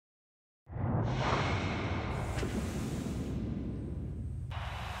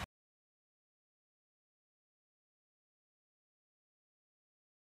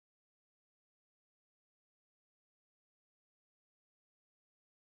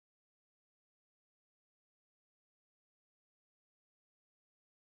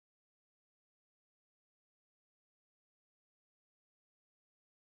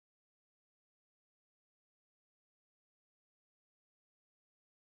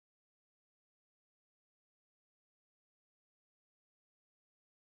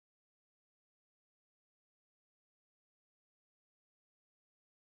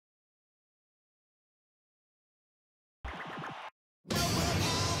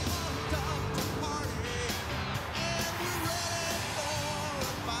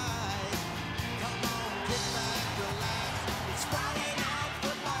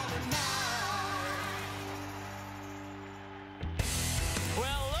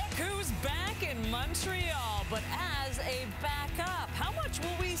Montreal, but as a backup. How much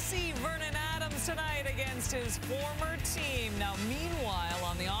will we see Vernon Adams tonight against his former team? Now, meanwhile,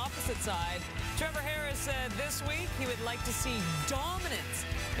 on the opposite side, Trevor Harris said this week he would like to see dominance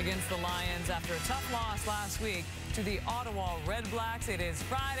against the Lions after a tough loss last week to the Ottawa Red Blacks. It is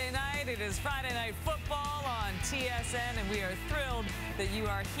Friday night. It is Friday Night Football on TSN, and we are thrilled that you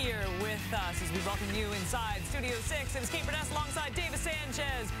are here with us as we welcome you inside Studio 6. It is Kate Burness alongside Davis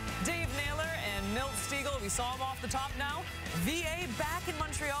Sanchez, Dave Naylor, and Milt Stiegel. We saw him off the top now. VA back in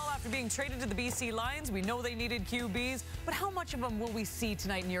Montreal after being traded to the BC Lions. We know they needed QBs, but how much of them will we see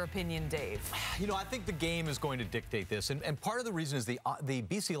tonight, in your opinion, Dave? You know, I think the game is going to dictate this, and part of the reason is the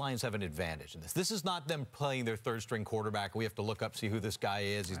BC Lions have an advantage in this. This is not them playing their third-string quarterback. We have to look up, see who this guy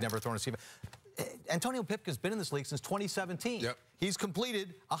is. He's never thrown a CFL. Antonio Pipkin's been in this league since 2017. Yep. He's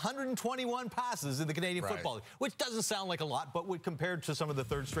completed 121 passes in the Canadian Football League, which doesn't sound like a lot, but compared to some of the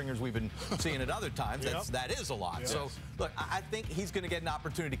third stringers we've been seeing at other times, that is a lot. So, look, I think he's going to get an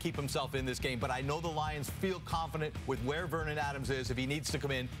opportunity to keep himself in this game, but I know the Lions feel confident with where Vernon Adams is. If he needs to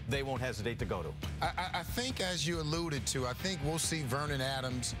come in, they won't hesitate to go to him. I think, as you alluded to, I think we'll see Vernon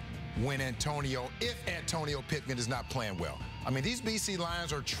Adams if Antonio Pipkin is not playing well. I mean, these BC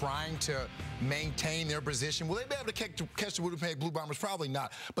Lions are trying to maintain their position. Will they be able to catch the Winnipeg Blue Bombers? Probably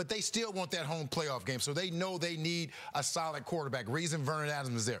not. But they still want that home playoff game, so they know they need a solid quarterback. Reason Vernon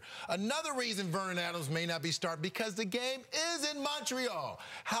Adams is there. Another reason Vernon Adams may not be starting, because the game is in Montreal.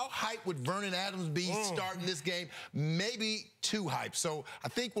 How hyped would Vernon Adams be starting this game? Maybe too hyped. So I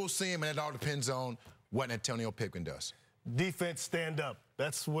think we'll see him, and it all depends on what Antonio Pipkin does. Defense, stand up.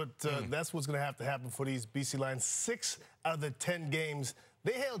 That's what's going to have to happen for these BC Lions. 6 out of the 10 games,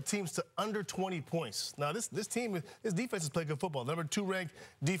 they held teams to under 20 points. Now, this defense has played good football. Number 2 ranked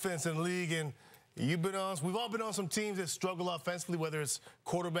defense in the league, and we've all been on some teams that struggle offensively, whether it's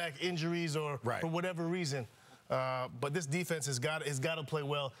quarterback injuries or for whatever reason. But this defense has got to play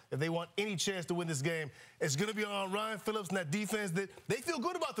well if they want any chance to win this game. It's going to be on Ryan Phillips and that defense that they feel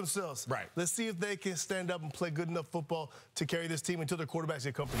good about themselves. Let's see if they can stand up and play good enough football to carry this team until their quarterbacks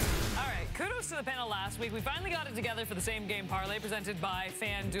get comfortable. All right, kudos to the panel last week. We finally got it together for the same game parlay presented by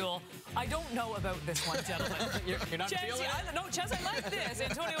FanDuel. I don't know about this one, gentlemen. You're not feeling it? No, Ches, I like this.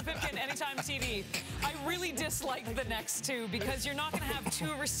 Antonio Pipkin, anytime TD. I really dislike the next two because you're not going to have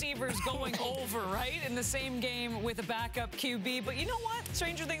 2 receivers going over, right, in the same game with a backup QB. But you know what?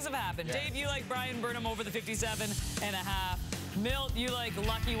 Stranger things have happened. Dave, you like Brian Burnham over the 57.5. Milt, you like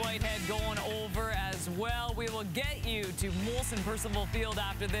Lucky Whitehead going over as well. We will get you to Molson Percival Field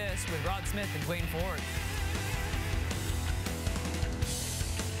after this with Rod Smith and Dwayne Ford.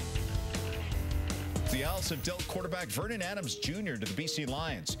 The Owls have dealt quarterback Vernon Adams Jr. to the BC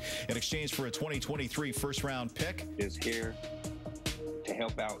Lions in exchange for a 2023 first-round pick. Is here to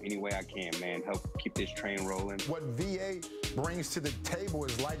help out any way I can, man. Help keep this train rolling. What VA brings to the table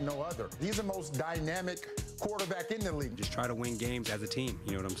is like no other. He's the most dynamic quarterback in the league. Just try to win games as a team,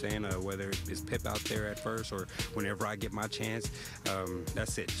 you know what I'm saying? Whether it's Pip out there at first or whenever I get my chance,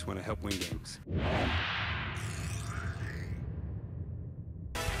 that's it. Just want to help win games.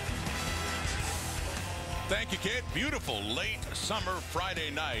 Thank you, Kit. Beautiful late summer Friday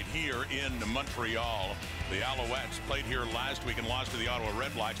night here in Montreal. The Alouettes played here last week and lost to the Ottawa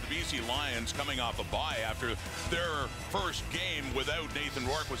Red Blacks. The BC Lions, coming off a bye after their first game without Nathan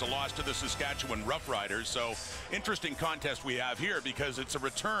Rourke, was a loss to the Saskatchewan Roughriders. So, interesting contest we have here because it's a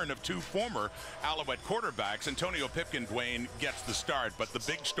return of 2 former Alouette quarterbacks. Antonio Pipkin, Dwayne, gets the start, but the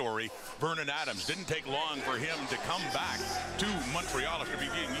big story, Vernon Adams. Didn't take long for him to come back to Montreal after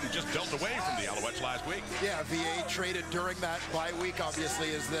being just dealt away from the Alouettes last week. Yeah, VA traded during that bye week,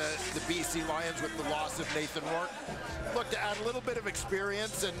 obviously, as the BC Lions with the loss of Nathan Rourke. Look to add a little bit of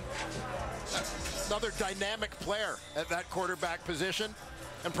experience and another dynamic player at that quarterback position.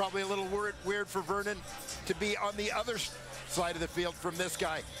 And probably a little weird for Vernon to be on the other side of the field from this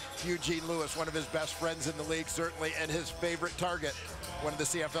guy, Eugene Lewis, one of his best friends in the league, certainly, and his favorite target, one of the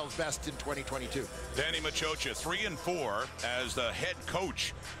CFL's best in 2022. Danny Machocha, 3-4 as the head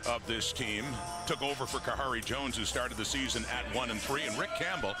coach of this team. Took over for Kahari Jones, who started the season at 1-3. And Rick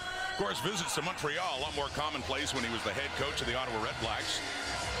Campbell, of course, visits to Montreal, a lot more commonplace when he was the head coach of the Ottawa Red Blacks.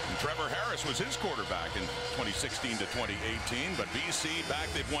 And Trevor Harris was his quarterback in 2016 to 2018. But BC back,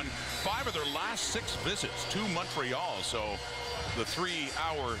 they've won 5 of their last 6 visits to Montreal. So the 3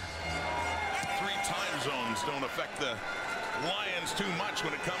 time zones don't affect the Lions too much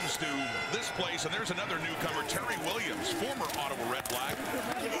when it comes to this place. And there's another newcomer, Terry Williams, former Ottawa Red Black.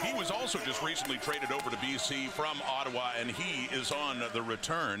 He was also just recently traded over to BC from Ottawa, and he is on the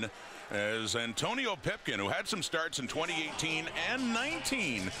return as Antonio Pipkin, who had some starts in 2018 and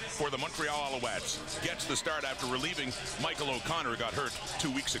 19 for the Montreal Alouettes, gets the start after relieving Michael O'Connor, who got hurt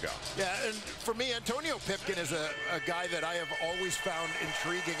 2 weeks ago. Yeah, and for me, Antonio Pipkin is a guy that I have always found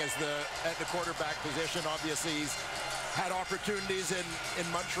intriguing at the quarterback position. Obviously, he's had opportunities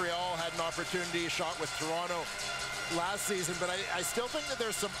in Montreal, had an opportunity, shot with Toronto last season, but I still think that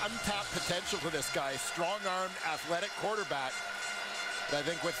there's some untapped potential for this guy. Strong-armed, athletic quarterback. But I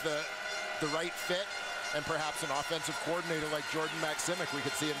think with the right fit and perhaps an offensive coordinator like Jordan Maximic, we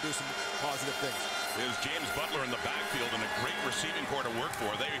could see him do some positive things. Is James Butler in the backfield and a great receiving core to work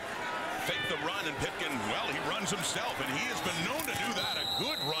for. They fake the run, and Pipkin, well, he runs himself, and he has been known to do that. A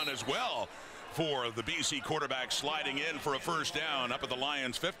good run as well for the BC quarterback, sliding in for a first down up at the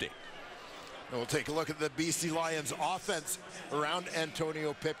Lions 50. And we'll take a look at the BC Lions offense around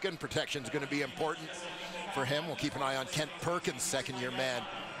Antonio Pipkin. Protection is going to be important for him. We'll keep an eye on Kent Perkins, second-year man,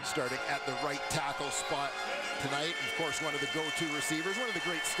 starting at the right tackle spot tonight. And of course, one of the go-to receivers, one of the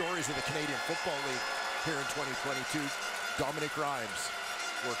great stories of the Canadian Football League here in 2022, Dominic Rhymes,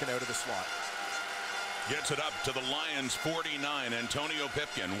 working out of the slot. Gets it up to the Lions 49. Antonio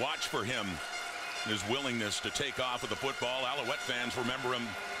Pipkin, watch for him, his willingness to take off with the football. Alouette fans remember him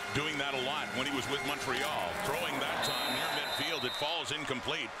doing that a lot when he was with Montreal. Throwing that time near midfield, it falls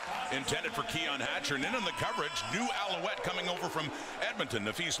incomplete. Intended for Keon Hatcher, and in on the coverage, new Alouette coming over from Edmonton,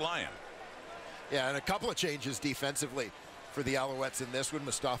 Nafis Lyon. Yeah, and a couple of changes defensively for the Alouettes in this one.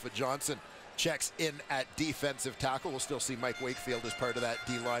 Mustafa Johnson checks in at defensive tackle. We'll still see Mike Wakefield as part of that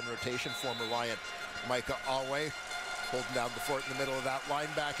D-line rotation. Former Lion Micah Alway holding down the fort in the middle of that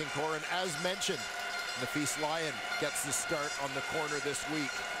linebacking core. And as mentioned, Nafis Lyon gets the start on the corner this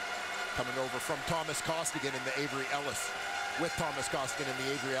week, coming over from Thomas Costigan in the Avery Ellis. With Thomas Costigan in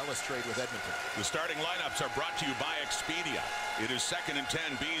the Avery Ellis trade with Edmonton. The starting lineups are brought to you by Expedia. It is 2nd and 10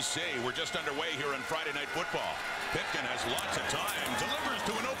 BC. We're just underway here on Friday Night Football. Pipkin has lots of time, delivers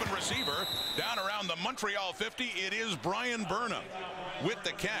to an open receiver. Down around the Montreal 50, it is Brian Burnham with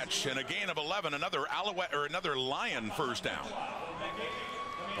the catch, and a gain of 11, another Alouette, or another Lion first down.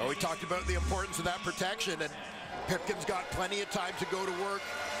 Well, we talked about the importance of that protection, and Pipkin's got plenty of time to go to work.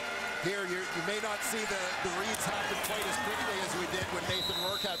 Here, you may not see the reads happen quite as quickly as we did when Nathan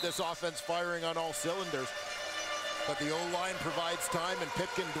Rourke had this offense firing on all cylinders. But the O-line provides time, and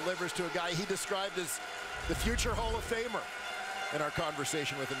Pipkin delivers to a guy he described as the future Hall of Famer in our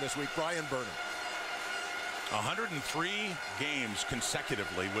conversation with him this week, Brian Burnham. 103 games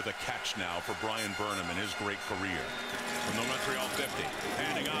consecutively with a catch now for Brian Burnham in his great career. From the Montreal 50,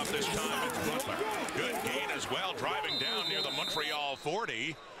 handing off this time, it's Butler. Good gain as well, driving down near the Montreal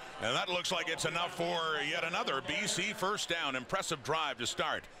 40. And that looks like it's enough for yet another BC first down. Impressive drive to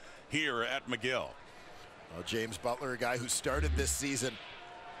start here at McGill. Well, James Butler, a guy who started this season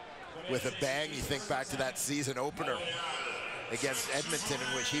with a bang. You think back to that season opener against Edmonton,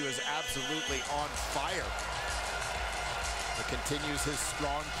 in which he was absolutely on fire. He continues his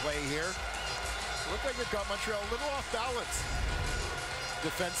strong play here. Looked like it got Montreal a little off balance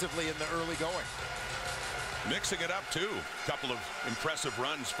defensively in the early going. Mixing it up, too. A couple of impressive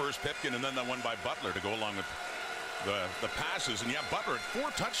runs. First Pipkin, and then the one by Butler to go along with the passes. And, yeah, Butler had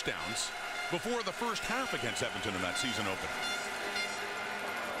 4 touchdowns before the first half against Edmonton in that season opener.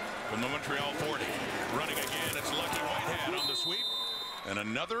 From the Montreal 40, running again, it's Lucky Whitehead on the sweep. And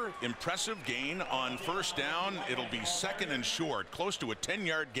another impressive gain on first down. It'll be 2nd and short, close to a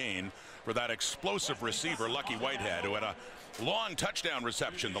 10-yard gain for that explosive receiver, Lucky Whitehead, who had a long touchdown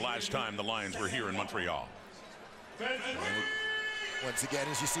reception the last time the Lions were here in Montreal. Once again,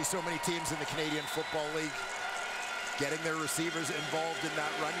 as you see so many teams in the Canadian Football League getting their receivers involved in that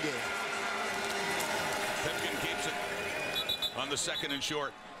run game. Pipkin keeps it on the 2nd and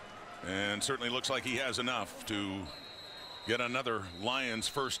short, and certainly looks like he has enough to get another Lions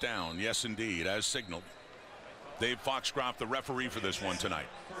first down. Yes, indeed, as signaled. Dave Foxcroft, the referee for this one tonight.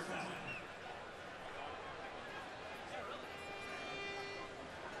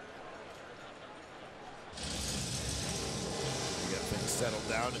 Settled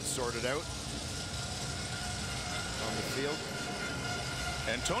down and sorted out on the field.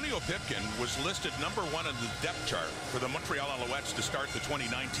 Antonio Pipkin was listed #1 on the depth chart for the Montreal Alouettes to start the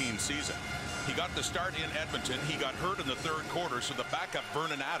 2019 season. He got the start in Edmonton. He got hurt in the 3rd quarter, so the backup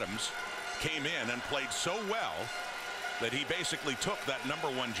Vernon Adams came in and played so well that he basically took that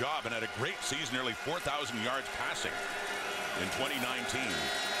 #1 job and had a great season, nearly 4,000 yards passing in 2019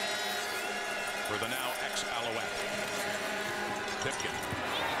 for the now ex-Alouette. Pipkin.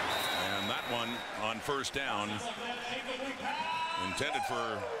 And that one on first down, intended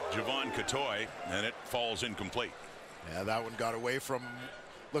for Javon Catoy, and it falls incomplete. Yeah, that one got away from,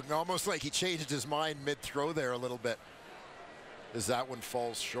 looking almost like he changed his mind mid-throw there a little bit, as that one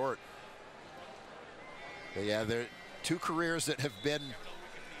falls short. But yeah, they're two careers that have been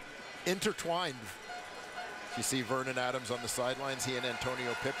intertwined. You see Vernon Adams on the sidelines, he and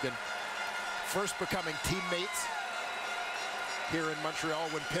Antonio Pipkin first becoming teammates here in Montreal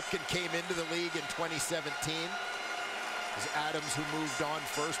when Pipkin came into the league in 2017. It was Adams who moved on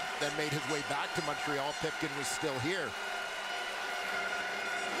first, then made his way back to Montreal. Pipkin was still here.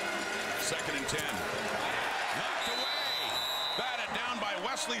 2nd and 10. Knocked away. Batted down by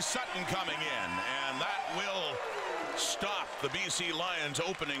Wesley Sutton coming in, and that will stop the BC Lions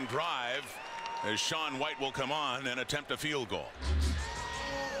opening drive as Sean White will come on and attempt a field goal.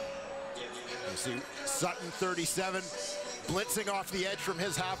 You see Sutton, 37, blitzing off the edge from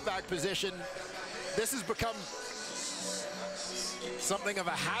his halfback position. This has become something of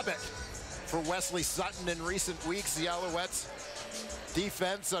a habit for Wesley Sutton in recent weeks. The Alouettes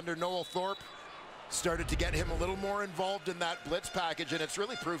defense under Noel Thorpe started to get him a little more involved in that blitz package, and it's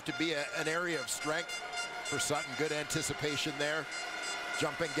really proved to be an area of strength for Sutton. Good anticipation there,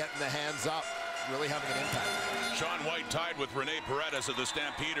 jumping, getting the hands up, really having an impact. Sean White tied with Rene Paredes of the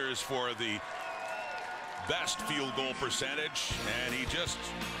Stampeders for the best field goal percentage, and he just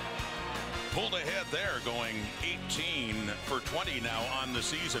pulled ahead there, going 18 for 20 now on the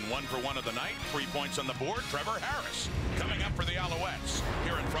season. 1 for 1 of the night, 3 points on the board. Trevor Harris coming up for the Alouettes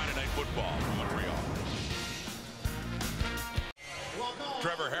here in Friday Night Football from Montreal.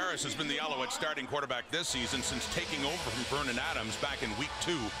 Trevor Harris has been the Alouettes starting quarterback this season since taking over from Vernon Adams back in week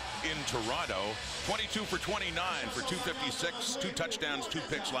 2 in Toronto. 22 for 29 for 256, 2 touchdowns, 2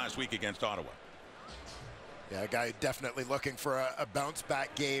 picks last week against Ottawa. Yeah, a guy definitely looking for a bounce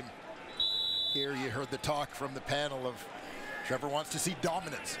back game. Here you heard the talk from the panel of Trevor wants to see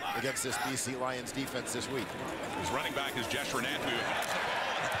dominance against this BC Lions defense this week. His running back is Jeshurun Antwi, who has the ball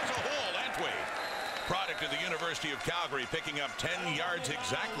and has a hole. Antwi, product of the University of Calgary, picking up 10 yards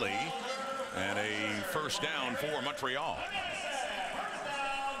exactly and a first down for Montreal.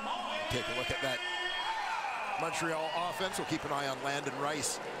 Take a look at that Montreal offense. We'll keep an eye on Landon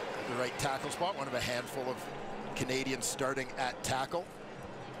Rice at the right tackle spot, one of a handful of Canadians starting at tackle.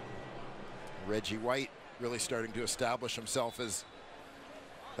 Reggie White really starting to establish himself as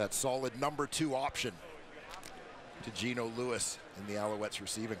that solid number 2 option to Gino Lewis in the Alouettes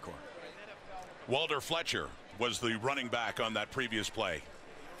receiving corps. Walter Fletcher was the running back on that previous play,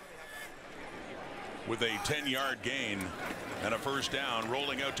 with a 10-yard gain and a first down,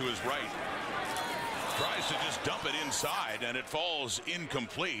 rolling out to his right. Tries to just dump it inside, and it falls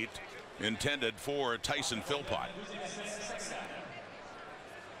incomplete, intended for Tyson Philpott.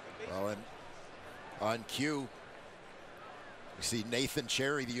 Well, and on cue, we see Nathan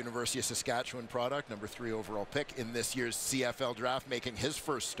Cherry, the University of Saskatchewan product, number 3 overall pick in this year's CFL draft, making his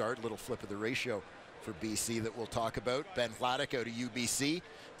first start. Little flip of the ratio for BC that we'll talk about. Ben Vladek out of UBC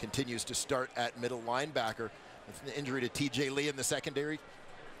continues to start at middle linebacker. With an injury to TJ Lee in the secondary,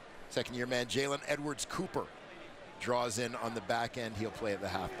 second-year man Jalen Edwards-Cooper draws in on the back end. He'll play at the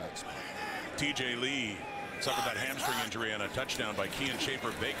halfback spot. TJ Lee suffered that hamstring injury on a touchdown by Kean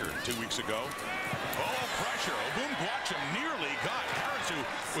Schaefer-Baker 2 weeks ago. Oh, pressure. Obumgwachim nearly got Harris,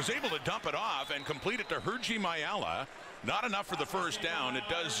 who was able to dump it off and complete it to Herji Mayala. Not enough for the first down. It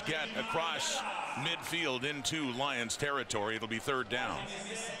does get across midfield into Lions territory. It'll be 3rd down.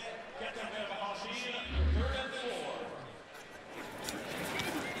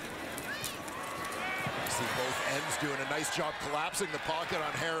 See both ends doing a nice job collapsing the pocket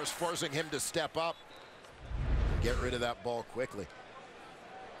on Harris, forcing him to step up. Get rid of that ball quickly.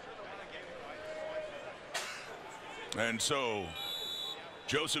 And so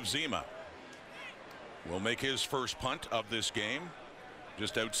Joseph Zima will make his first punt of this game,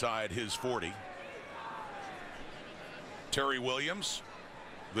 just outside his 40. Terry Williams,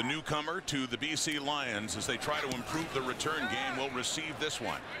 the newcomer to the BC Lions, as they try to improve the return game, will receive this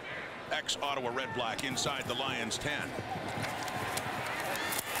one. Ex-Ottawa Red Black inside the Lions 10.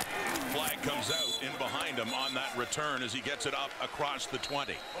 Flag comes out in behind him on that return as he gets it up across the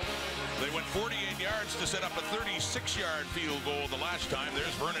 20. They went 48 yards to set up a 36-yard field goal the last time.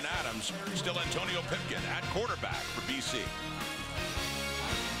 There's Vernon Adams, still Antonio Pipkin at quarterback for BC.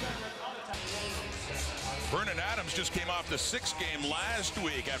 Vernon Adams Adams just came off the 6th game last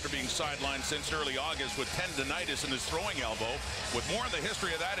week after being sidelined since early August with tendonitis in his throwing elbow. With more of the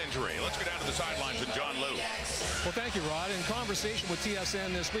history of that injury, let's get down to the sidelines and John Lou. Well, thank you, Rod. In conversation with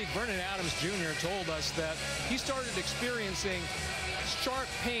TSN this week, Vernon Adams Jr. told us that he started experiencing sharp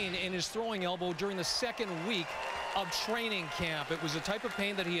pain in his throwing elbow during the 2nd week of training camp. It was a type of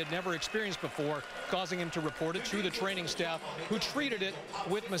pain that he had never experienced before, causing him to report it to the training staff, who treated it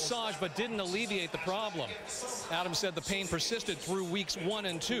with massage but didn't alleviate the problem. Adams said the pain persisted through weeks 1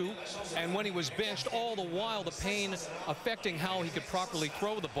 and 2, and when he was benched, all the while the pain affecting how he could properly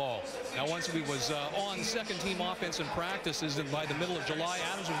throw the ball. Now, once he was on second-team offense in practices, and by the middle of July,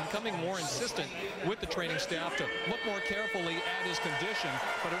 Adams was becoming more insistent with the training staff to look more carefully at his condition,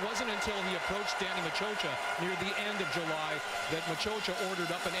 but it wasn't until he approached Danny Machocha near the end of July that Machocha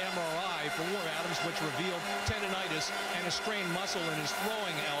ordered up an MRI for Adams, which revealed tendonitis and a strained muscle in his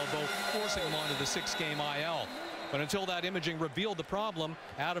throwing elbow, forcing him onto the 6-game IL. But until that imaging revealed the problem,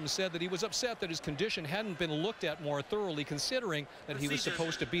 Adams said that he was upset that his condition hadn't been looked at more thoroughly, considering that he was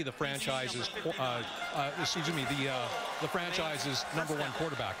supposed to be the franchise's, the franchise's #1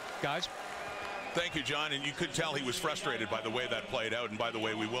 quarterback. Guys? Thank you, John. And you could tell he was frustrated by the way that played out. And by the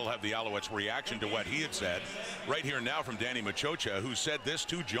way, we will have the Alouettes' reaction to what he had said right here now from Danny Machocha, who said this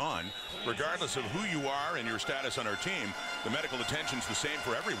to John: regardless of who you are and your status on our team, the medical attention's the same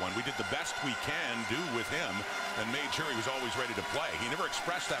for everyone. We did the best we can do with him and made sure he was always ready to play. He never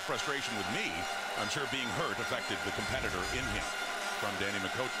expressed that frustration with me. I'm sure being hurt affected the competitor in him. From Danny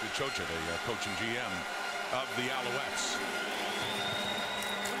Machocha, the coach and GM of the Alouettes.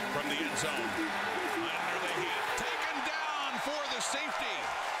 From the end zone, under the heat, taken down for the safety.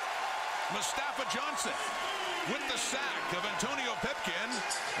 Mustafa Johnson with the sack of Antonio Pipkin,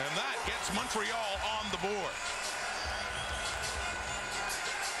 and that gets Montreal on the board.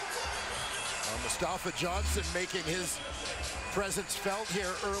 Mustafa Johnson making his presence felt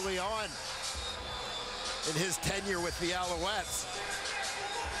here early on in his tenure with the Alouettes.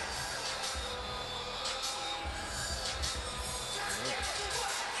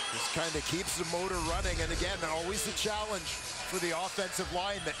 Kind of keeps the motor running, and again, always the challenge for the offensive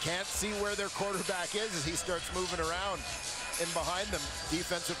line that can't see where their quarterback is as he starts moving around in behind them.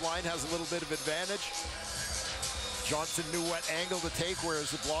 Defensive line has a little bit of advantage. Johnson knew what angle to take,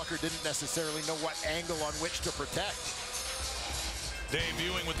 whereas the blocker didn't necessarily know what angle on which to protect.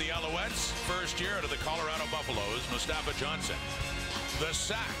 Debuting with the Alouettes, first year out of the Colorado Buffaloes, Mustafa Johnson. The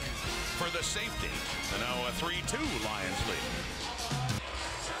sack for the safety, and now a 3-2 Lions lead.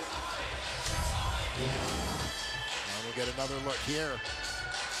 And we'll get another look here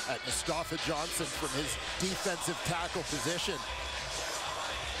at Mustafa Johnson from his defensive tackle position.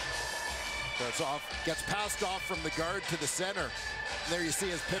 Gets passed off from the guard to the center. And there you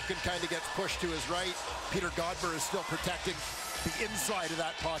see as Pipkin kind of gets pushed to his right. Peter Godber is still protecting the inside of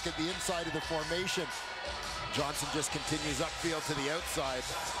that pocket, the inside of the formation. Johnson just continues upfield to the outside.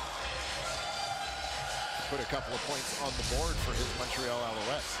 Put a couple of points on the board for his Montreal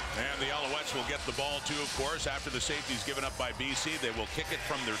Alouettes. And the Alouettes will get the ball too, of course, after the safety's given up by BC. They will kick it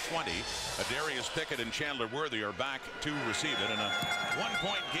from their 20. Darius Pickett and Chandler Worthy are back to receive it in a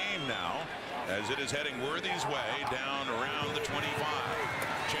one-point game now, as it is heading Worthy's way down around the 25.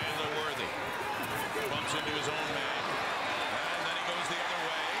 Chandler Worthy bumps into his own man, and then he goes the other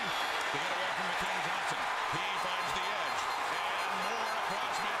way to get away from McKean Johnson. He finds the edge, and more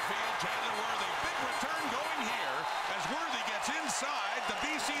across midfield. Chandler Worthy, big return going here as Worthy gets inside the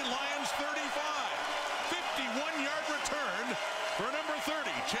BC Lions 35. 51-yard return for number 30,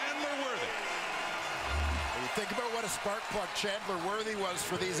 Chandler Worthy. When you think about what a spark plug Chandler Worthy was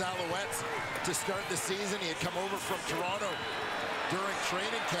for these Alouettes to start the season. He had come over from Toronto during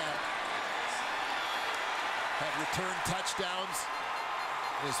training camp. Had returned touchdowns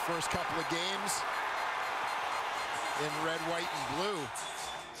in his first couple of games in red, white, and blue.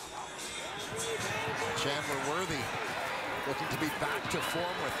 Chandler Worthy looking to be back to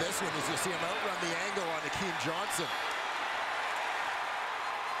form with this one as you see him outrun the angle on Akeem Johnson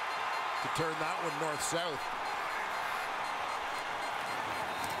to turn that one north-south.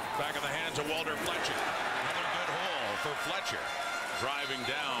 Back in the hands of Walter Fletcher. Another good hole for Fletcher. Driving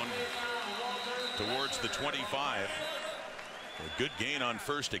down towards the 25. A good gain on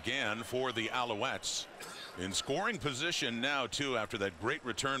first again for the Alouettes. In scoring position now, too, after that great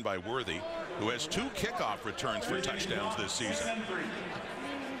return by Worthy, who has 2 kickoff returns for touchdowns this season.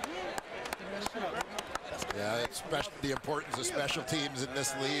 Yeah, it's the importance of special teams in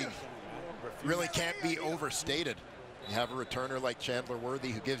this league really can't be overstated. You have a returner like Chandler Worthy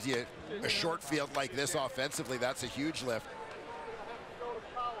who gives you a short field like this offensively. That's a huge lift.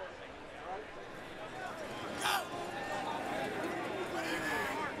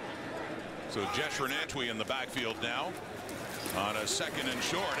 So Jeshurun Antwi in the backfield now on a 2nd and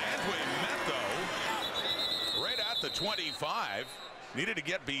short. Antwi met, though, right at the 25. Needed to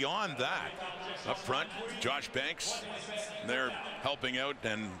get beyond that. Up front, Josh Banks, they're helping out,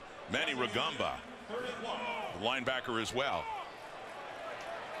 and Manny Rugamba, the linebacker as well.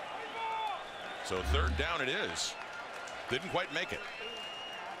 So 3rd down it is. Didn't quite make it.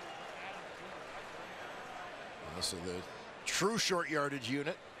 So the true short yardage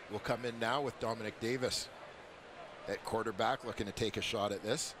unit will come in now with Dominic Davis at quarterback, looking to take a shot at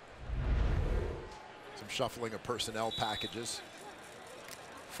this. Some shuffling of personnel packages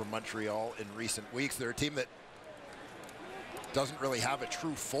for Montreal in recent weeks. They're a team that doesn't really have a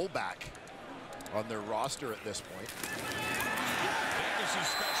true fullback on their roster at this point. Davis's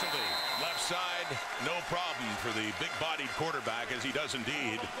specialty, left side, no problem for the big-bodied quarterback, as he does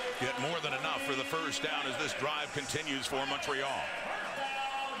indeed get more than enough for the 1st down as this drive continues for Montreal.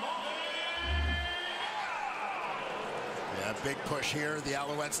 Yeah, big push here. The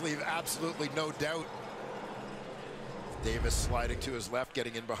Alouettes leave absolutely no doubt. Davis sliding to his left,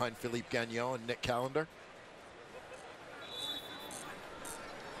 getting in behind Philippe Gagnon and Nick Callender.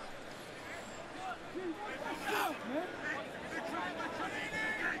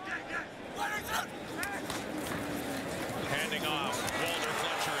 Handing off Walter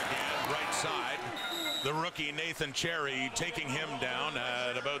Fletcher again, right side. The rookie Nathan Cherry taking him down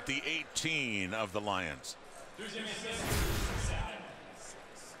at about the 18 of the Lions.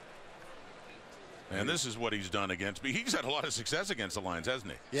 And this is what he's done against me. He's had a lot of success against the Lions,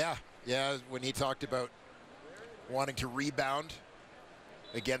 hasn't he? Yeah, when he talked about wanting to rebound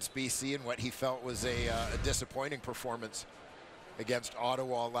against BC and what he felt was a disappointing performance against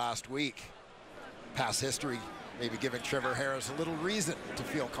Ottawa last week. Past history maybe giving Trevor Harris a little reason to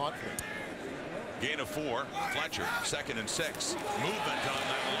feel confident. Gain of 4, Fletcher, 2nd and 6. Movement on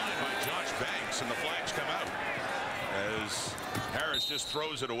that line by Josh Banks, and the flags come out as Harris just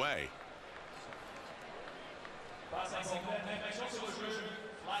throws it away.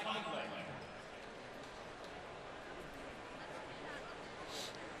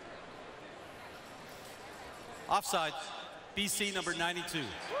 Offside, BC number 92.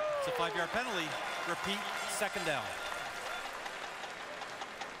 It's a 5-yard penalty. Repeat, 2nd down.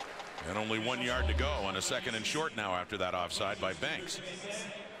 And only 1 yard to go on a 2nd and short now after that offside by Banks.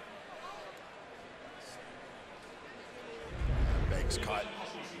 Banks caught,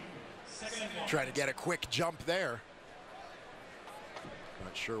 trying to get a quick jump there.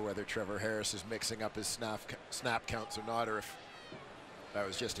 Not sure whether Trevor Harris is mixing up his snap counts or not, or if that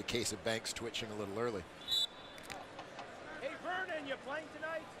was just a case of Banks twitching a little early. Hey Vernon, you playing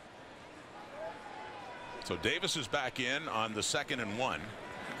tonight? So Davis is back in on the 2nd and 1.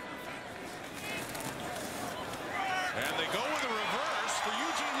 And they go with a reverse for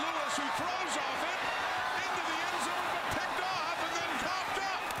Eugene Lewis, who throws off it into the end zone, but picked off and then coughed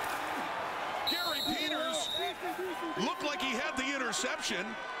up. Gary Peters looked like he had the interception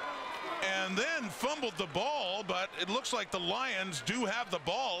and then fumbled the ball, but it looks like the Lions do have the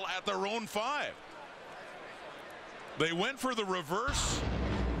ball at their own 5. They went for the reverse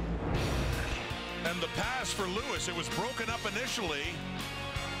and the pass for Lewis. It was broken up initially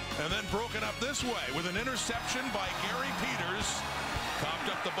and then broken up this way with an interception by Gary Peters. Coughed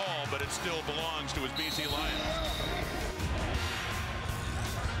up the ball, but it still belongs to his BC Lions.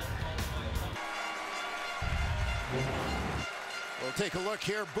 We'll take a look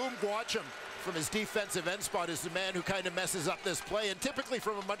here. Boom Gwacham from his defensive end spot is the man who kind of messes up this play. And typically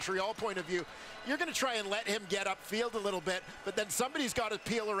from a Montreal point of view, you're going to try and let him get upfield a little bit, but then somebody's got to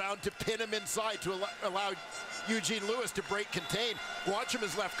peel around to pin him inside to allow Eugene Lewis to break contain. Gwacham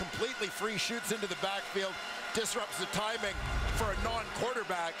is left completely free, shoots into the backfield, disrupts the timing for a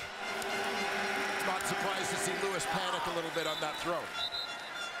non-quarterback. Not surprised to see Lewis panic a little bit on that throw.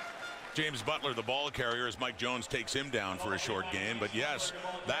 James Butler, the ball carrier, as Mike Jones takes him down for a short gain. But yes,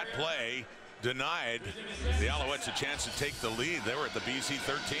 that play denied the Alouettes a chance to take the lead. They were at the BC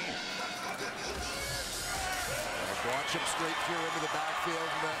 13. Gwacham straight through into the backfield.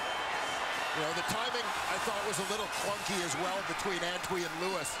 You know, the timing I thought was a little clunky as well between Antwi and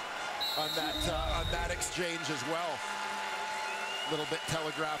Lewis on that exchange as well. A little bit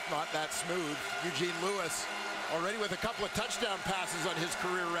telegraphed, not that smooth. Eugene Lewis already with a couple of touchdown passes on his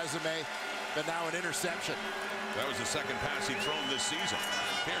career resume, but now an interception. That was the 2nd pass he'd thrown this season.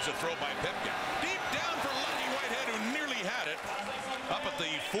 Here's a throw by Pipkin. Deep down for Lucky Whitehead, who nearly had it. Up at the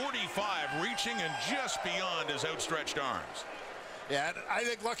 45, reaching and just beyond his outstretched arms. Yeah, I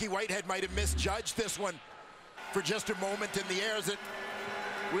think Lucky Whitehead might have misjudged this one for just a moment in the air. As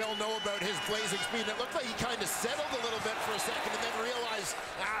we all know about his blazing speed. It looked like he kind of settled a little bit for a second and then realized,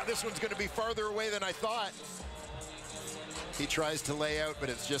 this one's going to be farther away than I thought. He tries to lay out, but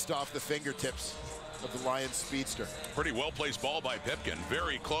it's just off the fingertips of the Lions speedster. Pretty well-placed ball by Pipkin.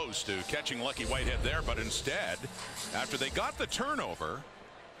 Very close to catching Lucky Whitehead there, but instead, after they got the turnover,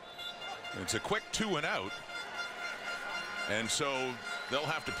 it's a quick 2 and out. And so they'll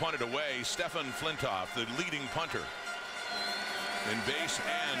have to punt it away. Stefan Flintoff, the leading punter in base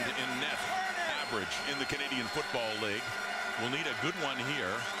and in net average in the Canadian Football League, will need a good one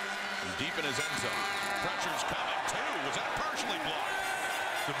here. Deep in his end zone. Pressure's coming too. Was that partially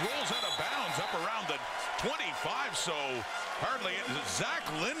blocked? It rolls out of bounds up around the 25, so hardly. Zach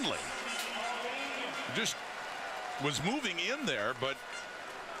Lindley just was moving in there, but.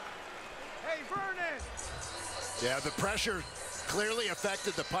 Hey, Vernon! Yeah, the pressure clearly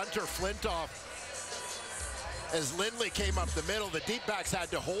affected the punter, Flintoff. As Lindley came up the middle, the deep backs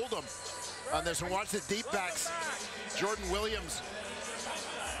had to hold him on this one. Watch the deep backs. Jordan Williams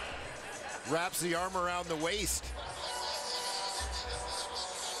wraps the arm around the waist.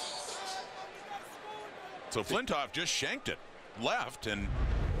 So Flintoff just shanked it left, and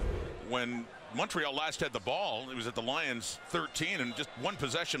when Montreal last had the ball, it was at the Lions 13, and just one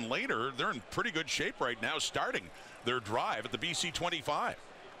possession later, they're in pretty good shape right now, starting their drive at the BC 25.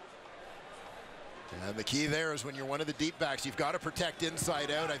 And the key there is when you're one of the deep backs, you've got to protect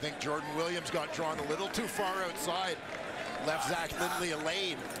inside out. I think Jordan Williams got drawn a little too far outside, left Zach Lindley a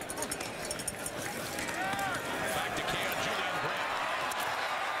lane. Back to Julian Grant.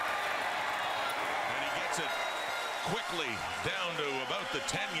 And he gets it quickly down to about the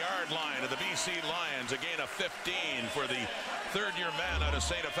 10-yard line of the BC Lions. A gain of 15 for the third-year man out of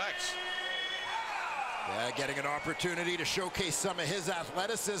St. FX. Yeah, getting an opportunity to showcase some of his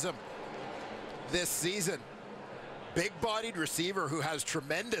athleticism this season. Big-bodied receiver who has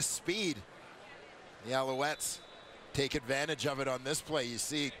tremendous speed. The Alouettes take advantage of it on this play. You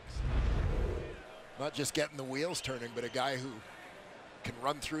see, not just getting the wheels turning, but a guy who can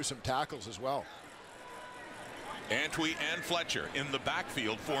run through some tackles as well. Antwi and Fletcher in the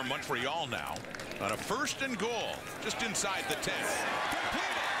backfield for Montreal now on a 1st and goal, just inside the 10.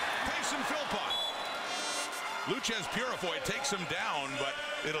 Completed. Tyson Philpott. Luchez Purifoy takes him down, but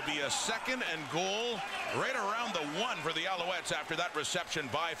it'll be a 2nd and goal right around the 1 for the Alouettes after that reception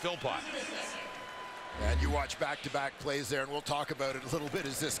by Philpott. And you watch back-to-back plays there, and we'll talk about it a little bit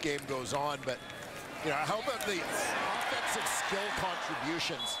as this game goes on, but you know, how about the offensive skill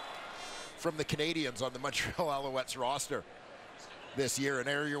contributions from the Canadians on the Montreal Alouettes roster this year, an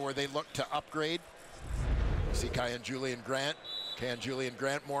area where they look to upgrade. You see Julian Grant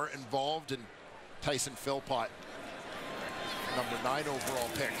more involved, and Tyson Philpott, number 9 overall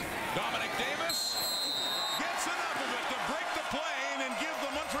pick. Dominic Davis gets enough of it to break the plane and give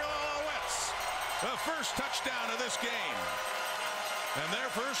the Montreal Alouettes the first touchdown of this game and their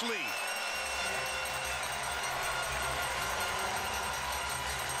first lead.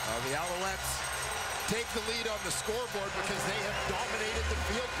 The Alouettes take the lead on the scoreboard because they have dominated the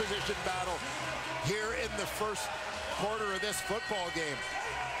field position battle here in the first quarter of this football game.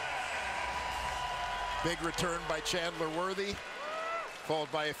 Big return by Chandler Worthy,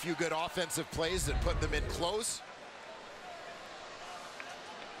 followed by a few good offensive plays that put them in close.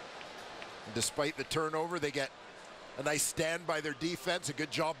 And despite the turnover, they get a nice stand by their defense, a good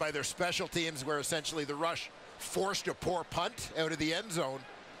job by their special teams, where essentially the rush forced a poor punt out of the end zone,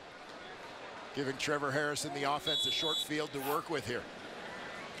 giving Trevor Harris and the offense a short field to work with here.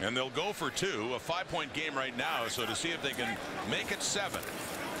 And they'll go for 2, a 5-point game right now, so to see if they can make it 7.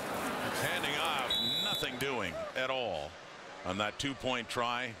 Handing off, nothing doing at all on that 2-point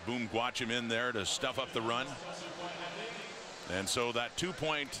try. Boom Guachim in there to stuff up the run. And so that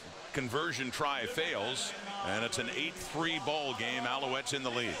 2-point conversion try fails, and it's an 8-3 ball game. Alouettes in the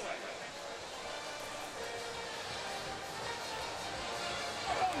lead.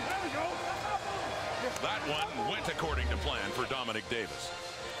 That one went according to plan for Dominic Davis.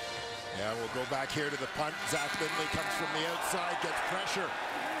 Yeah, we'll go back here to the punt. Zach Lindley comes from the outside, gets pressure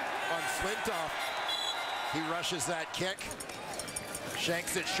on Flintoff. He rushes that kick,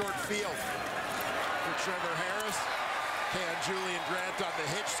 shanks it short field for Trevor Harris. Julian Grant on the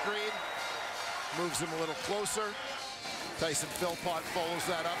hitch screen, moves him a little closer. Tyson Philpott follows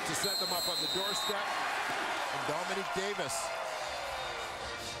that up to set them up on the doorstep. And Dominic Davis.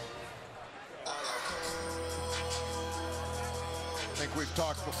 I think we've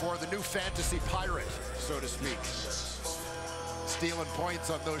talked before, the new fantasy pirate, so to speak. Stealing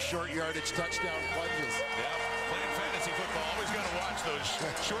points on those short yardage touchdown plunges. Yeah, playing fantasy football, always got to watch those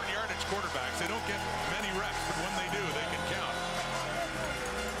short yardage quarterbacks. They don't get many reps, but when they do, they can count.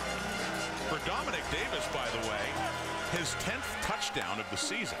 For Dominic Davis, by the way, his 10th touchdown of the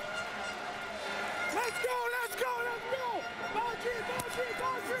season. Let's go, let's go, let's go! Boundary!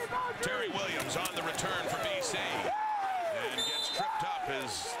 Terry Williams on the return for BC and gets tripped up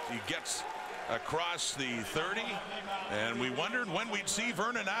as he gets across the 30, and we wondered when we'd see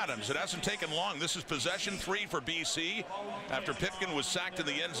Vernon Adams. It hasn't taken long. This is possession 3 for BC after Pipkin was sacked in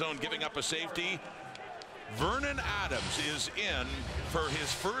the end zone, giving up a safety. Vernon Adams is in for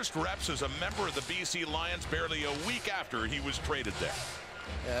his first reps as a member of the BC Lions barely a week after he was traded there.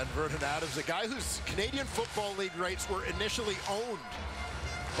 And Vernon Adams, a guy whose Canadian Football League rights were initially owned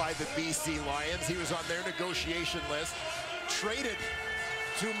by the BC Lions. He was on their negotiation list, traded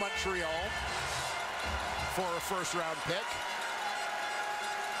to Montreal for a first-round pick.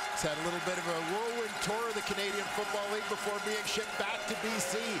 He's had a little bit of a whirlwind tour of the Canadian Football League before being shipped back to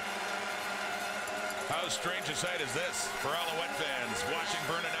BC. How strange a sight is this for Alouette fans watching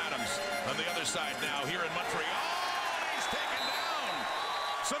Vernon Adams on the other side now here in Montreal. He's taken down.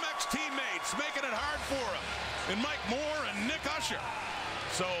 Some ex-teammates making it hard for him, and Mike Moore and Nick Usher.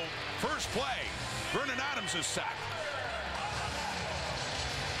 So first play, Vernon Adams is sacked.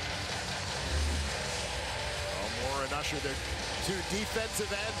 Moore and Usher, they're two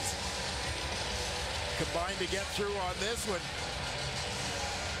defensive ends, combined to get through on this one.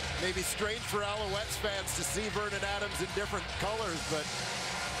 Maybe strange for Alouettes fans to see Vernon Adams in different colors, but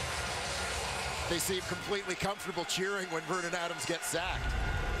they seem completely comfortable cheering when Vernon Adams gets sacked.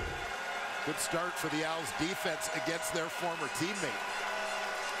 Good start for the Owls defense against their former teammate.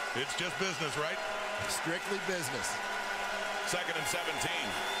 It's just business, right? Strictly business. 2nd and 17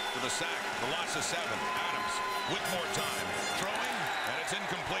 for the sack. The loss of 7. Adams with more time. Throwing, and it's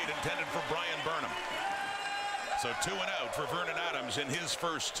incomplete, intended for Brian Burnham. So 2 and out for Vernon Adams in his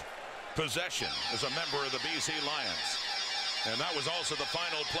first possession as a member of the BC Lions. And that was also the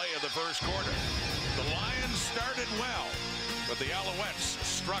final play of the first quarter. The Lions started well, but the Alouettes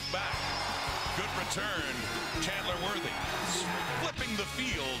struck back. Good return, Chandler Worthy, flipping the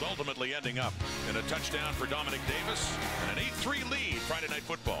field, ultimately ending up in a touchdown for Dominic Davis and an 8-3 lead. Friday Night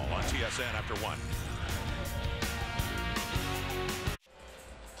Football on TSN after 1.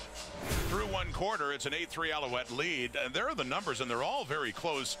 Through one quarter, it's an 8-3 Alouette lead. And there are the numbers, and they're all very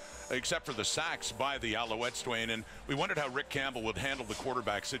close, except for the sacks by the Alouettes, Dwayne. And we wondered how Rick Campbell would handle the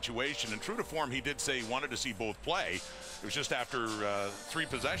quarterback situation. And true to form, he did say he wanted to see both play. It was just after 3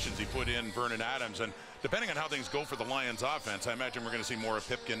 possessions he put in Vernon Adams. And depending on how things go for the Lions offense, I imagine we're going to see more of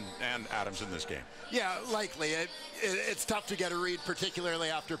Pipkin and Adams in this game. Yeah, likely. It's tough to get a read, particularly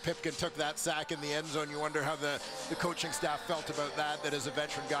after Pipkin took that sack in the end zone. You wonder how the coaching staff felt about that as a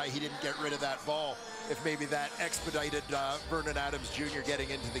veteran guy, he didn't get rid of that ball. If maybe that expedited Vernon Adams Jr.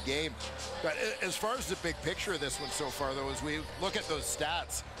 getting into the game. But as far as the big picture of this one so far, though, as we look at those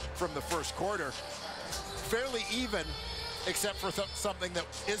stats from the first quarter, fairly even, except for something that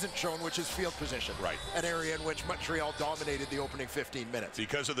isn't shown, which is field position. Right. An area in which Montreal dominated the opening 15 minutes.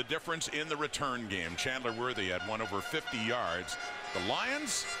 Because of the difference in the return game, Chandler Worthy had one over 50 yards. The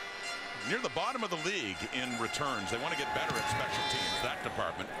Lions, near the bottom of the league in returns. They want to get better at special teams, that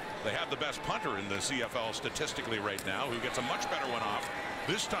department. They have the best punter in the CFL statistically right now, who gets a much better one off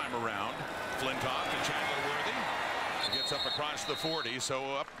this time around. Flintoff to Chandler Worthy. Gets up across the 40, so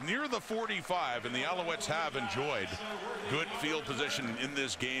up near the 45, and the Alouettes have enjoyed good field position in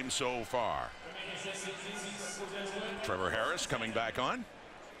this game so far. Trevor Harris coming back on.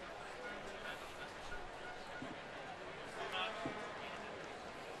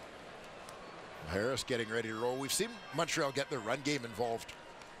 Harris getting ready to roll. We've seen Montreal get their run game involved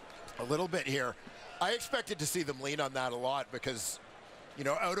a little bit here. I expected to see them lean on that a lot because, you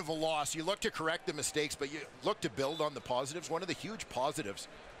know, out of a loss, you look to correct the mistakes, but you look to build on the positives. One of the huge positives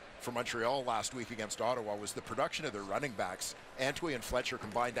for Montreal last week against Ottawa was the production of their running backs. Antwi and Fletcher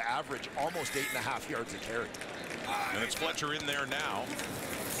combined to average almost 8.5 yards a carry. And it's Fletcher in there now.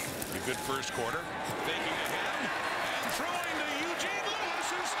 A good first quarter. Faking ahead and throwing to Eugene Lewis,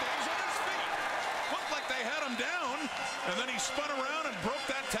 who stays on his feet. Looked like they had him down, and then he spun around and broke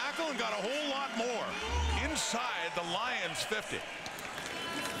that tackle and got a whole lot more inside the Lions 50.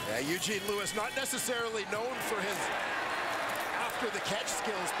 Yeah, Eugene Lewis, not necessarily known for his after-the-catch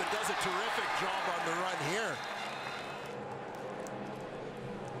skills, but does a terrific job on the run here.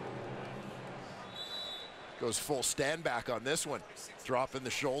 Goes full stand back on this one. Dropping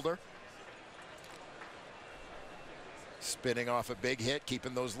the shoulder. Spinning off a big hit,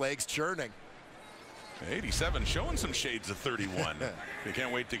 keeping those legs churning. 87 showing some shades of 31. You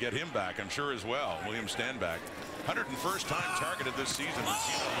can't wait to get him back, I'm sure, as well. William Stanback, 101st time targeted this season with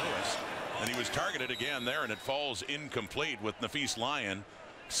Gino Lewis. And he was targeted again there, and it falls incomplete with Nafis Lyon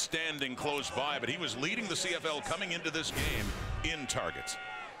standing close by, but he was leading the CFL coming into this game in targets.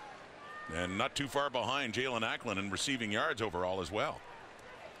 And not too far behind Jalen Acklin in receiving yards overall as well.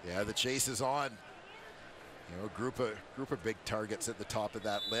 Yeah, the chase is on. You know, group of big targets at the top of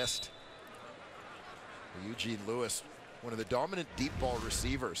that list. Eugene Lewis, one of the dominant deep ball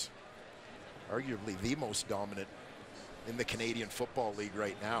receivers, arguably the most dominant in the Canadian Football League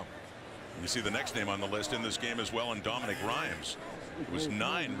right now. You see the next name on the list in this game as well, and Dominic Rhymes. It was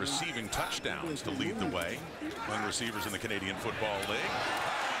 9 receiving touchdowns to lead the way on receivers in the Canadian Football League.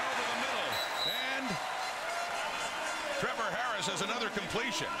 Over the middle, and Trevor Harris has another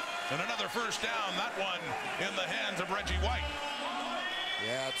completion and another first down. That one in the hands of Reggie White.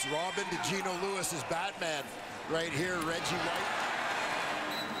 Yeah, it's Robin to Gino Lewis's Batman right here. Reggie White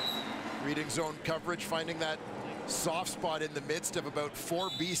reading zone coverage, finding that soft spot in the midst of about 4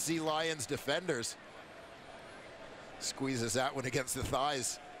 BC Lions defenders. Squeezes that one against the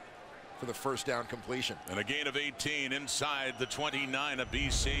thighs for the first down completion. And a gain of 18 inside the 29 of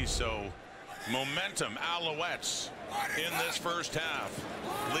BC. So momentum, Alouettes in this first half,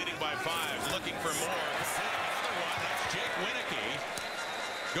 leading by 5, looking for more. Another one, that's Jake Winicky.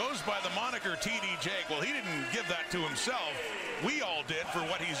 Goes by the moniker TD Jake. Well, he didn't give that to himself. We all did for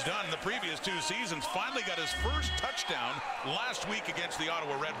what he's done in the previous 2 seasons. Finally got his first touchdown last week against the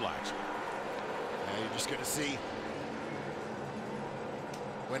Ottawa Redblacks. Yeah, you're just going to see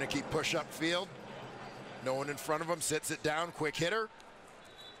Winicky push up field. No one in front of him, sits it down, quick hitter.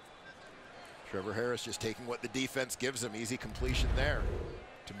 Trevor Harris just taking what the defense gives him. Easy completion there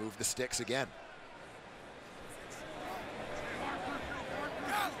to move the sticks again.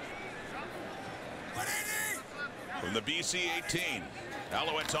 From the BC 18,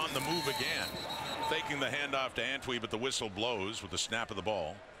 Alouettes on the move again. Faking the handoff to Antwi, but the whistle blows with the snap of the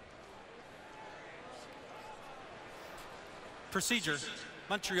ball. Procedure,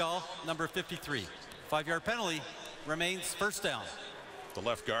 Montreal, number 53. 5-yard penalty, remains first down. The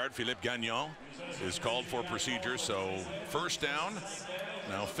left guard, Philippe Gagnon, is called for procedure, so first down,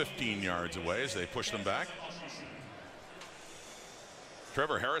 now 15 yards away as they push them back.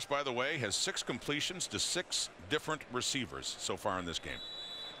 Trevor Harris, by the way, has 6 completions to 6 different receivers so far in this game.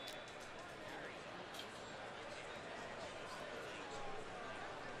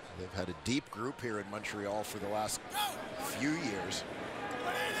 They've had a deep group here in Montreal for the last few years.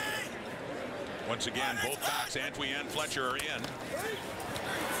 Once again, both backs, Antwi and Fletcher, are in. Setting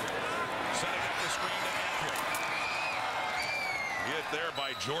up the screen to Antwi. Hit there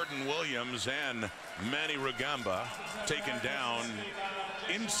by Jordan Williams and Manny Rugamba, taken down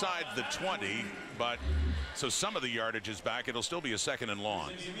inside the 20, but so some of the yardage is back. It'll still be a 2nd and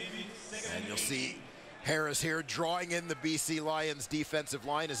long. And you'll see Harris here drawing in the BC Lions defensive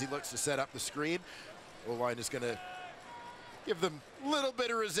line as he looks to set up the screen. O-line is going to give them a little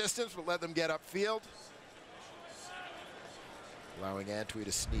bit of resistance, but let them get upfield. Allowing Antwi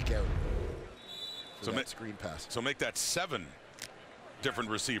to sneak out for that screen pass. So make that 7 different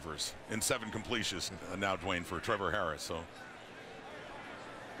receivers in 7 completions now, Dwayne, for Trevor Harris. So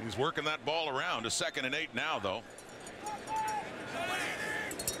he's working that ball around. A 2nd and 8 now, though.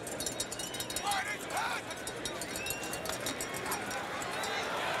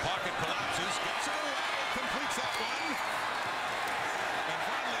 Pocket collapses, gets it away, completes that one. And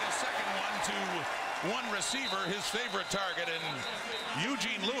finally a 2nd one to one receiver, his favorite target, and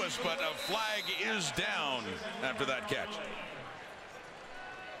Eugene Lewis, but a flag is down after that catch.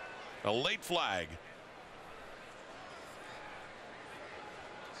 A late flag.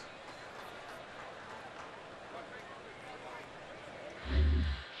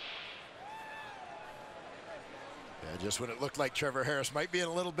 Yeah, just when it looked like Trevor Harris might be in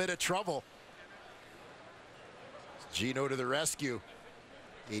a little bit of trouble. Gino to the rescue.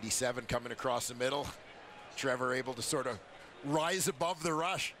 87 coming across the middle. Trevor able to sort of rise above the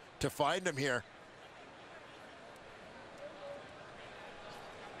rush to find him here.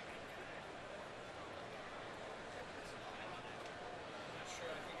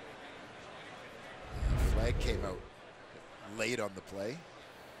 Flag came out late on the play.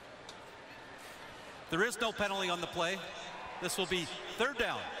 There is no penalty on the play. This will be 3rd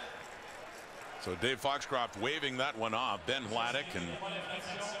down. So Dave Foxcroft waving that one off. Ben Hladek and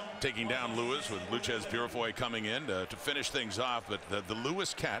taking down Lewis with Luchez Purifoy coming in to finish things off. But the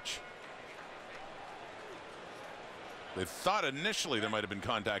Lewis catch, they thought initially there might have been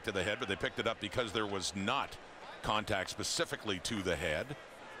contact to the head, but they picked it up because there was not contact specifically to the head.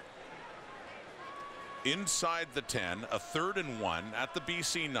 Inside the 10, a 3rd and 1 at the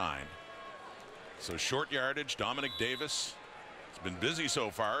BC 9. So short yardage. Dominic Davis has been busy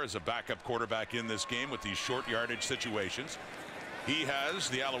so far as a backup quarterback in this game with these short yardage situations. He has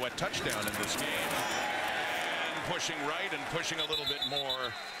the Alouette touchdown in this game. And pushing right and pushing a little bit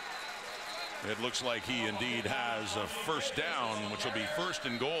more. It looks like he indeed has a first down, which will be first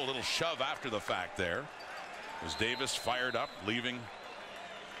and goal. A little shove after the fact there. As Davis fired up, leaving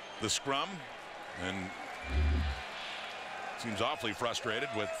the scrum, and seems awfully frustrated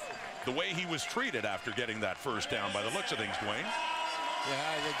with the way he was treated after getting that first down by the looks of things, Dwayne.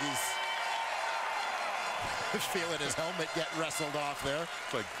 Yeah, I think he's feeling his helmet get wrestled off there.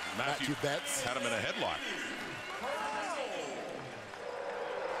 It's like Matthew Betts had him in a headlock.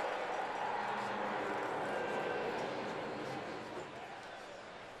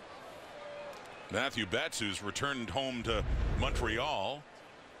 Matthew Betts, who's returned home to Montreal,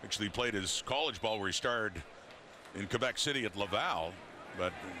 actually played his college ball where he started in Quebec City at Laval,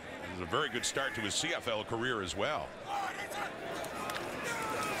 but it was a very good start to his CFL career as well.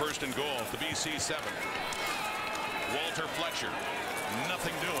 First and goal at the BC 7. Walter Fletcher,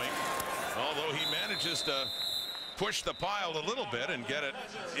 nothing doing, although he manages to push the pile a little bit and get it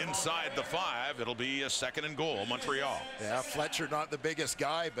inside the 5. It'll be a second and goal, Montreal. Yeah, Fletcher not the biggest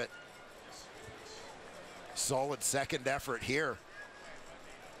guy, but solid second effort here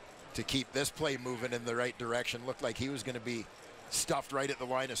to keep this play moving in the right direction. Looked like he was going to be stuffed right at the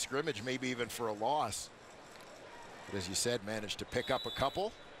line of scrimmage, maybe even for a loss. But as you said, managed to pick up a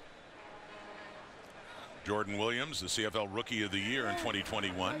couple. Jordan Williams, the CFL Rookie of the Year in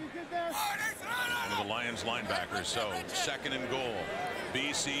 2021. One of the Lions linebackers. So second and goal,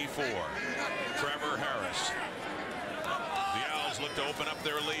 BC 4. Trevor Harris. The Owls look to open up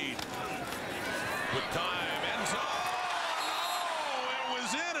their lead. With time, end zone. Oh, it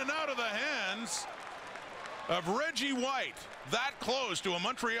was in and out of the hands of Reggie White. That close to a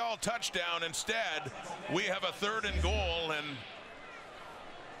Montreal touchdown. Instead, we have a third and goal, and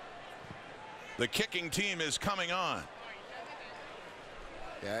the kicking team is coming on.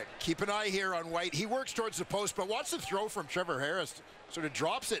 Yeah, keep an eye here on White. He works towards the post, but watch the throw from Trevor Harris. Sort of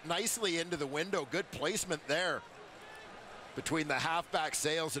drops it nicely into the window. Good placement there between the halfback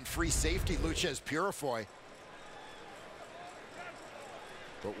Sales and free safety Luchez Purifoy.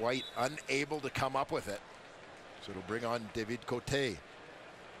 But White unable to come up with it. So it'll bring on David Cote.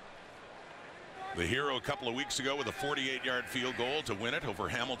 The hero a couple of weeks ago with a 48-yard field goal to win it over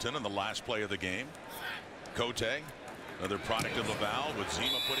Hamilton in the last play of the game. Cote, another product of Laval, with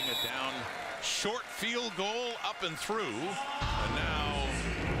Zima putting it down. Short field goal up and through. And now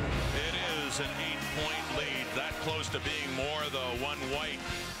it is an 8-point lead. That close to being more, though. One White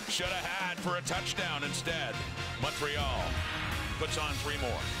should have had for a touchdown. Instead, Montreal puts on 3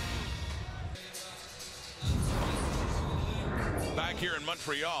 more. Back here in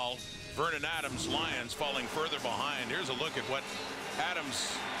Montreal, Vernon Adams' Lions falling further behind. Here's a look at what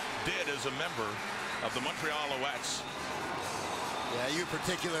Adams did as a member of the Montreal Alouettes. Yeah, you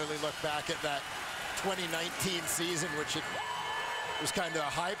particularly look back at that 2019 season, which was kind of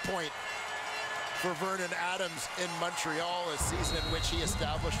a high point for Vernon Adams in Montreal, a season in which he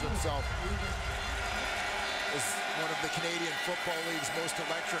established himself as one of the Canadian Football League's most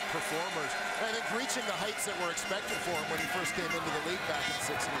electric performers. And I think reaching the heights that were expected for him when he first came into the league back in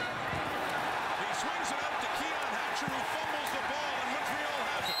 16. He swings it out to Keon Hatcher, who fumbles the ball, and Montreal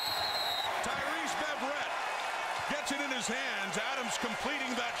has it. Tyrese Beverett gets it in his hands. Adams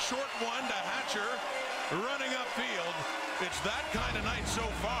completing that short one to Hatcher, running upfield. It's that kind of night so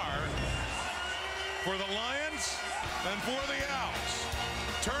far for the Lions and for the Owls.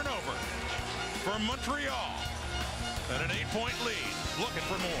 Turnover for Montreal, and an 8-point lead. Looking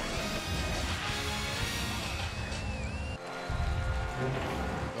for more.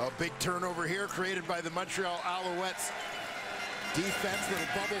 A big turnover here created by the Montreal Alouettes defense. Little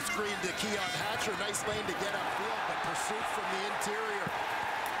bubble screen to Keon Hatcher. Nice lane to get upfield, but pursuit from the interior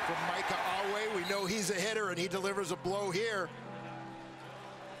from Micah Awe. We know he's a hitter, and he delivers a blow here.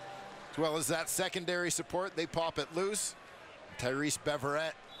 As well as that secondary support, they pop it loose. Tyrese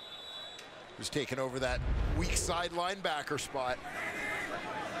Beverett, who's taken over that weak side linebacker spot,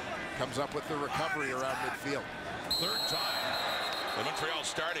 comes up with the recovery around midfield. Third time the Montreal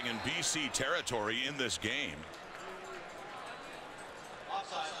starting in BC territory in this game.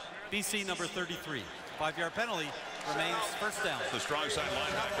 BC number 33. 5-yard penalty, remains first down. The strong side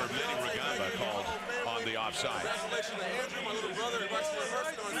linebacker Manny Rugamba called on the offside. Congratulations to Andrew, my little brother, who actually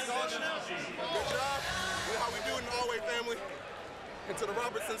rehearsed on his scholarship. Good job. How we do in the Alway family. And to the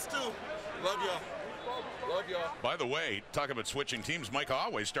Robertsons too. Love y'all. Love y'all. By the way, talk about switching teams. Mike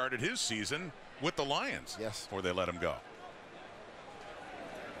Awe started his season with the Lions. Yes. Before they let him go.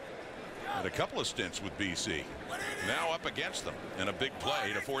 Had a couple of stints with BC. now up against them in a big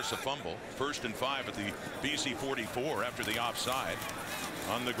play to force a fumble. 1st and 5 at the BC 44 after the offside.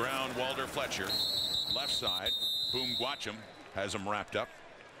 On the ground, Walter Fletcher. Left side, Boom Guacham has him wrapped up.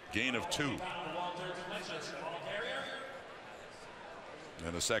 Gain of 2.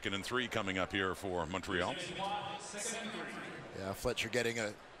 And a 2nd and 3 coming up here for Montreal. Yeah, Fletcher getting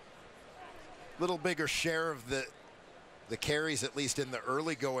a little bigger share of the carries, at least in the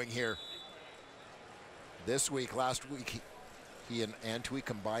early going here. This week, last week, he and Antwi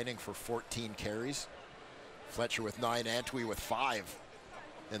combining for 14 carries. Fletcher with 9, Antwi with 5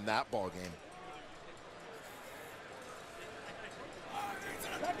 in that ball game.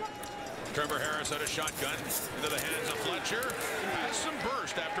 Trevor Harris out of shotgun into the hands of Fletcher. Has some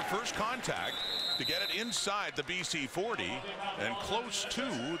burst after first contact to get it inside the BC 40 and close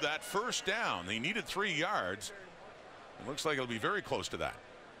to that first down. He needed 3 yards. It looks like it'll be very close to that.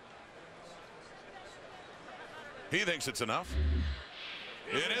 He thinks it's enough.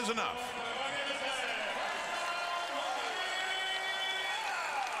 It is enough.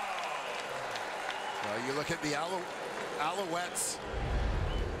 Well, you look at the Alouettes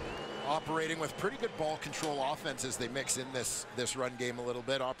operating with pretty good ball control offense as they mix in this run game a little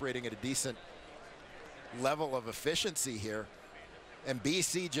bit, operating at a decent level of efficiency here. And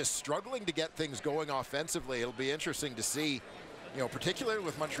BC just struggling to get things going offensively. It'll be interesting to see, particularly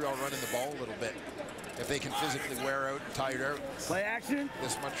with Montreal running the ball a little bit, if they can physically wear out and tire out play action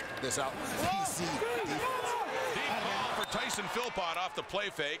this out BC defense. Deep ball for Tyson Philpott off the play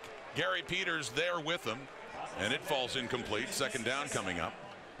fake. Gary Peters there with him, and it falls incomplete. 2nd down coming up.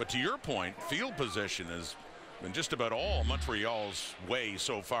 But to your point, field position has been just about all Montreal's way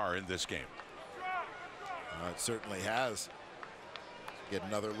so far in this game. It certainly has. Get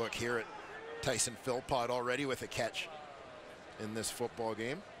another look here at Tyson Philpott already with a catch in this football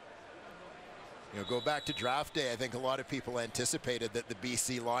game. Go back to draft day. I think a lot of people anticipated that the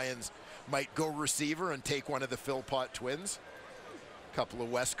BC Lions might go receiver and take one of the Philpott twins. A couple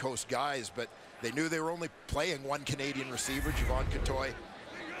of West Coast guys, but they knew they were only playing one Canadian receiver. Javon Catoy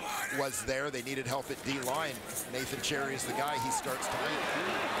was there. They needed help at D-line. Nathan Cherry is the guy. He starts tonight.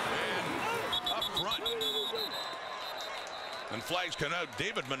 And up front. And flags come out.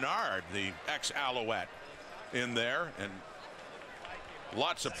 David Menard, the ex-Alouette, in there. And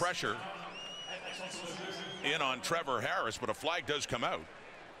lots of pressure in on Trevor Harris, but a flag does come out.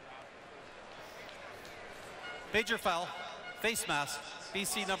 Major foul, face mask,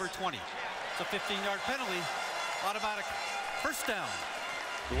 BC number 20. It's a 15-yard penalty, automatic first down.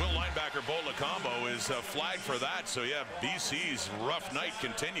 The Will linebacker Bo Lacombo is flagged for that, so yeah, BC's rough night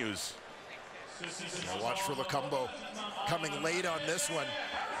continues. Now watch for Lacombo coming late on this one.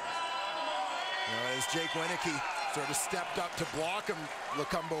 As Jake Winicky sort of stepped up to block him,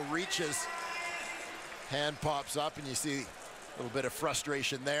 Lacombo reaches, hand pops up, and you see a little bit of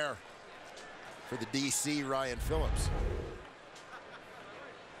frustration there for the DC, Ryan Phillips.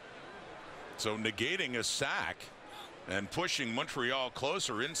 So negating a sack and pushing Montreal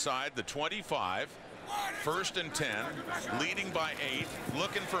closer inside the 25. 1st and 10, leading by 8,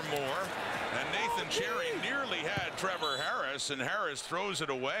 looking for more. And Nathan Cherry nearly had Trevor Harris, and Harris throws it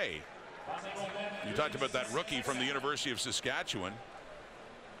away. You talked about that rookie from the University of Saskatchewan.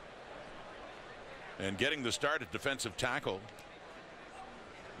 And getting the start at defensive tackle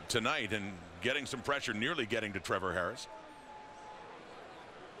tonight and getting some pressure, nearly getting to Trevor Harris.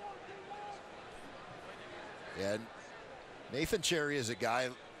 And Nathan Cherry is a guy,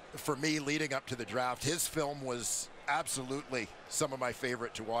 for me, leading up to the draft, his film was absolutely some of my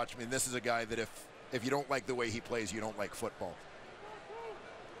favorite to watch. I mean, this is a guy that if you don't like the way he plays, you don't like football.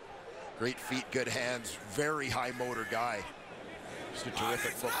 Great feet, good hands, very high motor guy. Just a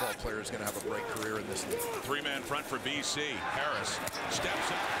terrific football player, is going to have a bright career in this league. 3-man front for BC. Harris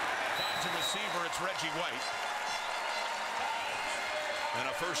steps in, finds a receiver. It's Reggie White. And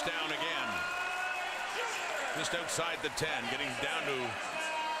a first down again. Just outside the 10, getting down to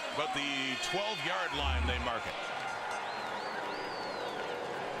about the 12-yard line, they mark it.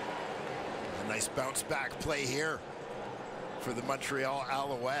 A nice bounce back play here for the Montreal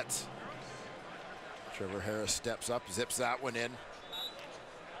Alouettes. Trevor Harris steps up, zips that one in.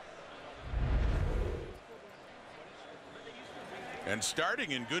 And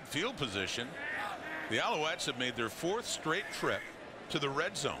starting in good field position, the Alouettes have made their 4th straight trip to the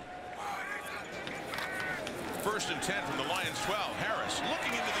red zone. 1st and 10 from the Lions 12. Harris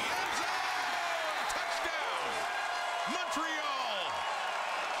looking into the end zone. Touchdown, Montreal.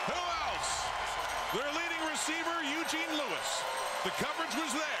 Who else? Their leading receiver, Eugene Lewis. The coverage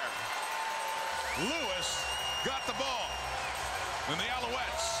was there. Lewis got the ball. And the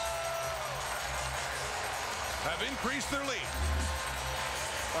Alouettes have increased their lead.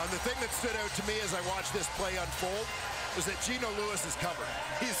 The thing that stood out to me as I watched this play unfold was that Geno Lewis is covered.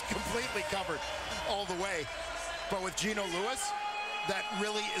 He's completely covered all the way. But with Geno Lewis, that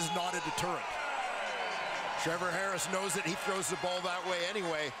really is not a deterrent. Trevor Harris knows that he throws the ball that way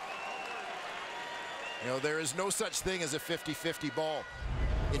anyway. You know, there is no such thing as a 50-50 ball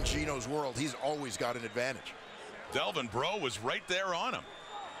in Geno's world. He's always got an advantage. Delvin Breaux was right there on him.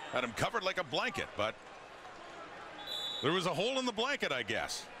 Had him covered like a blanket, but there was a hole in the blanket, I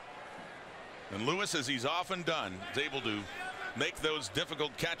guess. And Lewis, as he's often done, is able to make those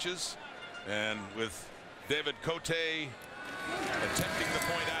difficult catches. And with David Cote attempting the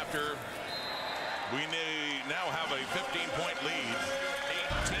point after, we now have a 15-point lead,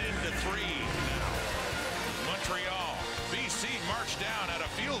 18-3 now. Montreal. BC marched down, had a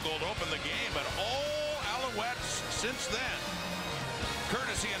field goal to open the game, but all Alouettes since then.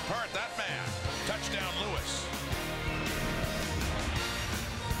 Courtesy in part that man. Touchdown Lewis.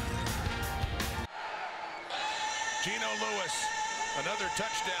 Geno Lewis, another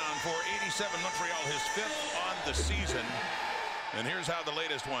touchdown for 87 Montreal, his 5th on the season. And here's how the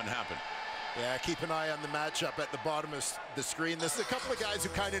latest one happened. Yeah, keep an eye on the matchup at the bottom of the screen. This is a couple of guys who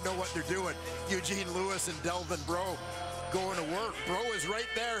kind of know what they're doing. Eugene Lewis and Delvin Breaux going to work. Breaux is right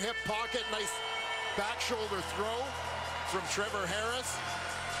there, hip pocket, nice back shoulder throw from Trevor Harris.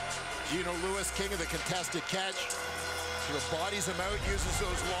 Geno Lewis, king of the contested catch. Sort of bodies him out, uses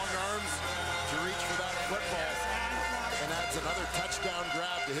those long arms to reach for that football, and adds another touchdown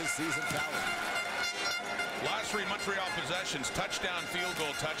grab to his season tally. Last 3 Montreal possessions, touchdown, field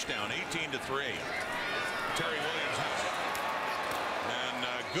goal, touchdown, 18-3. Terry Williams has it. And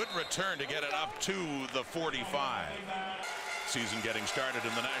a good return to get it up to the 45. Season getting started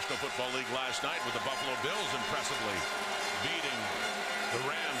in the National Football League last night with the Buffalo Bills impressively beating the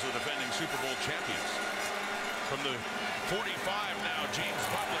Rams, the defending Super Bowl champions. From the 45 now, James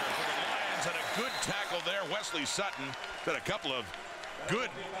Butler for the Lions, and a good tackle there. Wesley Sutton did a couple of good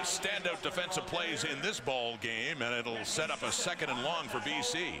standout defensive plays in this ball game, and it'll set up a 2nd and long for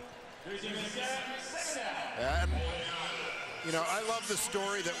BC. And, you know, I love the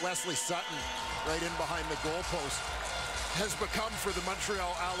story that Wesley Sutton, right in behind the goalpost, has become for the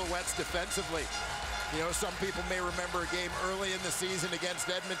Montreal Alouettes defensively. You know, some people may remember a game early in the season against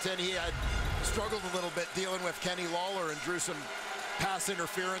Edmonton. He had struggled a little bit dealing with Kenny Lawler and drew some pass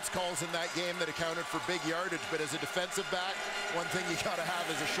interference calls in that game that accounted for big yardage. But as a defensive back, one thing you got to have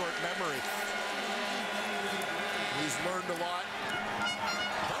is a short memory. He's learned a lot.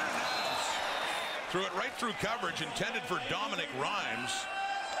 Threw it right through coverage, intended for Dominic Rhymes.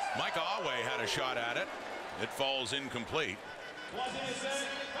 Micah Awe had a shot at it. It falls incomplete.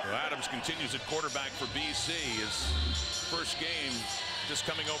 Well, Adams continues at quarterback for BC. His first game just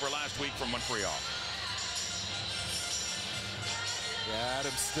coming over last week from Montreal. Yeah,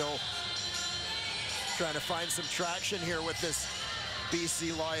 Adams still trying to find some traction here with this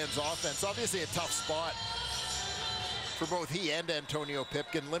BC Lions offense. Obviously a tough spot for both he and Antonio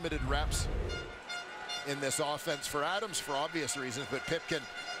Pipkin. Limited reps in this offense for Adams for obvious reasons, but Pipkin,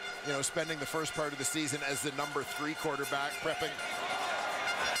 you know, spending the first part of the season as the number 3 quarterback, prepping.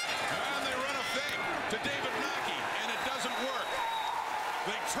 And they run a fake to David Mackey, and it doesn't work.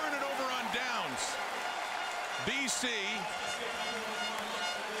 They turn it over on downs. BC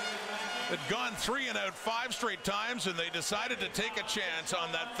had gone 3 and out 5 straight times, and they decided to take a chance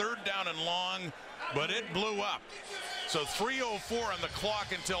on that 3rd down and long, but it blew up. So 3:04 on the clock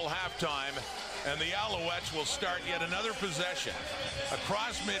until halftime, and the Alouettes will start yet another possession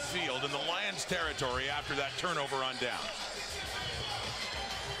across midfield in the Lions' territory after that turnover on downs.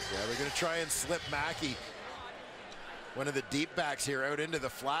 Yeah, they're going to try and slip Mackey, one of the deep backs here, out into the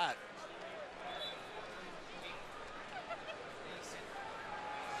flat.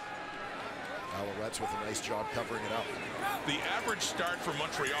 Alouettes with a nice job covering it up. The average start for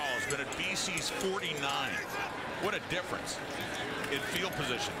Montreal has been at BC's 49. What a difference in field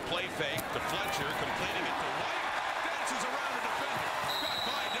position. Play fake to Fletcher, completing it to White. Dances around a defender. Got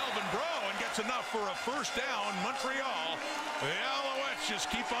by Delvin Breaux and gets enough for a first down. Montreal. The Alouettes just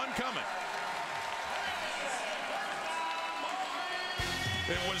keep on coming.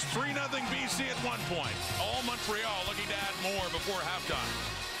 It was 3-0 BC at one point. All Montreal looking to add more before halftime.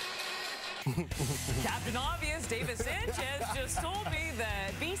 Captain Obvious, David Sanchez, just told me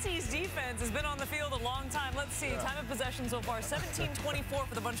that BC's defense has been on the field a long time. Let's see, time of possession so far, 17-24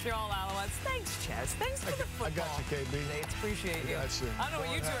 for the Montreal Alouettes. Thanks, Ches. Thanks for the football. I got you, KB. States. Appreciate you. I don't know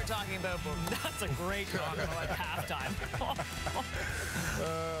what you two are talking about, but that's a great comment at halftime.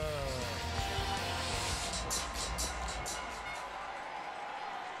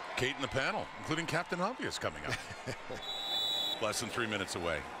 Kate in the panel, including Captain Obvious, coming up. Less than 3 minutes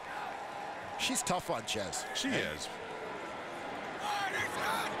away. She's tough on Ches. She is.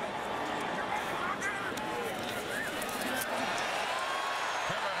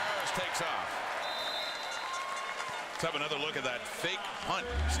 Trevor Harris takes off. Let's have another look at that fake punt.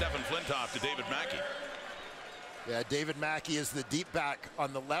 Stephen Flintoff to David Mackey. Yeah, David Mackey is the deep back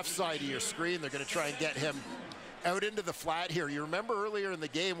on the left side of your screen. They're going to try and get him out into the flat here. You remember earlier in the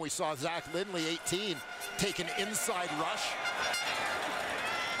game we saw Zach Lindley, 18, take an inside rush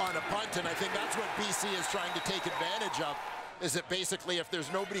on a punt, and I think that's what BC is trying to take advantage of, is that basically if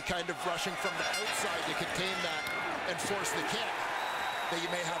there's nobody kind of rushing from the outside to contain that and force the kick, that you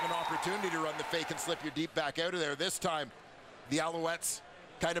may have an opportunity to run the fake and slip your deep back out of there. This time, the Alouettes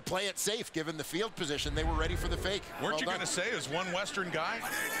kind of play it safe given the field position. They were ready for the fake. Weren't you going to say is one Western guy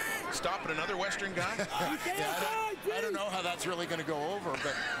stopping another Western guy? Yeah, I don't know how that's really going to go over,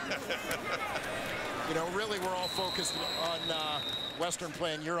 but you know, really we're all focused on Western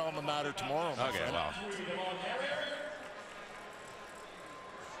playing your alma mater tomorrow. Okay, well.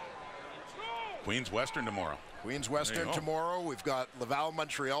 Queens Western tomorrow. Queens Western tomorrow. We've got Laval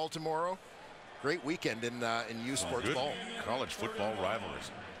Montreal tomorrow. Great weekend in U Sports ball. College football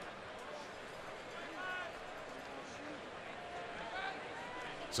rivalries.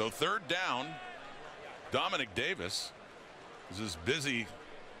 So third down, Dominic Davis, as his busy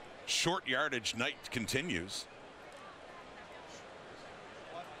short yardage night continues.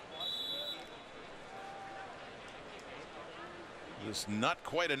 Just not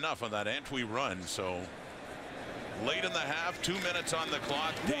quite enough on that Antwi run, so late in the half, 2 minutes on the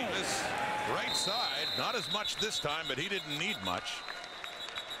clock. Davis, right side, not as much this time, but he didn't need much.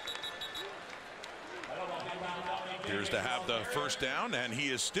 Appears to have the first down, and he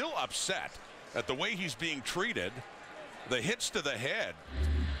is still upset at the way he's being treated. The hits to the head,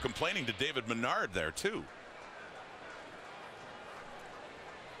 complaining to David Menard there too.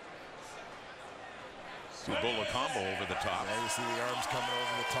 Ebola combo over the top. Yeah, you see the arms coming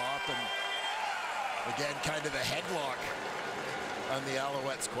over the top, and again, kind of a headlock on the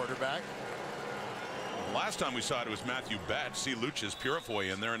Alouettes quarterback. Last time we saw it was Matthew Batch. See Lucius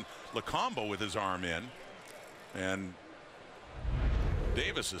Purifoy in there, and Lacombo with his arm in. And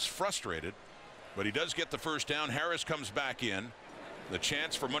Davis is frustrated, but he does get the first down. Harris comes back in. The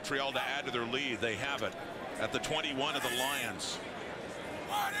chance for Montreal to add to their lead. They have it at the 21 of the Lions.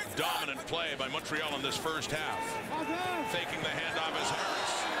 Dominant play by Montreal in this first half. Faking the handoff as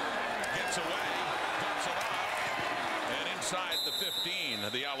Harris gets away, dumps it off, and inside the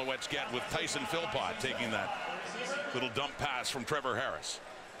 15 the Alouettes get with Tyson Philpott taking that little dump pass from Trevor Harris.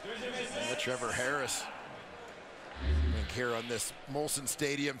 Yeah, Trevor Harris, I think here on this Molson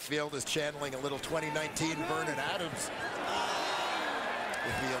Stadium field, is channeling a little 2019 Vernon Adams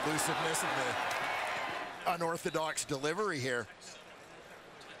with the elusiveness and the unorthodox delivery here.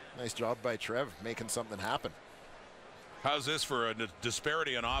 Nice job by Trev making something happen. How's this for a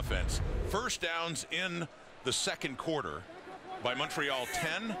disparity in offense? First downs in the second quarter by Montreal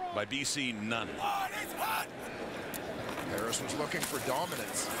 10, by BC none. Harris was looking for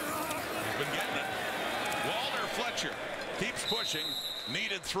dominance. He's been getting it. Walter Fletcher keeps pushing,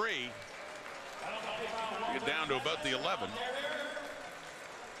 needed 3. Get down to about the 11.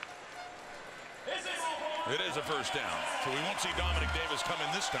 It is a first down, so we won't see Dominic Davis come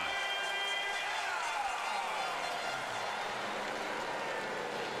in this time.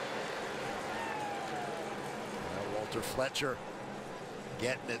 Walter Fletcher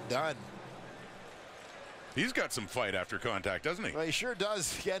getting it done. He's got some fight after contact, doesn't he? Well, he sure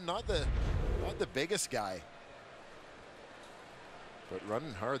does. Again, not the biggest guy, but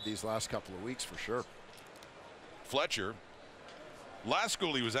running hard these last couple of weeks for sure. Fletcher, last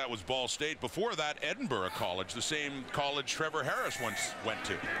school he was at was Ball State. Before that, Edinburgh College, the same college Trevor Harris once went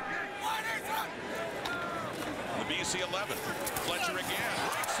to. The BC 11. Fletcher again.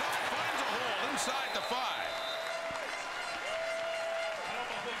 Right side finds a hole inside the 5.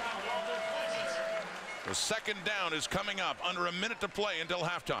 The second down is coming up. Under a minute to play until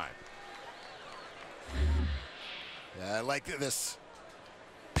halftime. Yeah, I like this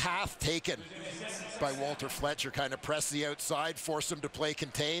path taken by Walter Fletcher. Kind of press the outside, force him to play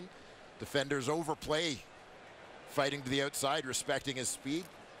contain. Defenders overplay, fighting to the outside, respecting his speed.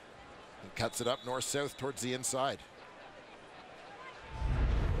 And cuts it up north-south towards the inside.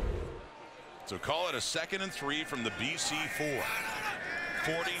 So call it a 2nd and 3 from the BC 4.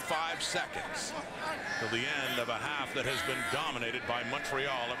 45 seconds till the end of a half that has been dominated by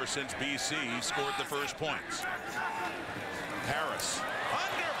Montreal ever since BC scored the first points. Harris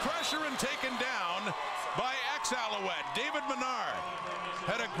under pressure and taken down by ex-Alouette David Menard.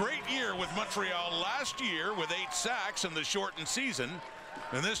 had a great year with Montreal last year with 8 sacks in the shortened season.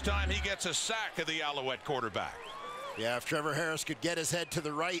 And this time he gets a sack of the Alouette quarterback. Yeah, if Trevor Harris could get his head to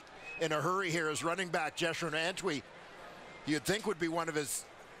the right in a hurry here as running back, Jeshurun Antwi, you'd think would be one of his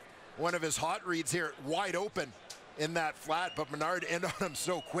hot reads here, wide open in that flat, but Menard in on him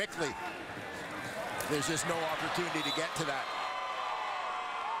so quickly. There's just no opportunity to get to that.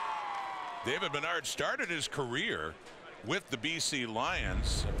 David Menard started his career with the BC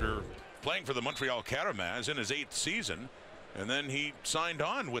Lions after playing for the Montreal Alouettes in his 8th season, and then he signed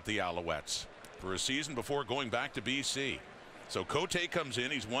on with the Alouettes for a season before going back to BC. So Cote comes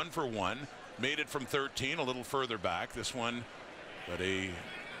in, he's 1 for 1, made it from 13, a little further back. This one, but a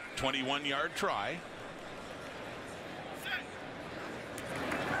 21-yard try.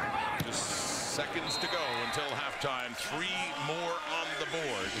 Just seconds to go until halftime. 3 more on the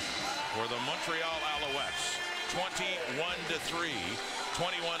board for the Montreal Alouettes. 21-3,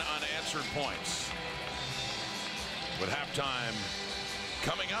 21 unanswered points. With halftime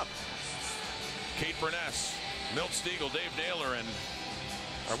coming up. Kate Burness, Milt Stegall, Dave Naylor, and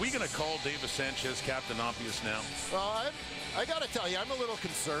are we going to call Davis Sanchez Captain Obvious now? Well, I got to tell you, I'm a little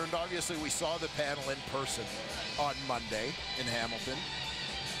concerned. Obviously, we saw the panel in person on Monday in Hamilton.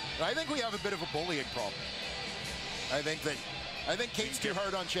 And I think we have a bit of a bullying problem. I think Kate's too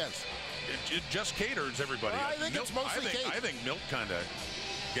hard on Ches. It just caters everybody. Well, I think it's mostly Kate. I think Milt kind of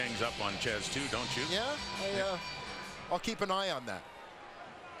gangs up on Ches too, don't you? Yeah, I'll keep an eye on that.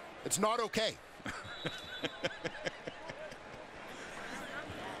 It's not okay.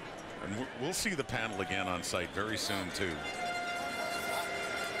 And we'll see the panel again on site very soon too.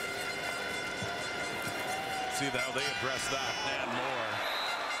 See how they address that and more.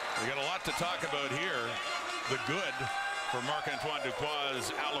 We got a lot to talk about here. The good for Marc-Antoine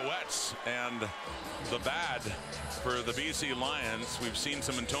Duquois' Alouettes and the bad for the BC Lions. We've seen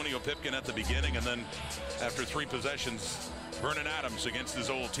some Antonio Pipkin at the beginning, and then after 3 possessions, Vernon Adams against his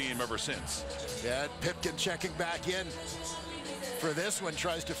old team ever since. Yeah, Pipkin checking back in for this one,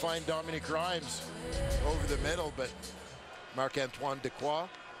 tries to find Dominic Grimes over the middle, but Marc-Antoine Duquois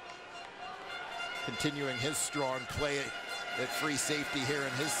continuing his strong play at free safety here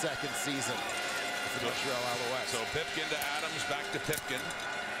in his 2nd season for the Montreal Alouettes. So Pipkin to Adams, back to Pipkin.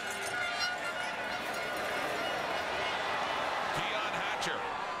 Keon Hatcher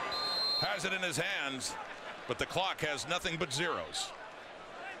has it in his hands, but the clock has nothing but zeros.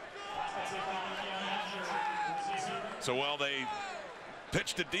 So while they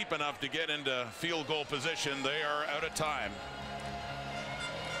pitched it deep enough to get into field goal position, they are out of time.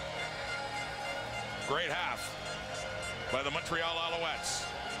 Great half by the Montreal Alouettes.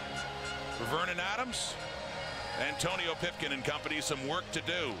 For Vernon Adams, Antonio Pipkin and company, some work to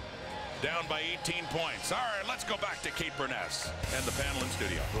do. Down by 18 points. All right, let's go back to Kate Burness and the panel in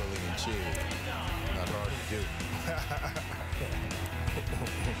studio. Bullying and cheering. Not hard to do.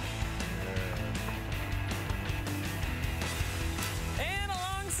 And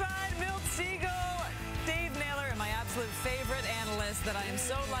alongside Milt Stegall, Dave Naylor, and my absolute favorite analyst that I am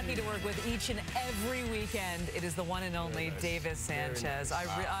so lucky to work with each and every weekend. It is the one and only Davis Sanchez.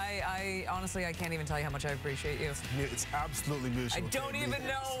 I honestly, I can't even tell you how much I appreciate you. It's absolutely mutual. I don't even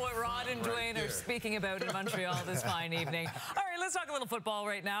know what Rod and Dwayne are speaking about in Montreal this fine evening. All right, let's talk a little football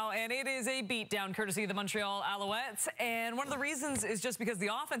right now, and it is a beatdown courtesy of the Montreal Alouettes, and one of the reasons is just because the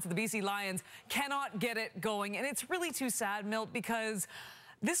offense of the BC Lions cannot get it going, and it's really too sad, Milt, because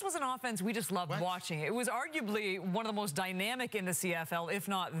this was an offense we just loved watching. It was arguably one of the most dynamic in the CFL, if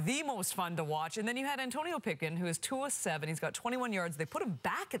not the most fun to watch. And then you had Antonio Pipkin, who is 2 of 7. He's got 21 yards. They put him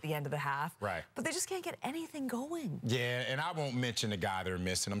back at the end of the half. Right. But they just can't get anything going. Yeah, and I won't mention the guy they're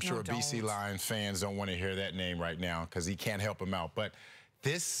missing. I'm sure BC Lions fans don't want to hear that name right now because he can't help them out. But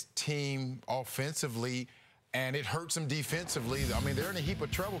this team offensively, and it hurts them defensively. I mean, they're in a heap of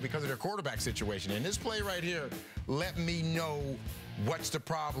trouble because of their quarterback situation. And this play right here let me know what's the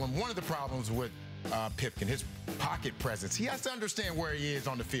problem. One of the problems with Pipkin, his pocket presence. He has to understand where he is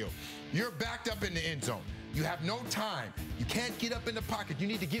on the field. You're backed up in the end zone. You have no time. You can't get up in the pocket. You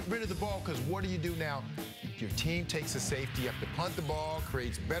need to get rid of the ball because what do now? Your team takes a safety. You have to punt the ball,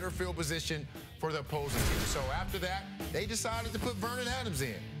 creates better field position for the opposing team. So after that, they decided to put Vernon Adams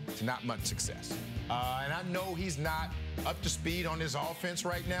in to not much success. And I know he's not up to speed on his offense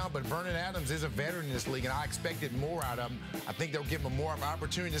right now, but Vernon Adams is a veteran in this league, and I expected more out of him. I think they'll give him more of an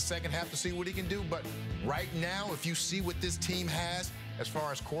opportunity in the second half to see what he can do. But right now, if you see what this team has as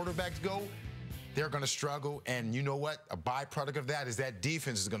far as quarterbacks go, they're going to struggle, and you know what? A byproduct of that is that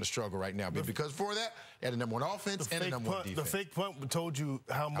defense is going to struggle right now. Because for that, they had a number 1 offense and a number 1 defense. The fake punt told you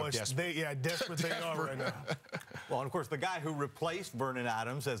how much desperate they are right now. Well, and of course, the guy who replaced Vernon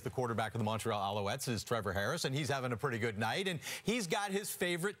Adams as the quarterback of the Montreal Alouettes is Trevor Harris, and he's having a pretty good night. And he's got his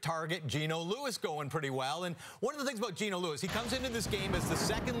favorite target, Geno Lewis, going pretty well. And one of the things about Geno Lewis, he comes into this game as the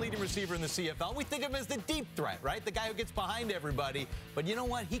second leading receiver in the CFL. We think of him as the deep threat, right? The guy who gets behind everybody. But you know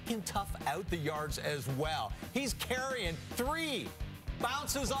what? He can tough out the yards as well. He's carrying 3,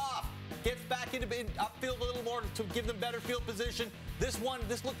 bounces off, gets back into upfield a little more to give them better field position. This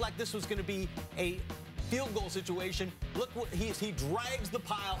looked like this was going to be a field goal situation. Look, he drags the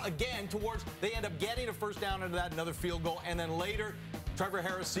pile again towards, they end up getting a first down into that, another field goal, and then later, Trevor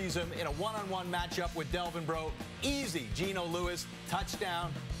Harris sees him in a one-on-one matchup with Delvin Breaux. Easy, Geno Lewis,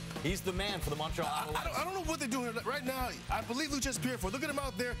 touchdown. He's the man for the Montreal Alouettes. I don't know what they're doing right now. I believe Lucas Pierrefoy. Look at him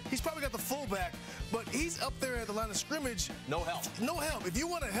out there. He's probably got the fullback, but he's up there at the line of scrimmage. No help. No help. If you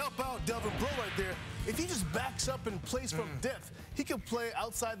want to help out Delvin Breaux right there, if he just backs up and plays from depth, he can play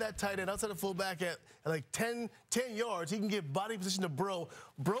outside that tight end, outside the fullback at like 10 yards. He can get body position to Breaux.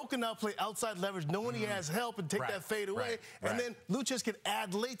 Breaux can now play outside leverage, knowing he has help and take that fade away. And then Lucas can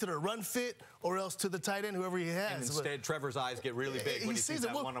add late to the run fit or else to the tight end, whoever he has. And instead, Trevor's eyes get really big when he sees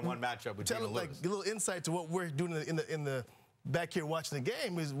that one-on-one matchup with Geno Lewis. Like a little insight to what we're doing in the back here watching the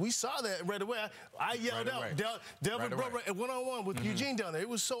game is we saw that right away. I yelled out, Delvin Breaux at one-on-one with Eugene down there. It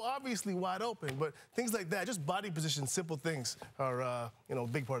was so obviously wide open, but things like that, just body position, simple things are, a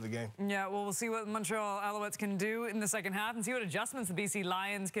big part of the game. Yeah, well, we'll see what Montreal Alouettes can do in the second half and see what adjustments the BC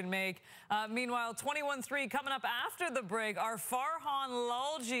Lions can make. Meanwhile, 21-3 coming up after the break. Our Farhan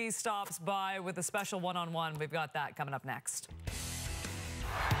Lalji stops by with a special one-on-one. We've got that coming up next.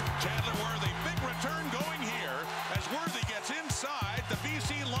 Chandler Worthy, big return going here as Worthy gets inside the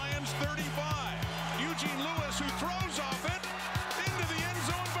BC Lions 35. Eugene Lewis, who throws off it into the end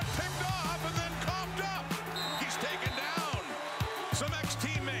zone, but picked off and then coughed up. He's taken down. Some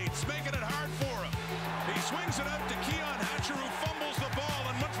ex-teammates making it hard for him. He swings it out to Keon Hatcher, who fumbles the ball,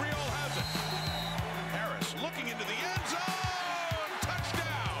 and Montreal has it. Harris looking into the end zone.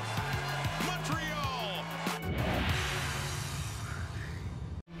 Touchdown, Montreal.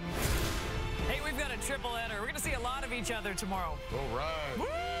 We've got a triple-header. We're going to see a lot of each other tomorrow. All right. Woo!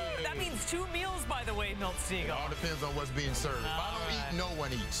 That means 2 meals, by the way, Milt Stegall. It all depends on what's being served. If I don't eat, no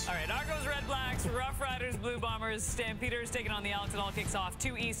one eats. All right, Argos, Red Blacks, Rough Riders, Blue Bombers, Stampeders taking on the Elks. It all kicks off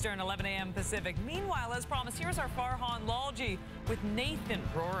 2 Eastern, 11 a.m. Pacific. Meanwhile, as promised, here's our Farhan Lalji with Nathan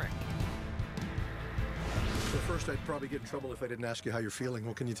Roaring. Well, first, I'd probably get in trouble if I didn't ask you how you're feeling.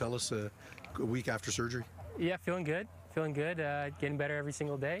 What can you tell us a week after surgery? Yeah, feeling good. Feeling good. Getting better every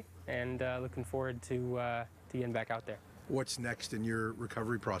single day, and looking forward to getting back out there. What's next in your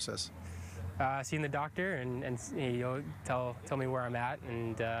recovery process? Seeing the doctor and he'll tell me where I'm at,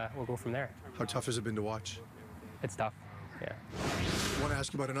 and we'll go from there. How tough has it been to watch? It's tough. Yeah. I want to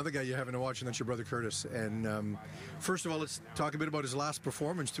ask you about another guy you haven't watched, and that's your brother Curtis. And first of all, let's talk a bit about his last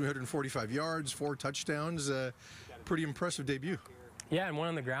performance. 345 yards, 4 touchdowns. Pretty impressive debut. Yeah, and 1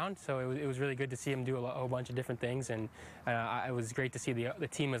 on the ground, so it was really good to see him do a whole bunch of different things, and it was great to see the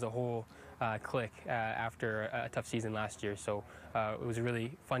team as a whole click after a tough season last year. So it was a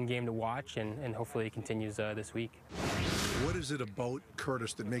really fun game to watch, and hopefully it continues this week. What is it about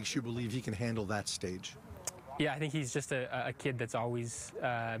Curtis that makes you believe he can handle that stage? Yeah, I think he's just a kid that's always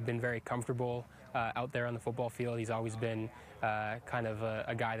been very comfortable out there on the football field. He's always been kind of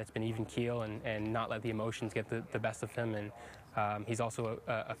a guy that's been even keel and not let the emotions get the best of him. And he's also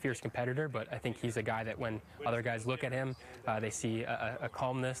a fierce competitor, but I think he's a guy that when other guys look at him, they see a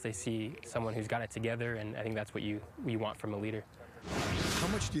calmness, they see someone who's got it together, and I think that's what you want from a leader. How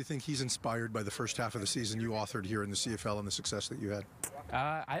much do you think he's inspired by the first half of the season you authored here in the CFL and the success that you had?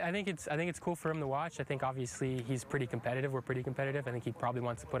 I think it's cool for him to watch. I think obviously he's pretty competitive. We're pretty competitive. I think he probably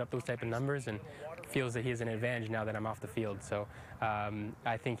wants to put up those type of numbers and feels that he has an advantage now that I'm off the field. So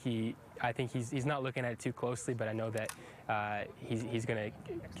I think he's not looking at it too closely, but I know that he's going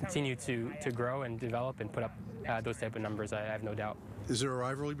to continue to grow and develop and put up those type of numbers. I have no doubt. Is there a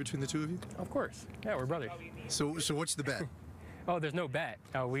rivalry between the two of you? Of course. Yeah, we're brothers. So what's the bet? Oh, there's no bet.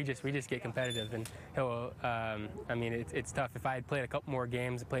 No, we just get competitive, and he'll. I mean, it's tough. If I had played a couple more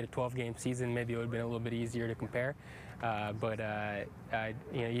games, played a 12-game season, maybe it would have been a little bit easier to compare. But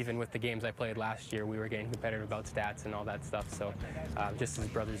even with the games I played last year, we were getting competitive about stats and all that stuff. So, just as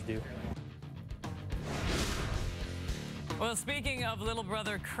brothers do. Well, speaking of little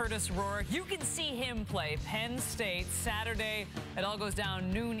brother Curtis Roaring, you can see him play Penn State Saturday. It all goes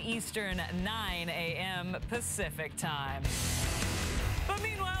down noon Eastern, 9 a.m. Pacific time. But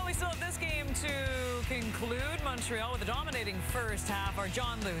meanwhile, we still have this game to conclude. Montreal with a dominating first half. Our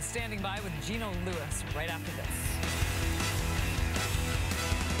John Lewis standing by with Geno Lewis right after this.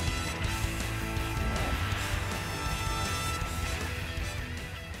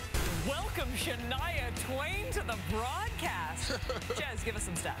 welcome Shania Twain to the broadcast. Jez, give us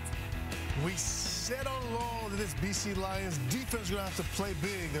some stats. We said all along that this BC Lions defense is going to have to play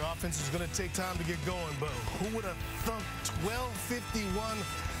big. Their offense is going to take time to get going, but who would have thunk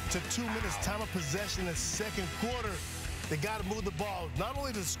 12:51 to 2 minutes time of possession in the second quarter? They got to move the ball, not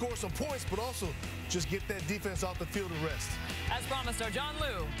only to score some points, but also just get that defense off the field to rest. As promised, our John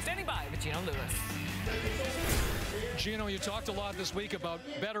Liu standing by with Gino Lewis. Gino, you talked a lot this week about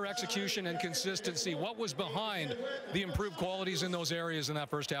better execution and consistency. What was behind the improved qualities in those areas in that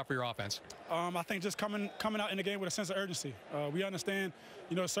first half of your offense? I think just coming out in the game with a sense of urgency. We understand,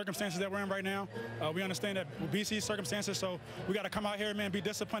 the circumstances that we're in right now. We understand that BC circumstances, so we got to come out here, man, be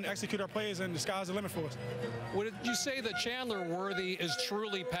disciplined, execute our plays, and the sky's the limit for us. Would you say that Chandler Worthy is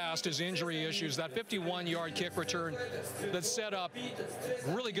truly past his injury issues? That 51-yard kick return that set up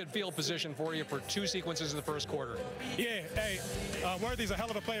really good field position for you for 2 sequences in the first quarter. Yeah, hey, Worthy's a hell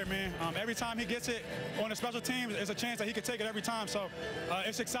of a player, man. Every time he gets it on the special teams, there's a chance that he could take it every time. So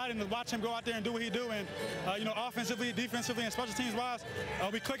it's exciting to watch him go out there and do what he do. And, offensively, defensively, and special teams-wise,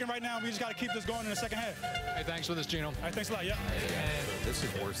 we clicking right now. We just got to keep this going in the second half. Hey, thanks for this, Gino. All right, thanks a lot, yeah. This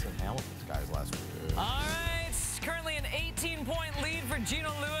is worse than Hamilton's guys last week. All right, currently an 18-point lead for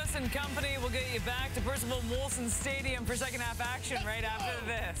Gino Lewis and company. We'll get you back to Percival Molson Stadium for second half action right after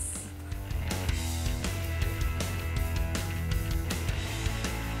this.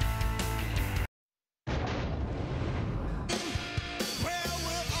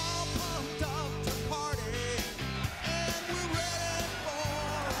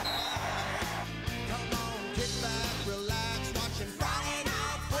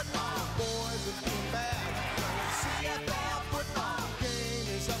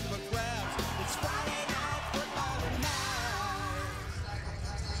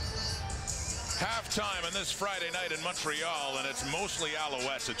 Halftime on this Friday night in Montreal, and it's mostly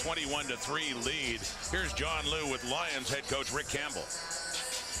Alouettes, a 21-3 lead. Here's John Liu with Lions head coach Rick Campbell.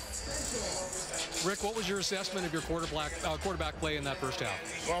 Rick, what was your assessment of your quarterback play in that first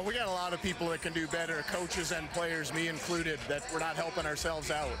half? Well, we got a lot of people that can do better, coaches and players, me included, that we're not helping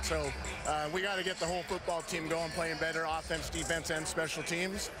ourselves out. So we got to get the whole football team going, playing better offense, defense, and special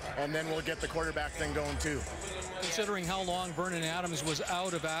teams, and then we'll get the quarterback thing going too. Considering how long Vernon Adams was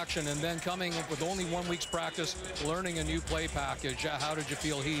out of action and then coming with only 1 week's practice, learning a new play package, how did you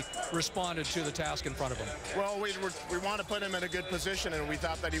feel he responded to the task in front of him? Well, we want to put him in a good position, and we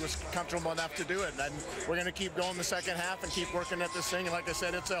thought that he was comfortable enough to do it. And we're going to keep going the second half and keep working at this thing. And like I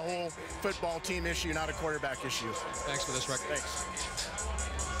said, it's a whole football team issue, not a quarterback issue. Thanks for this, Rick. Thanks.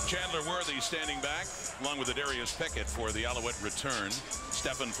 Chandler Worthy standing back, along with Adarius Pickett for the Alouette return.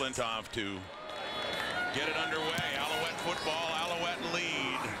 Stefan Flintoff to get it underway. Alouette football, Alouette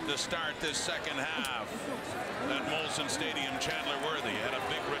lead to start this second half. At Molson Stadium, Chandler Worthy had a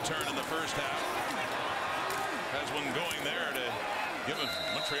big return in the first half. Has one going there to give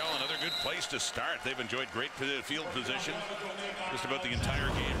Montreal another good place to start. They've enjoyed great field position just about the entire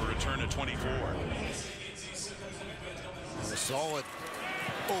game. A return to 24. A solid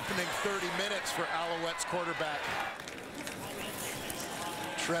opening 30 minutes for Alouettes quarterback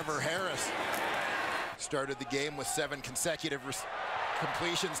Trevor Harris. Started the game with 7 consecutive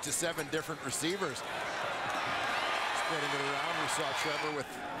completions to 7 different receivers. Spreading it around, we saw Trevor with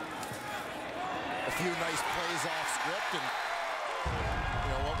a few nice plays off script, and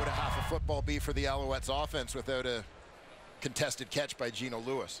what would a half a football be for the Alouettes offense without a contested catch by Gino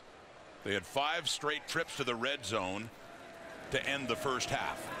Lewis? They had 5 straight trips to the red zone to end the first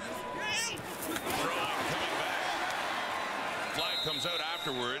half. Throwing, coming back. Flag comes out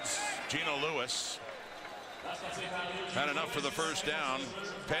afterwards. Gino Lewis had enough for the first down,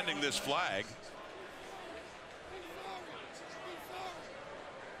 pending this flag.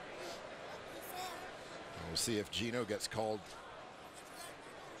 We'll see if Gino gets called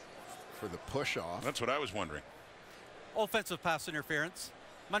for the push-off. That's what I was wondering. Offensive pass interference.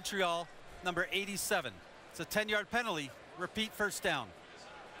 Montreal, number 87. It's a 10-yard penalty. Repeat first down.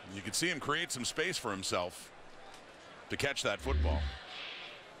 You could see him create some space for himself to catch that football.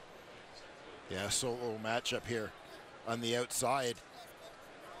 Yeah, solo matchup here on the outside.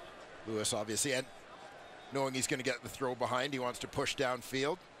 Lewis obviously, and knowing he's going to get the throw behind, he wants to push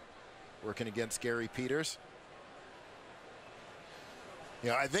downfield. Working against Gary Peters.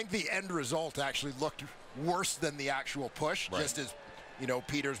 I think the end result actually looked worse than the actual push, right. Just as,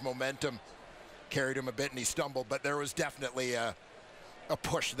 Peters' momentum carried him a bit and he stumbled, but there was definitely a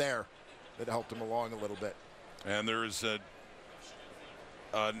push there that helped him along a little bit. And there's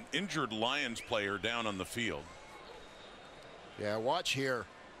an injured Lions player down on the field. Yeah, watch here.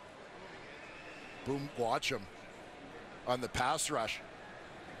 Boom, watch him on the pass rush.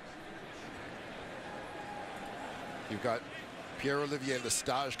 You've got Pierre-Olivier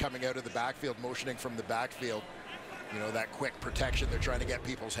Lestage coming out of the backfield, motioning from the backfield. You know, that quick protection. They're trying to get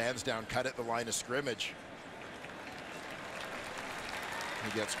people's hands down, cut at the line of scrimmage.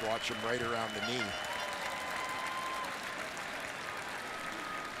 He gets Watcham right around the knee.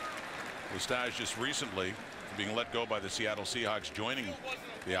 Lestage just recently being let go by the Seattle Seahawks, joining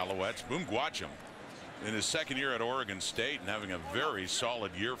the Alouettes. Boom Watcham in his second year at Oregon State and having a very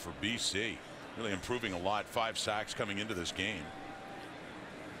solid year for BC. Really improving a lot. 5 sacks coming into this game.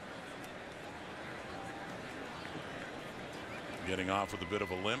 Getting off with a bit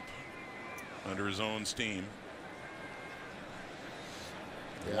of a limp under his own steam.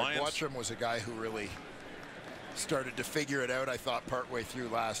 Yeah, Watcham was a guy who really started to figure it out, I thought, partway through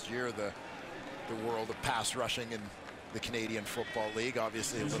last year. The world of pass rushing in the Canadian Football League,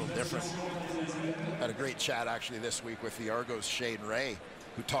 obviously a little different. Had a great chat actually this week with the Argos' Shane Ray,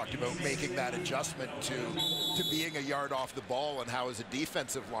 who talked about making that adjustment to being a yard off the ball, and how as a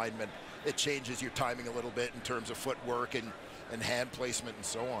defensive lineman it changes your timing a little bit in terms of footwork and hand placement and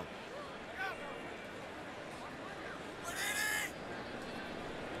so on.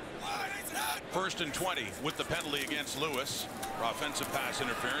 First and 20 with the penalty against Lewis for offensive pass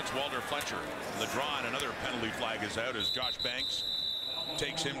interference. Walter Fletcher in the draw, and another penalty flag is out as Josh Banks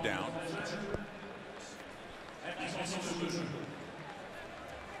takes him down.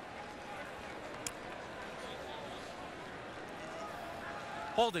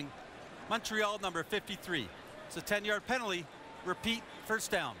 Holding Montreal number 53. It's a 10-yard penalty. Repeat,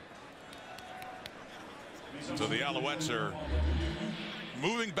 first down. So the Alouettes are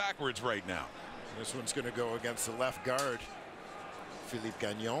moving backwards right now. This one's going to go against the left guard, Philippe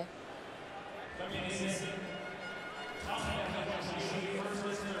Gagnon.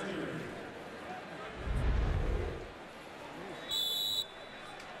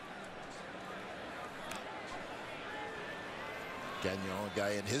 Gagnon, a guy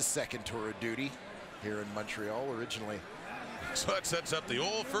in his second tour of duty here in Montreal originally. So that sets up the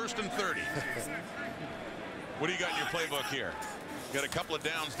old 1st and 30. What do you got in your playbook here? Got a couple of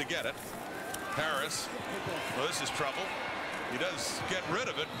downs to get it. Harris, well, this is trouble. He does get rid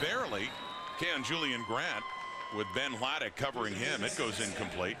of it barely. Can Julian Grant with Ben Hladek covering him. It goes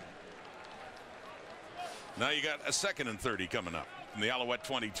incomplete. Now you got a 2nd and 30 coming up from the Alouette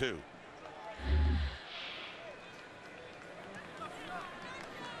 22.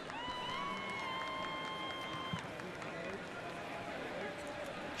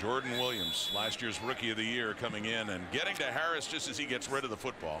 Jordan Williams, last year's Rookie of the Year, coming in and getting to Harris just as he gets rid of the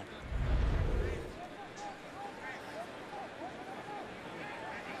football.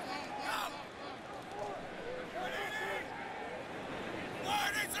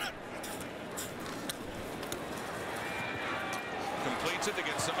 Completes it to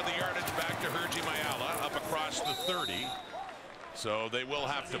get some of the yardage back to Hergy Mayala up across the 30. So they will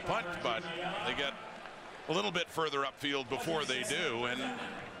have to punt, but they get a little bit further upfield before they do, and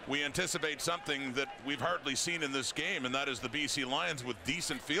we anticipate something that we've hardly seen in this game, and that is the BC Lions with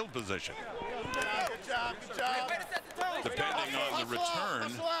decent field position. Good job, good job. Depending on the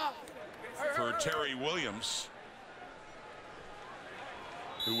return for Terry Williams,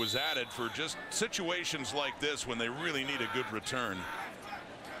 who was added for just situations like this when they really need a good return.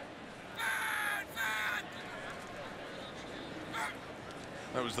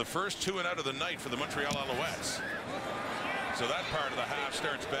 That was the first 2 and out of the night for the Montreal Alouettes. So that part of the half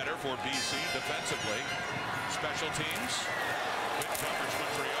starts better for BC defensively. Special teams. Good coverage,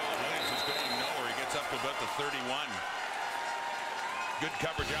 Montreal. Williams is going nowhere. He gets up to about the 31. Good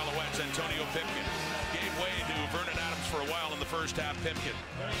coverage, Alouettes. Antonio Pipkin gave way to Vernon Adams for a while in the first half. Pipkin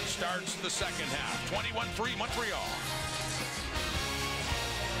starts the second half. 21-3 Montreal.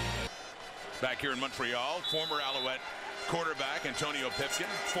 Back here in Montreal, former Alouette quarterback Antonio Pipkin,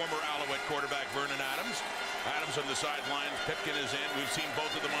 former Alouette quarterback Vernon Adams. Adams on the sidelines, Pipkin is in. We've seen both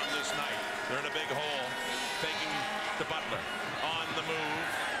of them on this night. They're in a big hole, faking to Butler. On the move,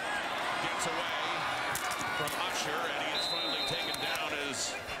 gets away from Usher, and he is finally taken down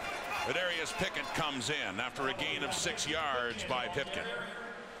as Adarius Pickett comes in after a gain of 6 yards by Pipkin.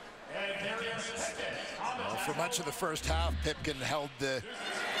 Well, for much of the first half, Pipkin held the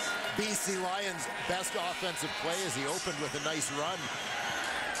BC Lions' best offensive play as he opened with a nice run.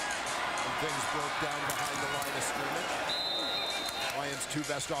 And things broke down behind the line of scrimmage. Lions' 2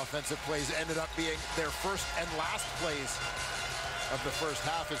 best offensive plays ended up being their first and last plays of the first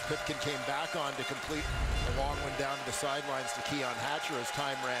half as Pipkin came back on to complete a long one down to the sidelines to Keon Hatcher as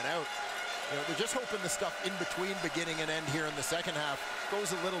time ran out. You know, they're just hoping the stuff in between beginning and end here in the second half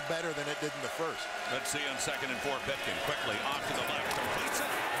goes a little better than it did in the first. Let's see on 2nd and 4, Pipkin quickly off to the left, completes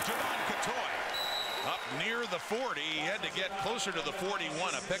it. Javon Catoy up near the 40. He had to get closer to the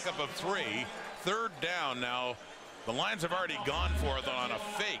 41, a pickup of 3. Third down now. The Lions have already gone for it on a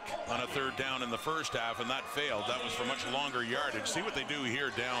fake on a third down in the first half, and that failed. That was for much longer yardage. See what they do here,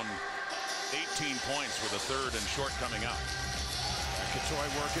 down 18 points with a third and short coming up. Katoy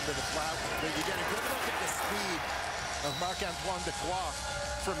working to the flat. You get a good look at the speed of Marc-Antoine Dequoy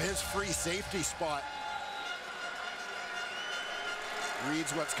from his free safety spot.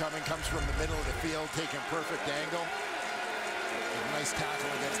 Reads what's coming, comes from the middle of the field, taking perfect angle. A nice tackle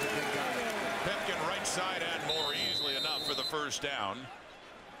against the big guy. Pipkin right side and more easily enough for the first down.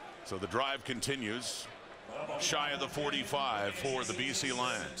 So the drive continues. Shy of the 45 for the BC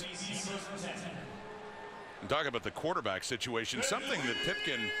Lions. And talk about the quarterback situation, something that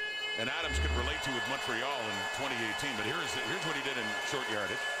Pipkin and Adams could relate to with Montreal in 2018. But here's what he did in short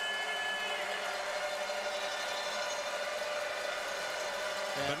yardage.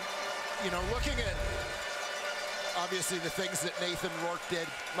 And, you know, looking at obviously the things that Nathan Rourke did,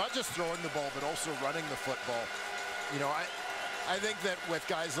 not just throwing the ball, but also running the football. You know, I think that with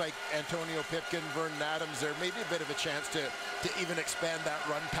guys like Antonio Pipkin, Vernon Adams, there may be a bit of a chance to even expand that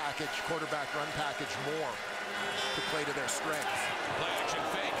run package, quarterback run package more to play to their strengths. Play action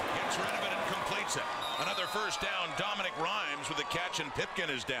fake, gets rid of it and completes it. Another first down, Dominic Rhymes with a catch, and Pipkin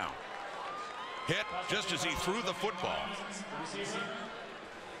is down. Hit just as he threw the football.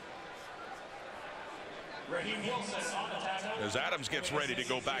 As Adams gets ready to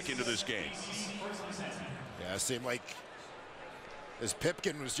go back into this game. Yeah, it seemed like as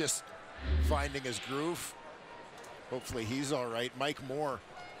Pipkin was just finding his groove. Hopefully he's all right. Mike Moore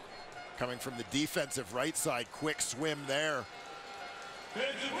coming from the defensive right side. Quick swim there.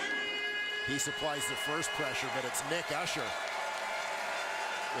 He supplies the first pressure, but it's Nick Usher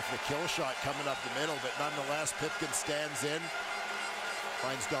with the kill shot coming up the middle. But nonetheless, Pipkin stands in.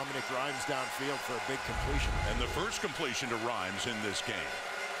 Finds Dominic Rhymes downfield for a big completion. And the first completion to Rhymes in this game.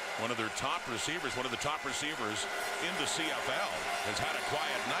 One of their top receivers, one of the top receivers in the CFL, has had a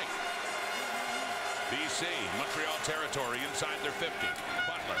quiet night. BC, Montreal territory inside their 50.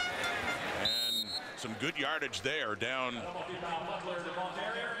 Butler. And some good yardage there, down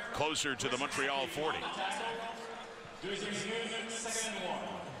closer to the Montreal 40.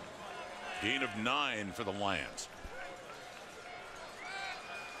 Gain of 9 for the Lions.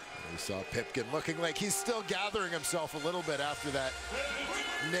 We saw Pipkin looking like he's still gathering himself a little bit after that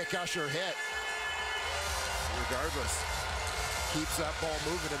Nick Usher hit. Regardless, keeps that ball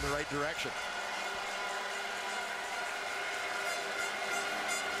moving in the right direction.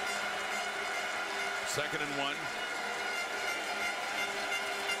 Second and 1.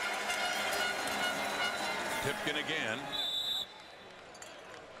 Pipkin again.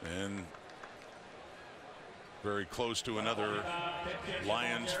 And very close to another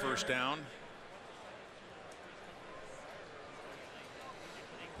Lions first down.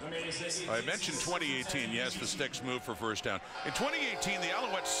 I mentioned 2018. Yes, the sticks moved for first down. In 2018, the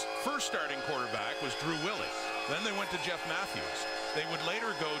Alouettes' first starting quarterback was Drew Willie. Then they went to Jeff Matthews. They would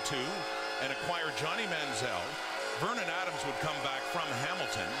later go to and acquire Johnny Manziel. Vernon Adams would come back from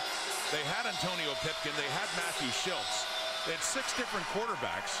Hamilton. They had Antonio Pipkin. They had Matthew Schultz. They had 6 different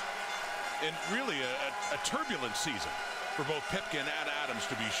quarterbacks. And really a turbulent season for both Pipkin and Adams,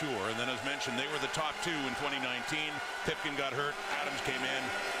 to be sure. And then, as mentioned, they were the top 2 in 2019. Pipkin got hurt. Adams came in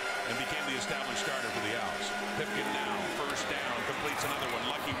and became the established starter for the Owls. Pipkin now, first down, completes another one.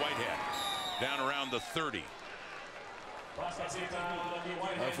 Lucky Whitehead down around the 30.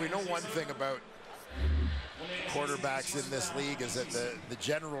 If we know one thing about quarterbacks in this league is that the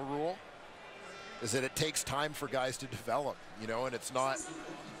general rule is that it takes time for guys to develop, you know, and it's not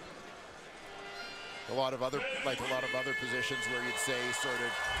a lot of other positions where you'd say sort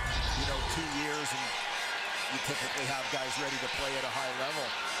of, you know, 2 years and you typically have guys ready to play at a high level.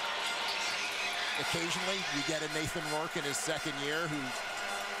 Occasionally you get a Nathan Rourke in his second year who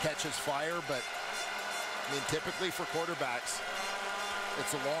catches fire, but I mean, typically for quarterbacks,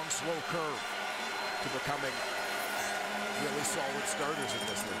 it's a long, slow curve to becoming really solid starters in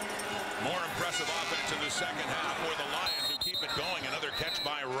this league. More impressive offense in the second half for the Lions, who keep it going. Another catch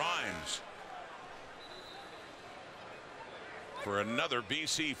by Rhymes for another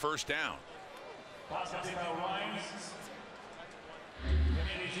BC first down.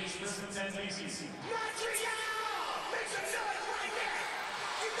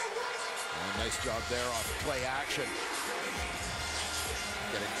 Nice job there off play action.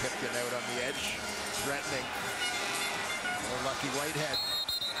 Getting Pipkin out on the edge, threatening. Oh, Lucky Whitehead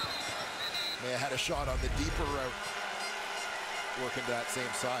may have had a shot on the deeper route, working to that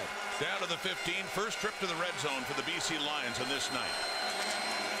same side. Down to the 15, first trip to the red zone for the BC Lions on this night.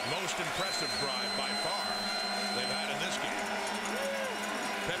 most impressive drive by far they've had in this game.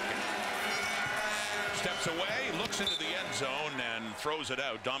 Pipkin steps away, looks into the end zone, and throws it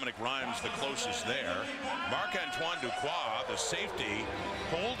out. Dominic Rhymes the closest there. Marc-Antoine Duquois, the safety,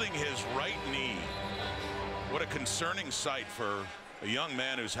 holding his right knee. What a concerning sight for a young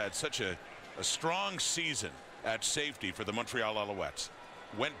man who's had such a strong season at safety for the Montreal Alouettes.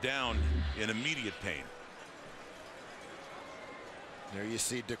 Went down in immediate pain. There you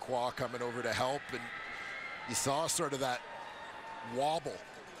see Duquois coming over to help, and you saw sort of that wobble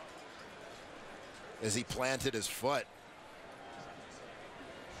as he planted his foot.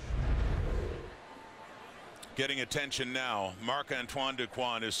 Getting attention now, Marc-Antoine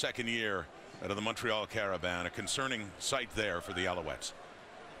Duquois in his second year out of the Montreal Caravan. A concerning sight there for the Alouettes.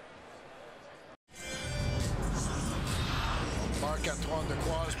 Marc-Antoine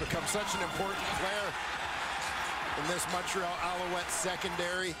Duquois has become such an important player in this Montreal Alouettes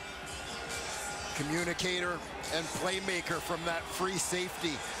secondary. Communicator and playmaker from that free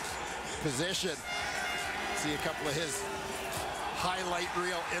safety position. See a couple of his highlight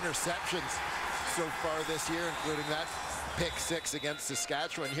reel interceptions so far this year, including that pick 6 against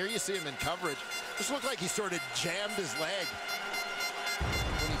Saskatchewan. Here you see him in coverage. This looked like he sort of jammed his leg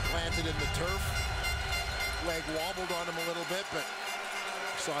when he planted in the turf. Leg wobbled on him a little bit, but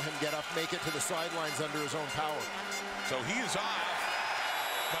saw him get up, make it to the sidelines under his own power. So he's off,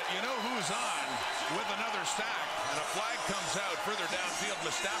 but you know who's on with another sack, and a flag comes out further downfield.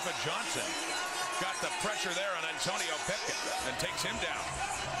 Mustafa Johnson got the pressure there on Antonio Pipkin and takes him down.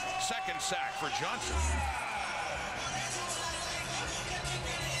 Second sack for Johnson.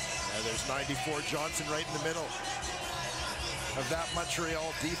 There's 94 Johnson right in the middle of that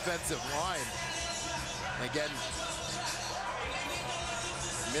Montreal defensive line. Again,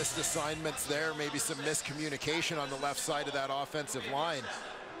 missed assignments there, maybe some miscommunication on the left side of that offensive line.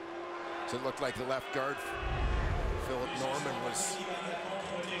 So it looked like the left guard, Philip Norman, was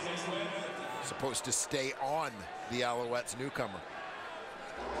supposed to stay on the Alouettes newcomer.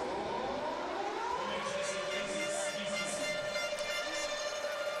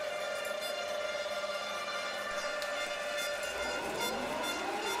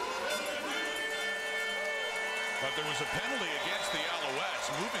 But there was a penalty against the Alouettes,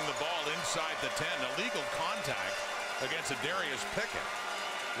 moving the ball inside the 10. Illegal contact against Adarius Pickett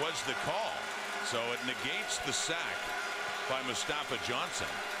was the call. So it negates the sack by Mustafa Johnson.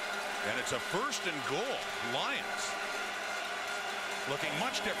 And it's a 1st and goal. Lions looking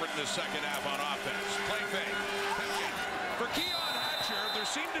much different in the second half on offense. Play fake. Pickett for Keon Hatcher. There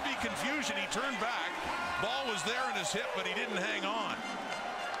seemed to be confusion. He turned back. Ball was there in his hip, but he didn't hang on.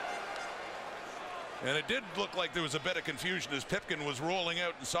 And it did look like there was a bit of confusion as Pipkin was rolling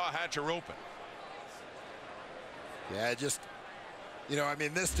out and saw Hatcher open. Yeah, just, you know, I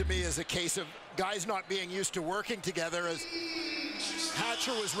mean, this to me is a case of guys not being used to working together, as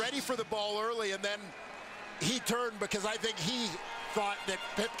Hatcher was ready for the ball early, and then he turned because I think he thought that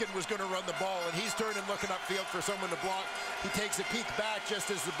Pipkin was going to run the ball, and he's turning looking upfield for someone to block. He takes a peek back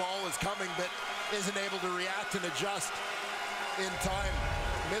just as the ball is coming, but isn't able to react and adjust in time.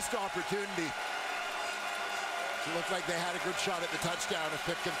 Missed opportunity. It looked like they had a good shot at the touchdown if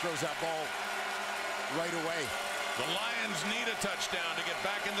Pipkin throws that ball right away. The Lions need a touchdown to get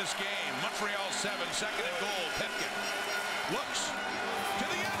back in this game. Montreal 7, 2nd and goal. Pipkin looks to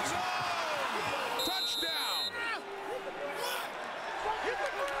the end zone. Touchdown.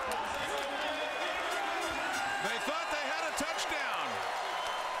 They thought they had a touchdown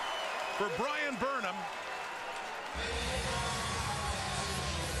for Brian Burnham,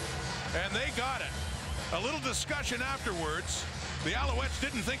 and they got it. A little discussion afterwards. The Alouettes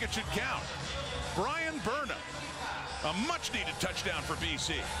didn't think it should count. Brian Burnham, a much-needed touchdown for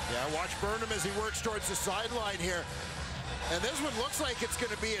BC. Yeah, watch Burnham as he works towards the sideline here. And this one looks like it's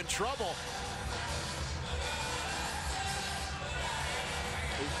going to be in trouble.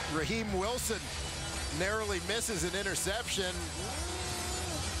 Raheem Wilson narrowly misses an interception.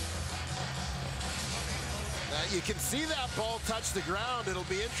 You can see that ball touch the ground. It'll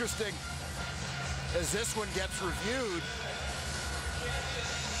be interesting as this one gets reviewed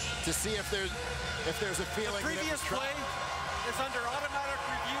to see if there's a feeling the previous play is under automatic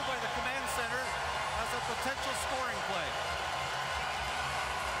review by the command center as a potential scoring play.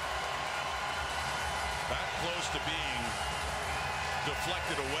 That close to being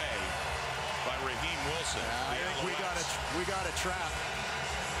deflected away by Raheem Wilson. I think we got a trap.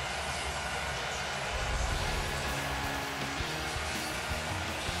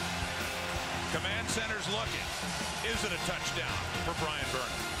 Command center's looking. Is it a touchdown for Brian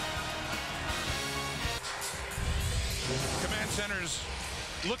Burnham? Command center's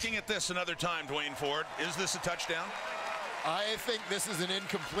Looking at this another time, Dwayne Ford, is this a touchdown? I think this is an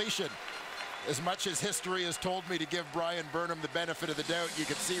incompletion. As much as history has told me to give Brian Burnham the benefit of the doubt, you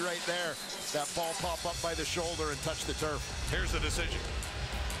can see right there that ball pop up by the shoulder and touch the turf. Here's the decision.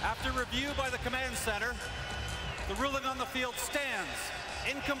 After review by the command center, the ruling on the field stands.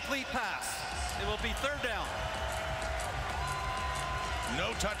 Incomplete pass. It will be third down.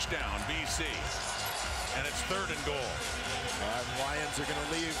 No touchdown, BC. And it's 3rd and goal. Lions are going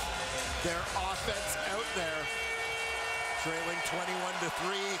to leave their offense out there, trailing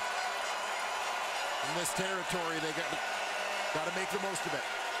 21-3. In this territory, they got to make the most of it.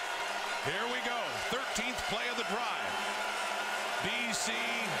 Here we go. 13th play of the drive. BC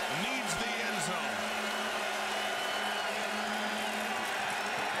needs the end zone.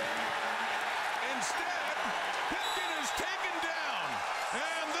 Instead, Pipkin is taken down.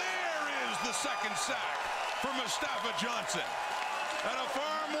 And there is the second sack for Mustafa Johnson. At a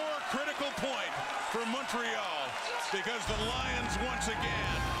far more critical point for Montreal, because the Lions once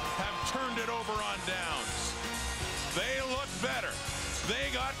again have turned it over on downs. They look better. They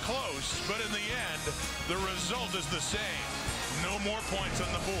got close, but in the end, the result is the same. No more points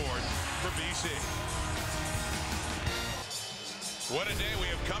on the board for BC. What a day we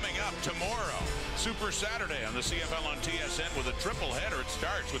have coming up tomorrow. Super Saturday on the CFL on TSN with a triple header. It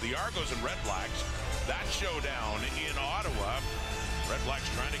starts with the Argos and Red Blacks. That showdown in Ottawa. Red Blacks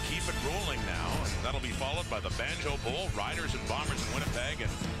trying to keep it rolling now. That'll be followed by the Banjo Bowl, Riders and Bombers in Winnipeg,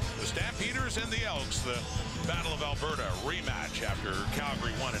 and the Stampeders and the Elks, the Battle of Alberta rematch after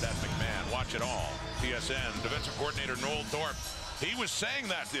Calgary won it at McMahon. Watch it all. TSN defensive coordinator Noel Thorpe. He was saying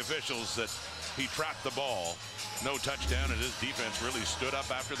that to the officials that he trapped the ball. No touchdown, and his defense really stood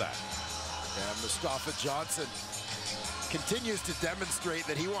up after that. And Mustafa Johnson continues to demonstrate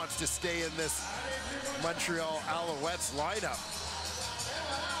that he wants to stay in this Montreal Alouettes lineup.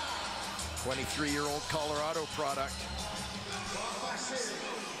 23-year-old Colorado product.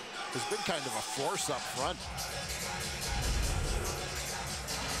 Has been kind of a force up front.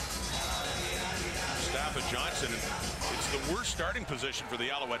 Mustafa Johnson, it's the worst starting position for the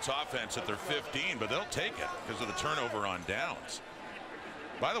Alouettes offense at their 15, but they'll take it because of the turnover on downs.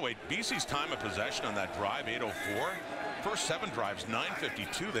 By the way, BC's time of possession on that drive, 8:04. First 7 drives,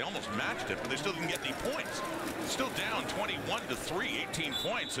 9:52. They almost matched it, but they still didn't get any points. Still down 21-3, 18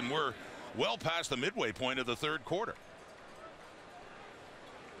 points, and we're well past the midway point of the 3rd quarter.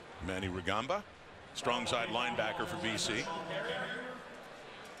 Manny Rugamba, strong side linebacker for BC.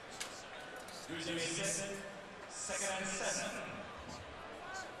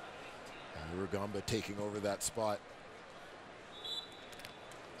 And Rugamba taking over that spot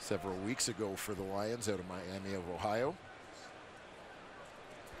several weeks ago for the Lions out of Miami of Ohio.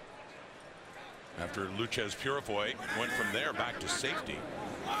 After Luchez Purifoy went from there back to safety.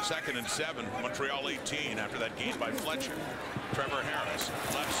 2nd and 7, Montreal 18 after that gain by Fletcher. Trevor Harris,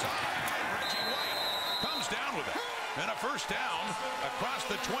 left side. Reggie White comes down with it. And a first down across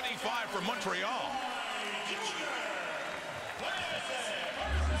the 25 for Montreal.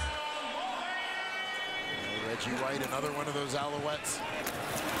 Reggie White, another one of those Alouettes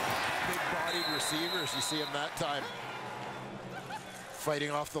big-bodied receivers. You see him that time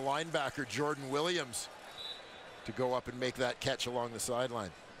fighting off the linebacker, Jordan Williams, to go up and make that catch along the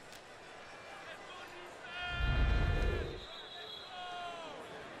sideline.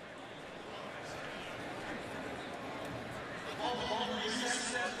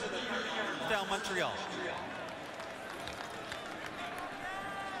 Down Montreal.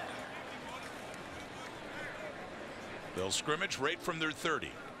 They'll scrimmage right from their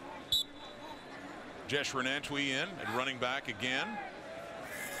 30. Jesh Renantwi in at running back again.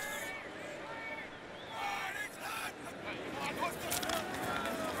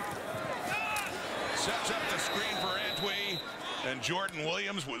 Sets up the screen for Antwi, and Jordan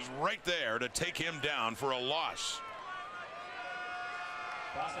Williams was right there to take him down for a loss.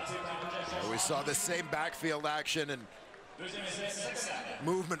 We saw the same backfield action and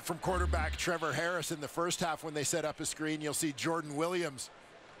movement from quarterback Trevor Harris in the first half when they set up a screen. You'll see Jordan Williams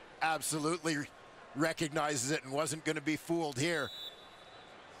absolutely recognizes it and wasn't going to be fooled here.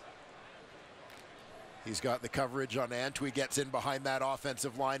 He's got the coverage on Antwi, gets in behind that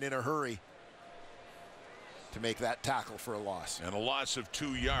offensive line in a hurry to make that tackle for a loss. And a loss of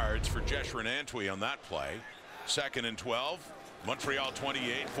 2 yards for Jesh Renantwi on that play. 2nd and 12. Montreal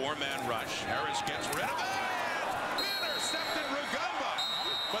 28, 4-man rush. Harris gets rid of it. Intercepted Rugamba.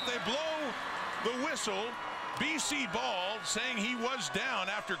 But they blow the whistle. BC ball, saying he was down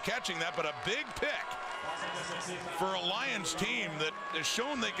after catching that, but a big pick for a Lions team that has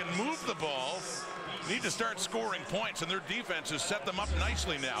shown they can move the ball, need to start scoring points, and their defense has set them up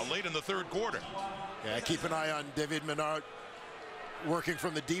nicely now, late in the third quarter. Yeah, keep an eye on David Menard working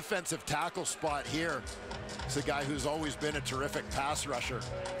from the defensive tackle spot here. It's a guy who's always been a terrific pass rusher.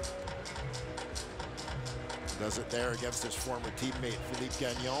 Does it there against his former teammate, Philippe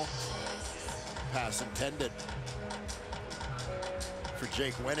Gagnon. Pass intended for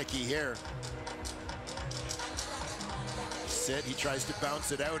Jake Wenicky here. Sit, he tries to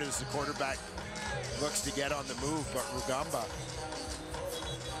bounce it out as the quarterback looks to get on the move, but Rugamba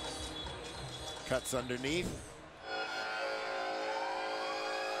cuts underneath.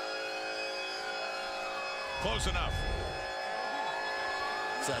 Close enough.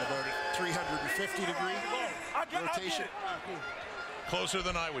 Is that about a 350-degree rotation? Closer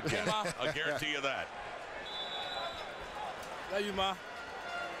than I would get. I'll guarantee you that. Love you, Ma.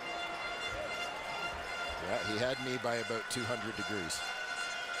 Yeah, he had me by about 200 degrees.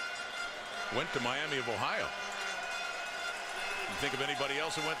 Went to Miami of Ohio. You think of anybody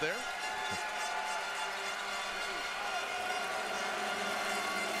else who went there?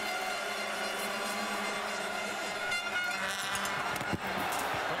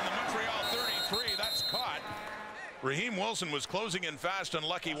 From the Montreal 33, that's caught. Raheem Wilson was closing in fast on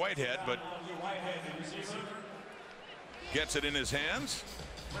Lucky Whitehead, but gets it in his hands.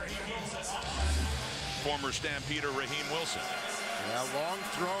 Former Stampeder Raheem Wilson. Yeah, long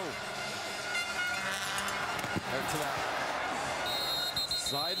throw. Out to that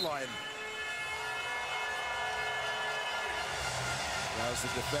sideline. Now's the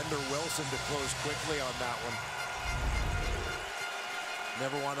defender Wilson to close quickly on that one.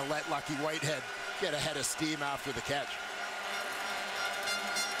 Never want to let Lucky Whitehead get ahead of steam after the catch.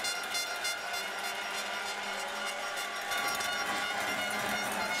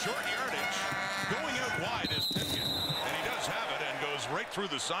 Short yardage. Going out wide is Pipkin, and he does have it and goes right through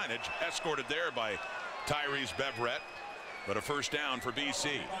the signage, escorted there by Tyrese Beverett, but a first down for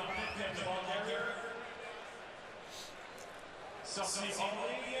BC.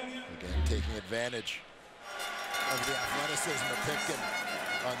 Again, taking advantage of the athleticism of Pipkin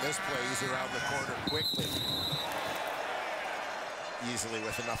on this play. He's around the corner quickly, easily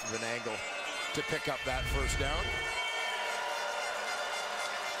with enough of an angle to pick up that first down.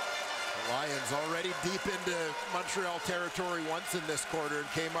 Lions already deep into Montreal territory once in this quarter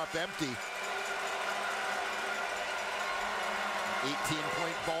and came up empty.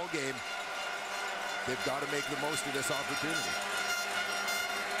 18-point ball game. They've got to make the most of this opportunity.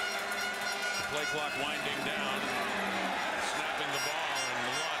 The play clock winding down, snapping the ball, and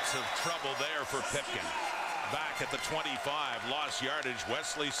lots of trouble there for Pipkin. Back at the 25, lost yardage.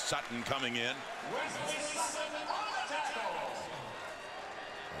 Wesley Sutton coming in.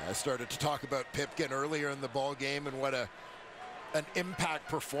 I started to talk about Pipkin earlier in the ball game and what an impact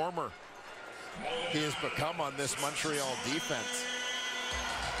performer he has become on this Montreal defense.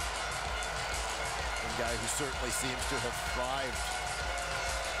 A guy who certainly seems to have thrived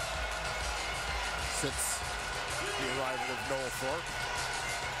since the arrival of Noel Thorpe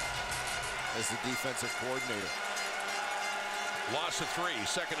as the defensive coordinator. Loss of 3,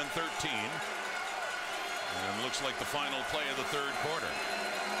 second and 13. And looks like the final play of the third quarter.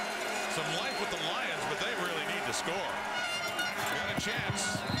 Some life with the Lions, but they really need to score. Got a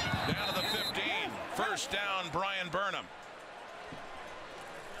chance. Down to the 15. First down, Brian Burnham.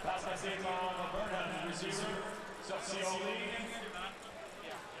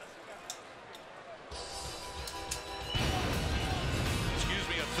 Excuse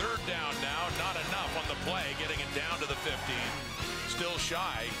me, a third down now. Not enough on the play, getting it down to the 15. Still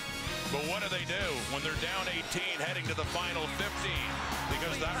shy. But what do they do when they're down 18 heading to the final 15?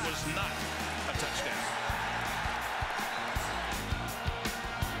 Because that was not a touchdown.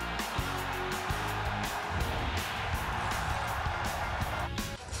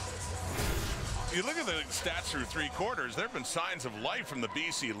 You look at the stats through 3 quarters, there have been signs of life from the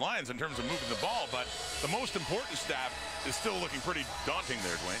BC Lions in terms of moving the ball, but the most important stat is still looking pretty daunting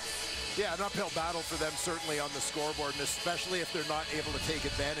there, Dwayne. Yeah, an uphill battle for them certainly on the scoreboard, and especially if they're not able to take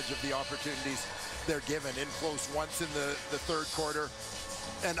advantage of the opportunities they're given. In close once in the third quarter,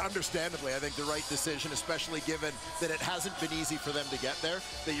 and understandably, I think the right decision, especially given that it hasn't been easy for them to get there,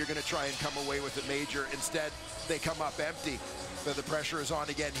 that you're going to try and come away with a major. Instead, they come up empty. But the pressure is on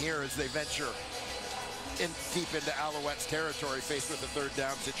again here as they venture deep into Alouettes territory, faced with a third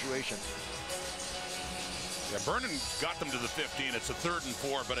down situation. Yeah, Vernon got them to the 15. It's a 3rd and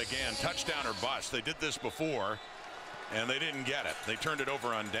 4, but again, touchdown or bust. They did this before, and they didn't get it. They turned it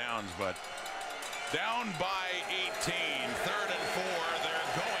over on downs, but down by 18, 3rd and 4. They're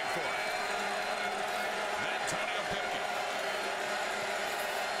going for it.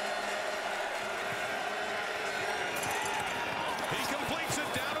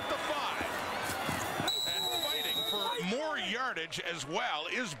 yardage as well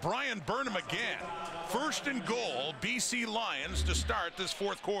is Brian Burnham again. First and goal, BC Lions to start this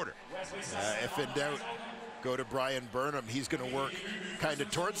fourth quarter. If in doubt, go to Brian Burnham. He's going to work kind of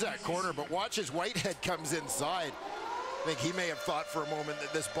towards that corner, but watch as Whitehead comes inside. I think he may have thought for a moment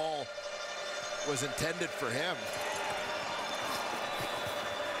that this ball was intended for him.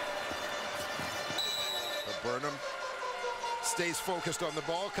 But Burnham stays focused on the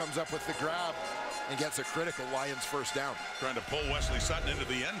ball, comes up with the grab, and gets a critical Lions first down. Trying to pull Wesley Sutton into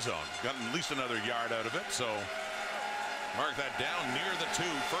the end zone. Gotten at least another yard out of it, so mark that down near the 2.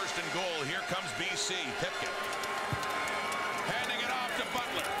 First and goal. Here comes BC. Pipkin. Handing it off to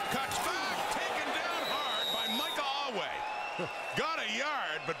Butler. Cuts back. Taken down hard by Micah Alway. Got a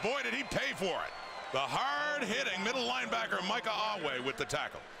yard, but boy, did he pay for it. The hard-hitting middle linebacker Micah Alway with the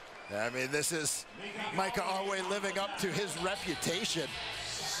tackle. I mean, this is Micah Alway living up to his reputation.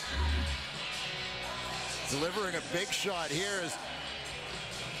 Delivering a big shot here. As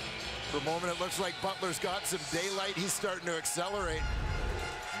for a moment, it looks like Butler's got some daylight. He's starting to accelerate.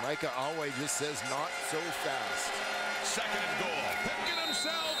 Micah Alway just says, not so fast. Second and goal. Pipkin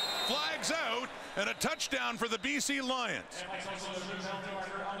himself flags out, and a touchdown for the BC Lions.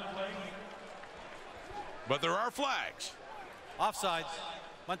 But there are flags. Offside.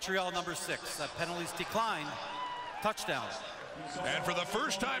 Montreal number 6. That penalty's declined. Touchdown. And for the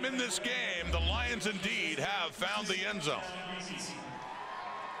first time in this game, the Lions indeed have found the end zone.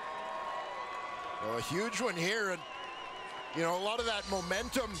 Well, a huge one here, and you know, a lot of that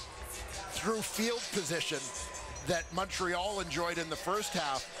momentum through field position that Montreal enjoyed in the first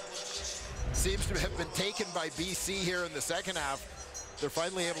half seems to have been taken by BC here in the second half. They're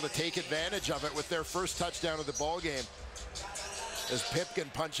finally able to take advantage of it with their first touchdown of the ball game as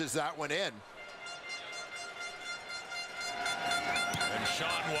Pipkin punches that one in. And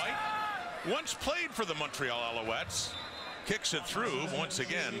Sean White, once played for the Montreal Alouettes, kicks it through. Once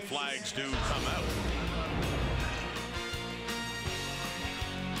again, flags do come out.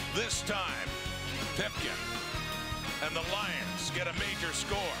 This time, Pipkin and the Lions get a major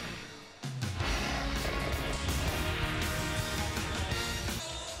score.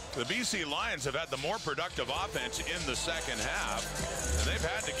 The BC Lions have had the more productive offense in the second half, and they've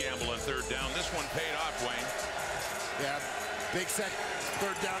had to gamble on third down. This one paid off, Wayne. Yeah, big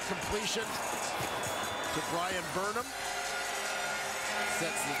third down completion to Brian Burnham.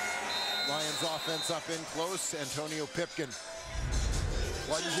 Sets the Lions offense up in close. Antonio Pipkin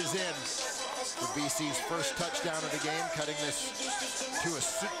plunges in for BC's first touchdown of the game, cutting this to a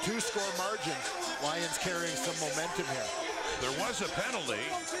 2-score margin. Lions carrying some momentum here. There was a penalty,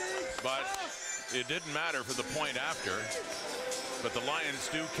 but it didn't matter for the point after. But the Lions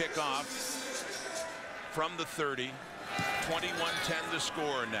do kick off from the 30. 21-10 to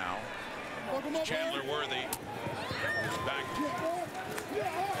score now. Chandler Worthy is back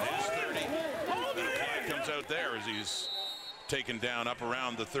at his 30. And a flag comes out there as he's taken down up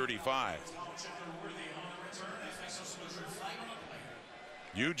around the 35.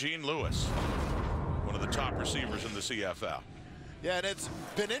 Eugene Lewis, one of the top receivers in the CFL. Yeah, and it's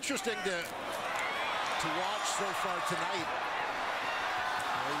been interesting to watch so far tonight.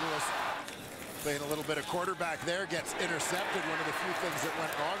 Lewis playing a little bit of quarterback there, gets intercepted, one of the few things that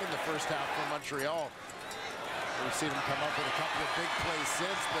went wrong in the first half for Montreal. We've seen him come up with a couple of big plays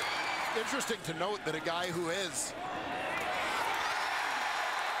since, but interesting to note that a guy who is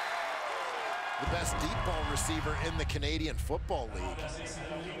the best deep ball receiver in the Canadian Football League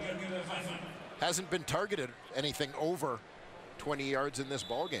hasn't been targeted anything over 20 yards in this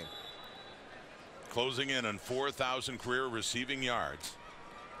ball game. Closing in on 4,000 career receiving yards.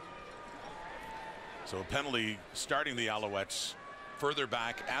 So a penalty starting the Alouettes further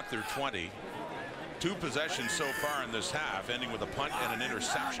back at their 20. 2 possessions so far in this half, ending with a punt and an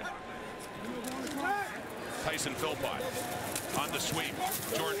interception. Tyson Philpott on the sweep.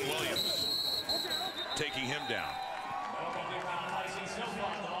 Jordan Williams taking him down.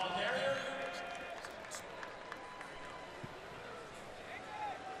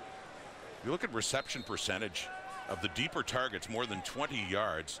 You look at reception percentage of the deeper targets, more than 20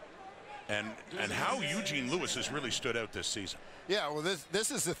 yards, and how Eugene Lewis has really stood out this season. Yeah, well, this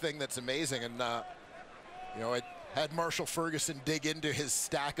is the thing that's amazing, and you know, I had Marshall Ferguson dig into his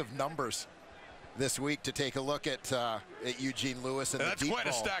stack of numbers this week to take a look at Eugene Lewis and that's the deep quite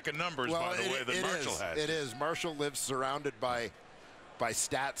ball. A stack of numbers, by the way, that Marshall has. It is. Marshall lives surrounded by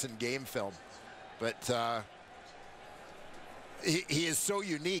stats and game film, but he is so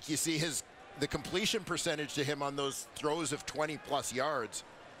unique. You see the completion percentage to him on those throws of 20+ yards.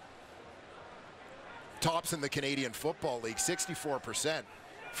 Tops in the Canadian Football League, 64%,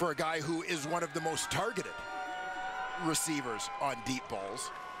 for a guy who is one of the most targeted receivers on deep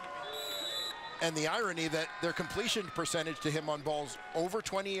balls. And the irony that their completion percentage to him on balls over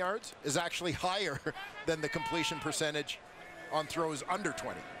 20 yards is actually higher than the completion percentage on throws under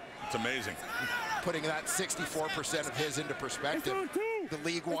 20. It's amazing. Putting that 64% of his into perspective, the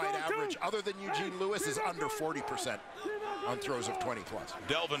league-wide average, other than Eugene Lewis, is under 40% on throws of 20 plus.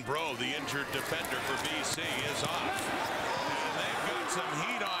 Delvin Breaux, the injured defender for BC, is off. And they've got some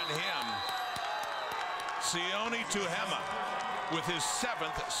heat on him. Sione Tuhema with his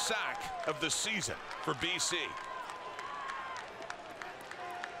 7th sack of the season for BC.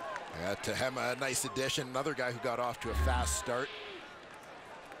 Yeah, Tuhema, a nice addition. Another guy who got off to a fast start.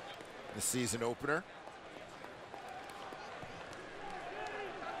 The season opener.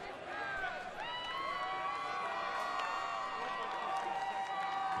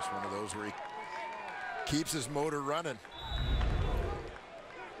 Just one of those where he keeps his motor running.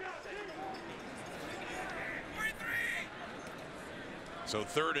 So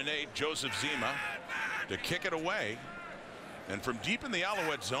 3rd and 8, Joseph Zima to kick it away. And from deep in the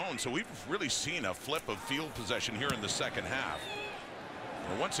Alouette zone, so we've really seen a flip of field possession here in the second half.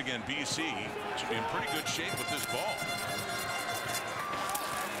 Well, once again, BC should be in pretty good shape with this ball.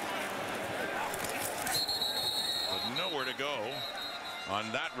 But nowhere to go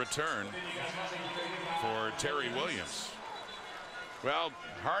on that return for Terry Williams. Well,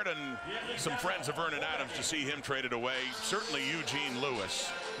 hard on some friends of Vernon Adams to see him traded away. Certainly Eugene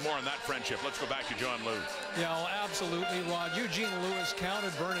Lewis. More on that friendship. Let's go back to John Lou. Yeah, well, absolutely, Rod. Eugene Lewis counted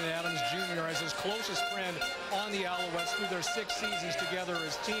Vernon Adams Jr. as his closest friend on the Alouettes through their 6 seasons together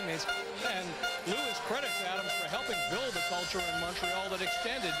as teammates. And Lewis credits Adams for helping build a culture in Montreal that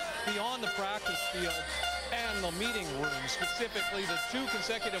extended beyond the practice field and the meeting room, specifically the 2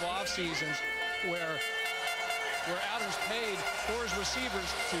 consecutive off seasons where Adams paid for his receivers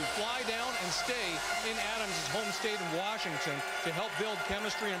to fly down and stay in Adams' home state in Washington to help build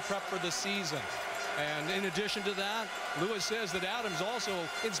chemistry and prep for the season. And in addition to that, Lewis says that Adams also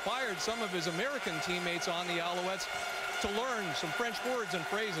inspired some of his American teammates on the Alouettes to learn some French words and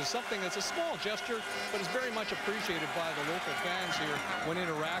phrases, something that's a small gesture, but is very much appreciated by the local fans here when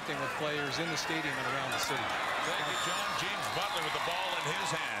interacting with players in the stadium and around the city. Thank you, John. James Butler with the ball in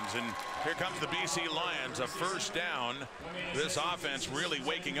his hands, and here comes the BC Lions, a first down. This offense really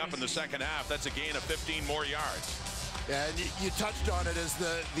waking up in the second half. That's a gain of 15 more yards. Yeah, and you touched on it as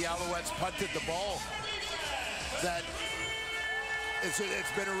the Alouettes punted the ball. That it's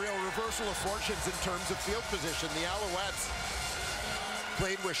been a real reversal of fortunes in terms of field position. The Alouettes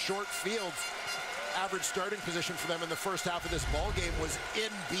played with short fields. Average starting position for them in the first half of this ball game was in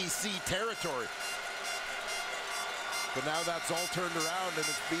BC territory. But now that's all turned around, and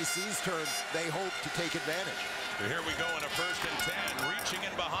it's BC's turn. They hope to take advantage. So here we go in a 1st and 10, reaching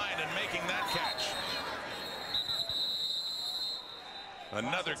in behind and making that catch.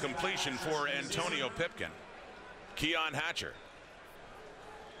 Another completion for Antonio Pipkin. Keon Hatcher.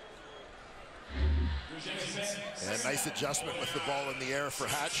 And nice adjustment with the ball in the air for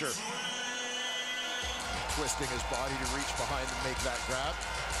Hatcher. Twisting his body to reach behind and make that grab.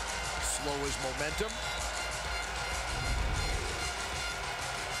 Slow his momentum.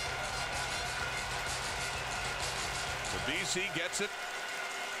 So BC gets it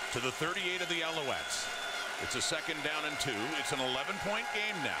to the 38 of the Alouettes. It's a 2nd down and 2. It's an 11-point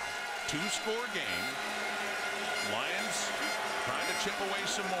game now. 2-score game. Lions trying to chip away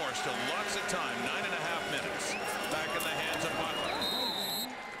some more. Still lots of time. 9.5 minutes. Back in the hands of Butler.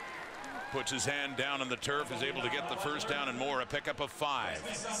 Puts his hand down on the turf. Is able to get the first down and more. A pickup of 5.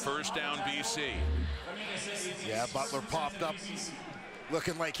 First down BC. Yeah, Butler popped up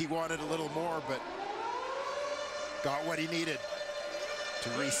looking like he wanted a little more, but got what he needed to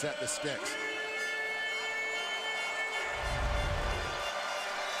reset the sticks.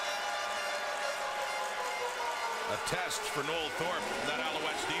 A test for Noel Thorpe, that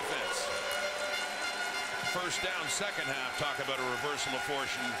Alouettes defense. First down, second half. Talk about a reversal of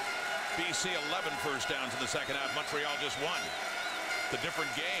fortune. BC 11 first downs in the second half. Montreal just 1. It's a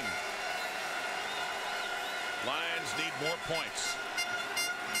different game. Lions need more points.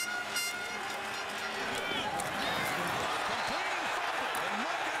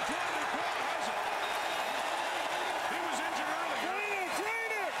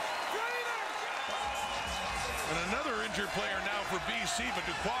 Injured player now for BC, but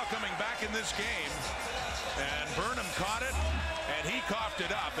Duquois coming back in this game. And Burnham caught it, and he coughed it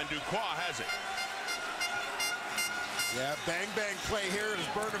up, and Duquois has it. Yeah, bang play here as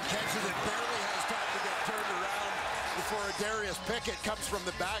Burnham catches it. Barely has time to get turned around before Darius Pickett comes from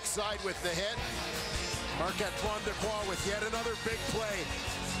the backside with the hit. Marc-Antoine Duquois with yet another big play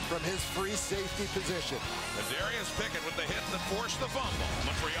from his free safety position. And Darius Pickett with the hit that forced the fumble.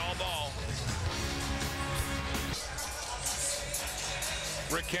 Montreal ball.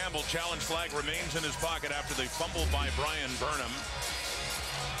 Rick Campbell, challenge flag remains in his pocket after the fumble by Brian Burnham.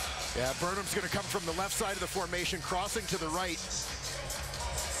 Yeah, Burnham's going to come from the left side of the formation, crossing to the right.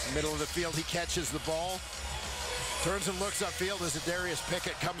 Middle of the field, he catches the ball. Turns and looks upfield as Darius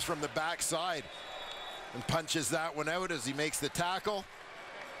Pickett comes from the backside and punches that one out as he makes the tackle.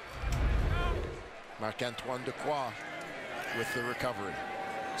 Marc-Antoine Dequoy with the recovery.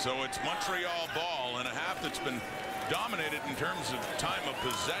 So it's Montreal ball in a half that's been dominated in terms of time of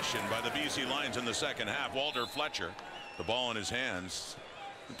possession by the BC Lions in the second half. Walter Fletcher, the ball in his hands.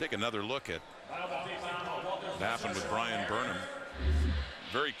 We'll take another look at what happened with Brian Burnham.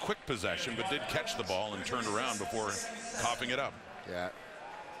 Very quick possession, but did catch the ball and turned around before coughing it up. Yeah.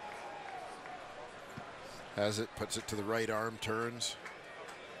 Has it, puts it to the right arm, turns.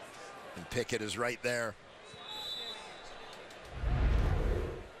 And Pickett is right there.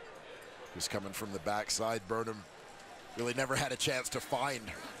 He's coming from the backside. Burnham really never had a chance to find,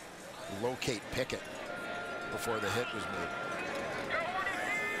 locate Pickett before the hit was made.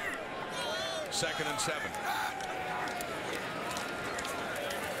 2nd and 7.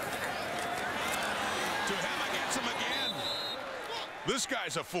 Tuhema gets him again. This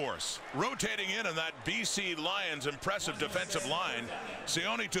guy's a force. Rotating in on that BC Lions impressive defensive line.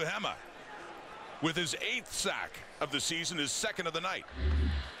 Sione Tuhema with his 8th sack of the season, his 2nd of the night.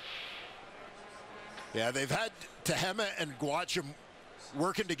 Yeah, they've had Tuhema and Guacham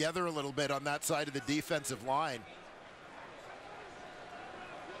working together a little bit on that side of the defensive line.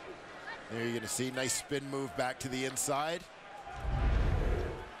 There you're going to see nice spin move back to the inside.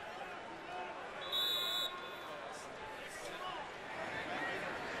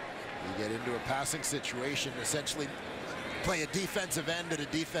 You get into a passing situation, essentially play a defensive end at a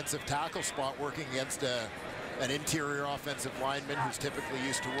defensive tackle spot, working against an interior offensive lineman who's typically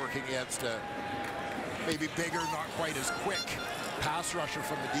used to working against a maybe bigger, not quite as quick pass rusher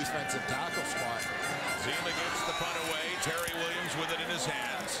from the defensive tackle spot. Zima gets the punt away. Terry Williams with it in his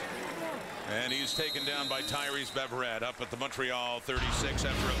hands. And he's taken down by Tyrese Beverett up at the Montreal 36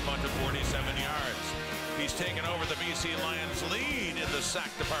 after a punt of 47 yards. He's taken over the BC Lions lead in the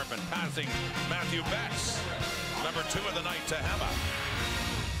sack department, passing Matthew Betts. Number 2 of the night to Hema.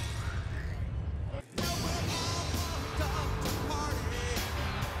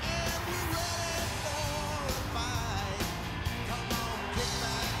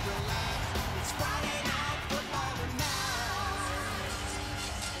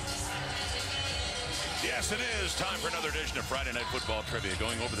 Yes, it is time for another edition of Friday Night Football Trivia,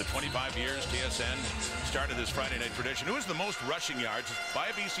 going over the 25 years TSN started this Friday night tradition. Who is the most rushing yards by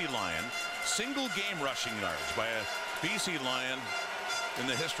a BC Lion, single game rushing yards by a BC Lion in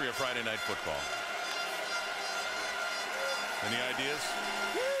the history of Friday Night Football? Any ideas?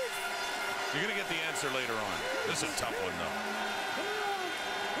 You're going to get the answer later on. This is a tough one, though.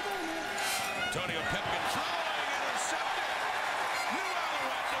 Antonio Pipkin throwing, intercepted. New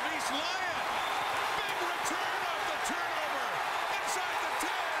Alouette, the BC Lion.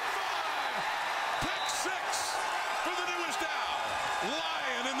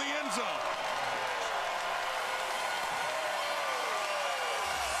 Lion in the end zone.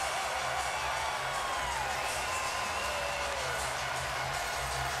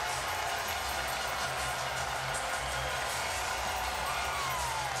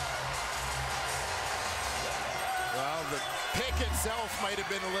 Well, the pick itself might have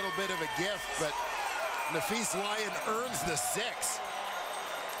been a little bit of a gift, but Nafis Lion earns the 6.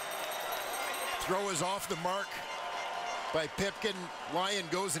 Throw is off the mark by Pipkin. Lion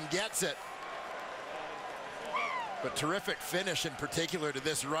goes and gets it. But terrific finish in particular to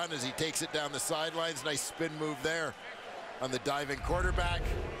this run as he takes it down the sidelines. Nice spin move there on the diving quarterback.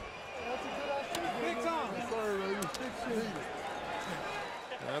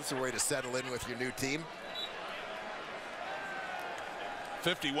 That's a way to settle in with your new team.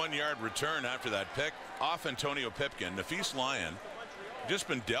 51-yard return after that pick off Antonio Pipkin. Nafis Lion just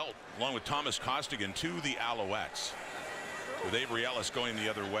been dealt, along with Thomas Costigan, to the Alouettes, with Avery Ellis going the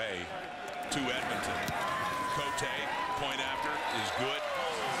other way to Edmonton. Cote, point after, is good.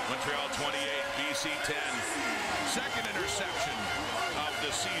 Montreal 28, BC 10. Second interception of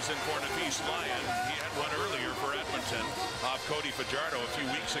the season for Nafis Lion. He had one earlier for Edmonton off Cody Fajardo a few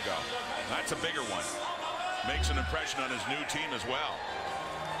weeks ago. That's a bigger one. Makes an impression on his new team as well.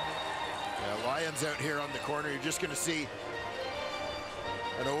 Yeah, Lions out here on the corner. You're just going to see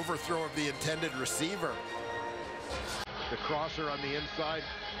an overthrow of the intended receiver. The crosser on the inside,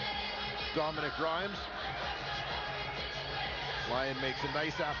 Dominic Grimes. Lyon makes a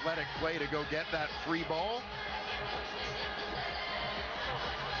nice athletic play to go get that free ball.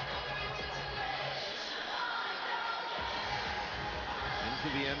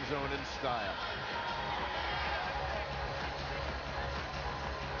 Into the end zone in style.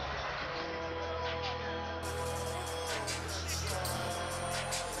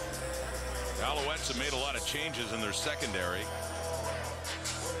 The Alouettes have made a lot of changes in their secondary.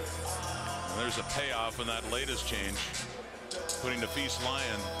 And there's a payoff in that latest change, putting Nafis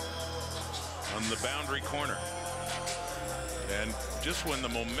Lyon on the boundary corner. And just when the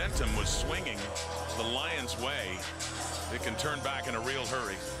momentum was swinging the Lions' way, it can turn back in a real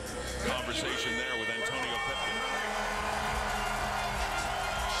hurry. Conversation there with Antonio Pipkin.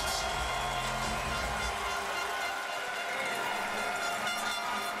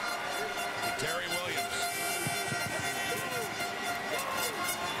 Terry Williams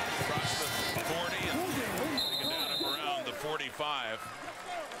across the 40 and taken down up around the 45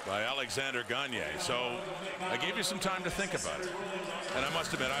 by Alexander Gagne. So I gave you some time to think about it. And I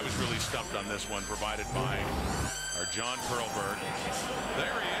must admit, I was really stumped on this one, provided by our John Perlberg.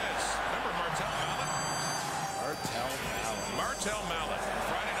 There he is. Remember Martel Mallet? Martel Mallet,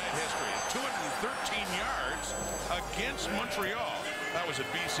 Friday night history, 213 yards against Montreal. That was at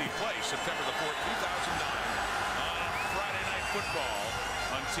BC Place, September the 4th, 2009, on Friday Night Football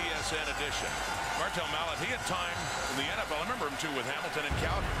on TSN Edition. Martel Mallet, he had time in the NFL. I remember him too with Hamilton and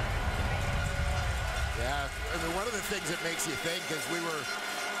Calgary. Yeah, I mean, one of the things that makes you think is we were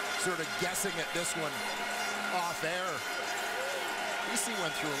sort of guessing at this one off air. BC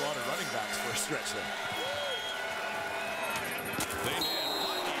went through a lot of running backs for a stretch there. They did.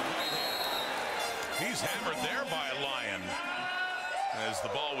 Lucky right hand. He's hammered there by Lyon as the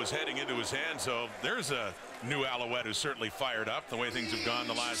ball was heading into his hand. So there's a new Alouette who's certainly fired up the way things have gone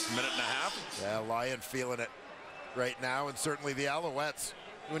the last minute and a half. Yeah, Lyon feeling it right now, and certainly the Alouettes,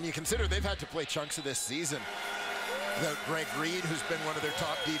 when you consider they've had to play chunks of this season without Greg Reed, who's been one of their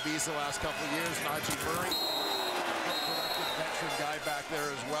top DBs the last couple of years, Najee Murray, productive veteran guy back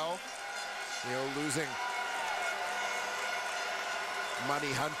there as well. You know, losing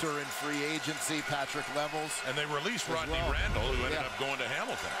Money Hunter in free agency, Patrick Levels. And they released Rodney Randall, who ended up going to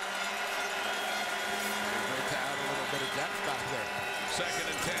Hamilton. Great to add a little bit of depth back there. 2nd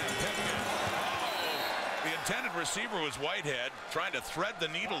and 10. Pipkin. Oh, the intended receiver was Whitehead, trying to thread the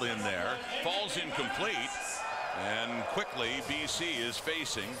needle in there. Falls incomplete. And quickly, BC is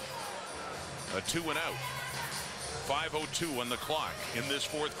facing a 2-and-out. 5:02 on the clock in this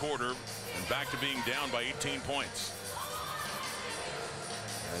fourth quarter, and back to being down by 18 points.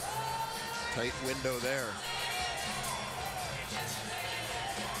 A tight window there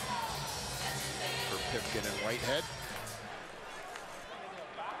for Pipkin and Whitehead.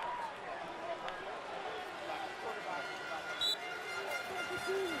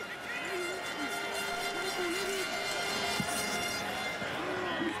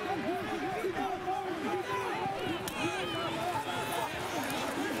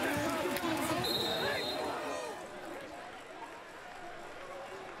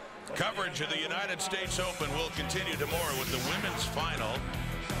 Coverage of the United States Open will continue tomorrow with the women's final.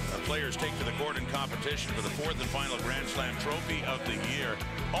 Our players take to the court in competition for the 4th and final Grand Slam trophy of the year.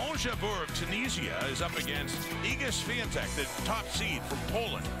 Al Jabour of Tunisia is up against Iga Swiatek, the top seed from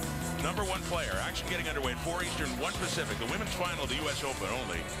Poland. #1 player. Action getting underway at 4 Eastern, 1 Pacific. The women's final of the U.S. Open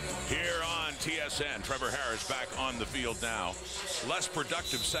only here on TSN. Trevor Harris back on the field now. Less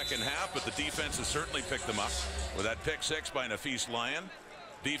productive second half, but the defense has certainly picked them up with that pick 6 by Nafis Lyon.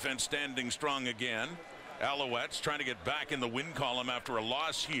 Defense standing strong again. Alouettes trying to get back in the win column after a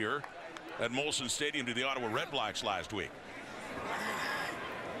loss here at Molson Stadium to the Ottawa Red Blacks last week.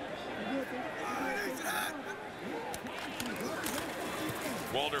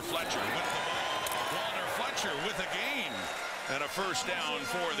 Walter Fletcher with the ball. Walter Fletcher with a gain. And a first down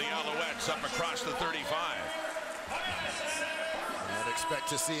for the Alouettes up across the 35. I'd expect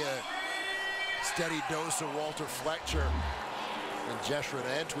to see a steady dose of Walter Fletcher and Jeshrin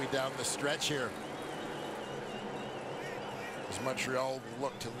Antwi down the stretch here, as Montreal will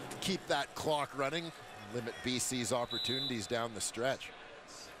look to keep that clock running, limit BC's opportunities down the stretch.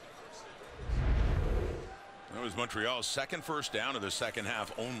 That was Montreal's second first down of the second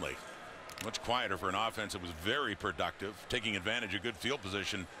half only. Much quieter for an offense that was very productive, taking advantage of good field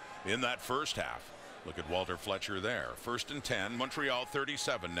position in that first half. Look at Walter Fletcher there. 1st and 10, Montreal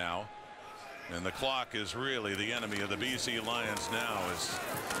 37 now. And the clock is really the enemy of the BC Lions now as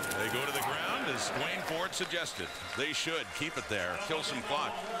they go to the ground, as Dwayne Ford suggested. They should keep it there, kill some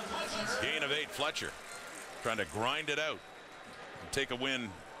clock. Gain of 8, Fletcher trying to grind it out and take a win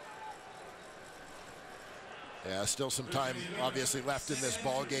Yeah, still some time obviously left in this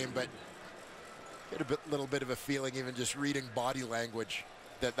ball game, but get a little bit of a feeling, even just reading body language,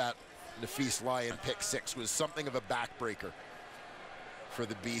 that Nafis Lyon pick 6 was something of a backbreaker for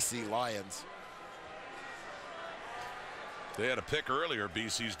the BC Lions. They had a pick earlier,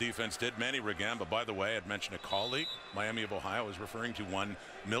 BC's defense did. Manny Rugamba, by the way, I'd mentioned a colleague, Miami of Ohio, was referring to one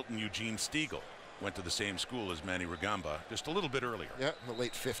Milton Eugene Stiegel. Went to the same school as Manny Rugamba just a little bit earlier. Yeah, in the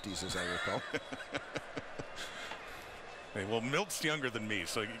late 50s, as I recall. Hey, well, Milt's younger than me,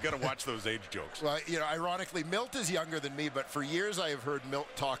 so you got to watch those age jokes. Well, you know, ironically, Milt is younger than me, but for years I have heard Milt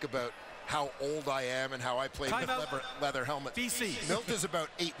talk about how old I am and how I played with leather helmets. BC. Milt is about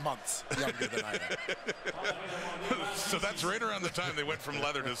 8 months younger than I am. So that's right around the time they went from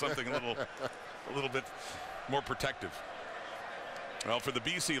leather to something a little bit more protective. Well, for the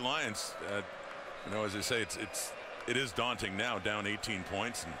BC Lions, you know, as I say, it is daunting now, down 18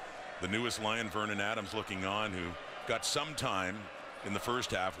 points, and the newest Lion, Vernon Adams, looking on, who got some time in the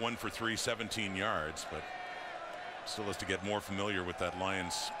first half, 1 for 3, 17 yards, but still has to get more familiar with that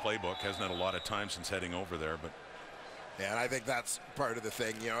Lions playbook. Hasn't had a lot of time since heading over there, but yeah, and I think that's part of the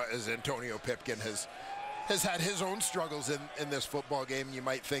thing, you know, as Antonio Pipkin has had his own struggles in this football game. You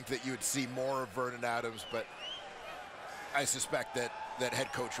might think that you would see more of Vernon Adams, but I suspect that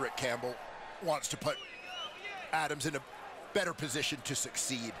head coach Rick Campbell wants to put Adams in a better position to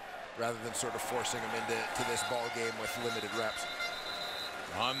succeed rather than sort of forcing him into this ball game with limited reps.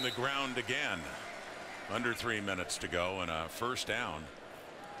 On the ground again. Under 3 minutes to go, and a first down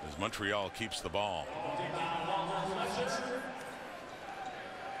as Montreal keeps the ball.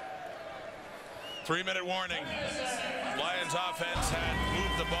 3-minute warning. Lions offense had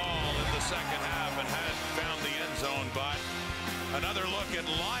moved the ball in the second half and had found the end zone, but another look at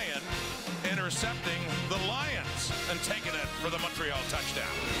Lyon intercepting the Lions and taking it for the Montreal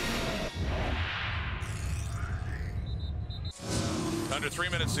touchdown. Under 3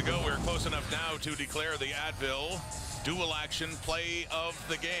 minutes to go. We're close enough now to declare the Advil dual action play of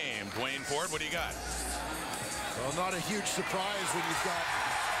the game. Dwayne Ford, what do you got? Well, not a huge surprise when you've got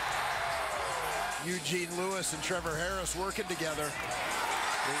Eugene Lewis and Trevor Harris working together.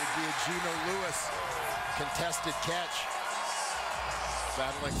 It would be a Gino Lewis contested catch,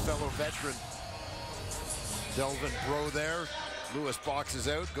 battling fellow veteran Delvin Breaux there. Lewis boxes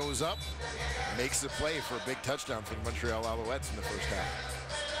out, goes up, makes the play for a big touchdown for the Montreal Alouettes in the first half.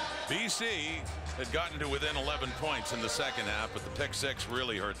 BC had gotten to within 11 points in the second half, but the pick 6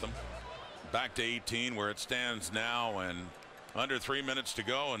 really hurt them. Back to 18 where it stands now, and under 3 minutes to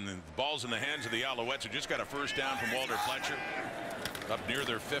go, and the ball's in the hands of the Alouettes, who just got a first down from Walter Fletcher up near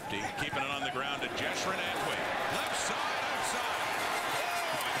their 50, keeping it on the ground to Jeshrin Antwi. Left side, outside.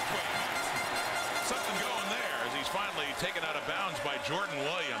 Oh, Antwi. Something going there as he's finally taken out of bounds by Jordan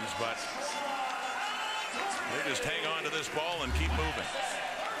Williams, but they just hang on to this ball and keep moving.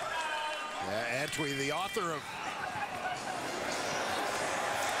 Yeah, Antwi, the author of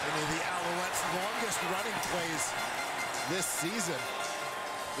one of the Alouettes' longest running plays this season.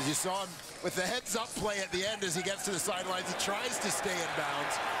 As you saw him with the heads-up play at the end as he gets to the sidelines, he tries to stay in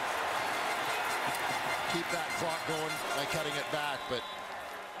bounds. Keep that clock going by cutting it back, but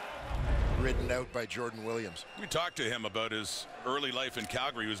ridden out by Jordan Williams. We talked to him about his early life in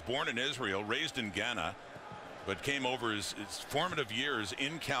Calgary. He was born in Israel, raised in Ghana, but came over his formative years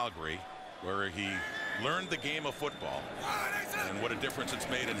in Calgary, where he learned the game of football and what a difference it's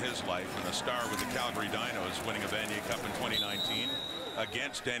made in his life, and a star with the Calgary Dinos, winning a Vanier Cup in 2019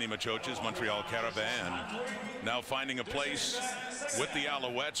 against Danny Machoch's Montreal Carabin. Now finding a place with the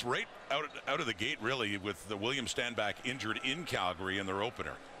Alouettes right out of the gate, really, with the William Stanback injured in Calgary in their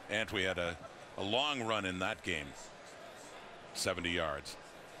opener. Antwi had a long run in that game, 70 yards.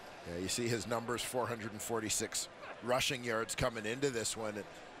 Yeah, you see his numbers, 446 rushing yards coming into this one. And,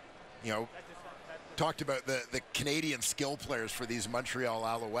 you know, talked about the Canadian skill players for these Montreal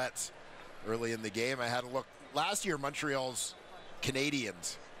Alouettes early in the game. I had a look. Last year, Montreal's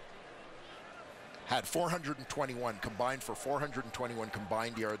Canadians had 421 combined for 421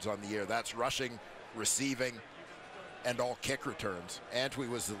 combined yards on the year. That's rushing, receiving, and all kick returns. Antwi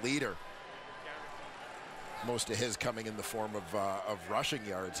was the leader. Most of his coming in the form of rushing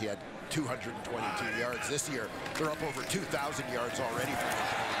yards. He had 222 yards this year. They're up over 2,000 yards already for the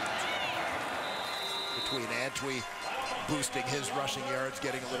Canadians. Between Antwi boosting his rushing yards,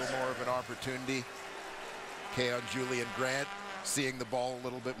 getting a little more of an opportunity. Keon Julian Grant seeing the ball a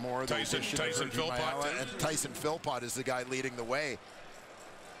little bit more. Tyson Philpott. And Tyson Philpott is the guy leading the way,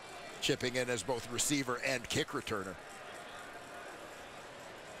 chipping in as both receiver and kick returner.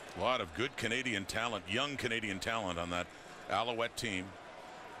 A lot of good Canadian talent, young Canadian talent on that Alouette team.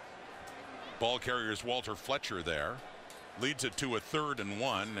 Ball carriers Walter Fletcher there. Leads it to a 3rd and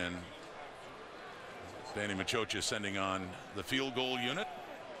 1, and Danny Machocha sending on the field goal unit.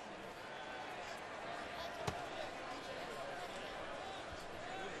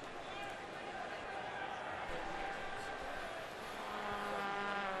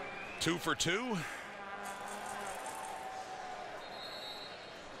 Two for two.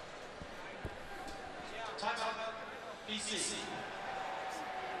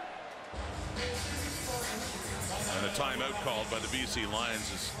 And a timeout called by the BC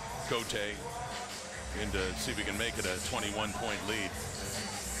Lions as Cote in to see if we can make it a 21-point lead.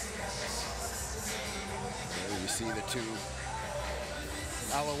 There you see the two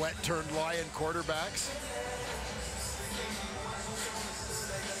Alouette turned Lion quarterbacks.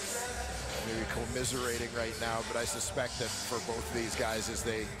 Maybe commiserating right now, but I suspect that for both of these guys, as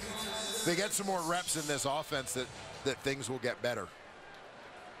they get some more reps in this offense, that things will get better.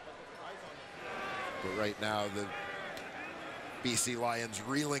 But right now, the BC Lions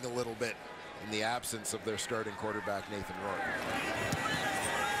reeling a little bit in the absence of their starting quarterback, Nathan Rourke.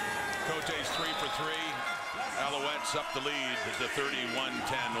 Cote's 3 for 3. Alouettes up the lead to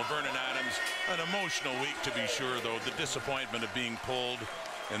 31-10. Well, Vernon Adams, an emotional week to be sure, though. The disappointment of being pulled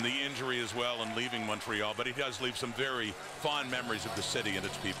and the injury as well and leaving Montreal. But he does leave some very fond memories of the city and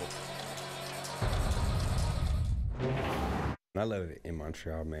its people. I love it in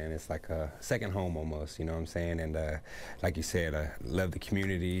Montreal, man. It's like a second home almost, you know what I'm saying? And like you said, I love the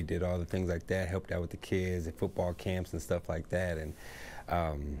community, did all the things like that, helped out with the kids at football camps and stuff like that. And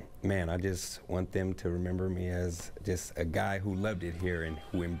man, I just want them to remember me as just a guy who loved it here and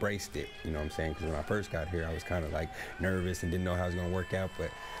who embraced it, you know what I'm saying? Because when I first got here, I was kind of like nervous and didn't know how it was going to work out, but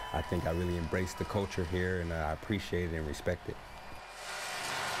I think I really embraced the culture here, and I appreciate it and respect it.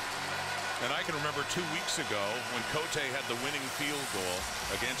 And I can remember 2 weeks ago when Cote had the winning field goal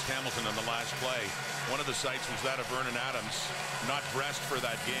against Hamilton on the last play. One of the sights was that of Vernon Adams, not dressed for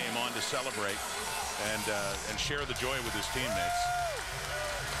that game, on to celebrate and share the joy with his teammates.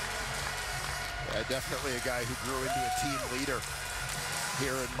 Yeah, definitely a guy who grew into a team leader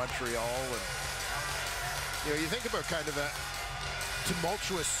here in Montreal. And you think about kind of that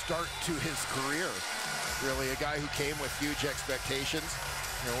tumultuous start to his career. Really a guy who came with huge expectations.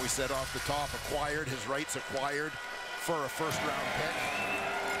 We said off the top, his rights acquired for a first-round pick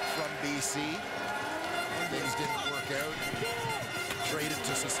from BC. Things didn't work out. Traded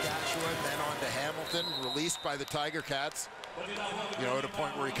to Saskatchewan, then on to Hamilton, released by the Tiger Cats. At a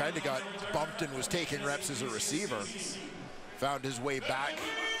point where he kind of got bumped and was taking reps as a receiver. Found his way back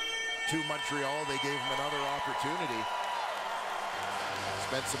to Montreal. They gave him another opportunity.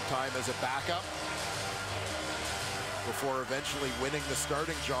 Spent some time as a backup before eventually winning the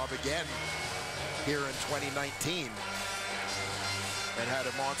starting job again here in 2019, and had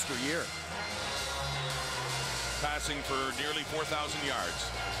a monster year. Passing for nearly 4,000 yards.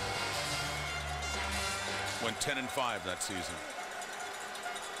 Went 10-5 that season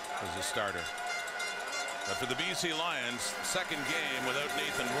as a starter. But for the BC Lions, second game without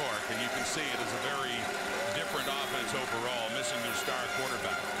Nathan Rourke, and you can see it is a very different offense overall, missing their star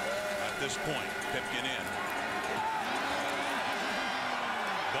quarterback. At this point, Pipkin in.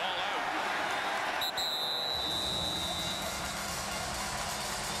 Ball out.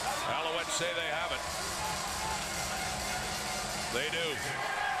 Alouettes say they have it. They do.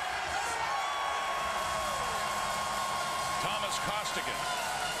 Thomas Costigan,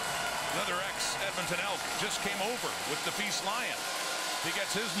 another ex-Edmonton Elk, just came over with the Feast Lion. He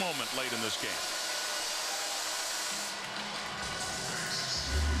gets his moment late in this game.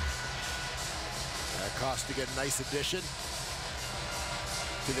 Costigan, nice addition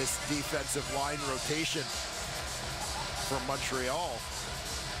to this defensive line rotation for Montreal.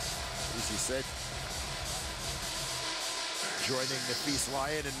 As you said, joining the Feast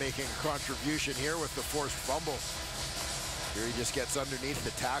Lion and making a contribution here with the forced fumble. Here he just gets underneath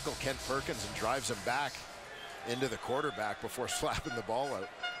the tackle, Kent Perkins, and drives him back into the quarterback before slapping the ball out.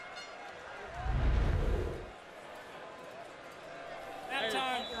 That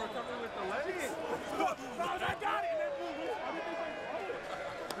time. With the legs. I got it.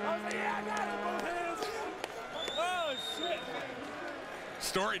 Yeah, I got it. Both hands. Oh, shit.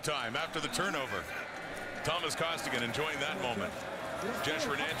 Story time after the turnover. Thomas Costigan enjoying that moment. Jesh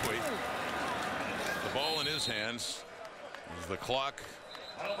Renantwi, the ball in his hands. The clock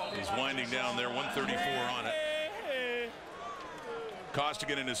is winding down there, 1:34 on it.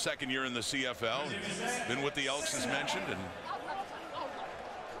 Costigan in his second year in the CFL. Been with the Elks as mentioned and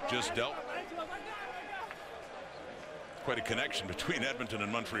just dealt. Quite a connection between Edmonton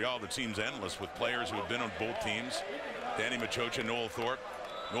and Montreal that seems endless, with players who have been on both teams. Danny Machocha, Noel Thorpe.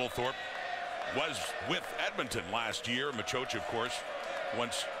 Noel Thorpe was with Edmonton last year. Machocha, of course,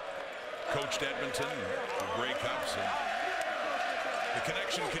 once coached Edmonton, the Grey Cups. And the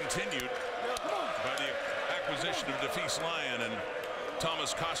connection continued by the acquisition of DeFeece Lyon and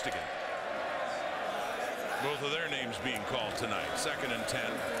Thomas Costigan. Both of their names being called tonight. 2nd and 10.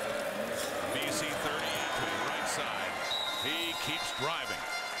 BC 30 to the right side. He keeps driving.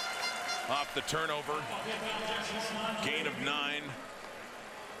 Off the turnover. Gain of 9.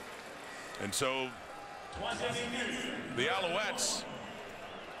 And so the Alouettes,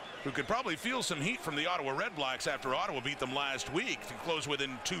 who could probably feel some heat from the Ottawa Red Blacks after Ottawa beat them last week to close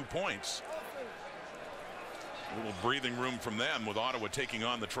within 2 points. A little breathing room from them with Ottawa taking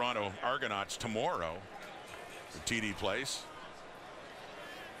on the Toronto Argonauts tomorrow at TD Place.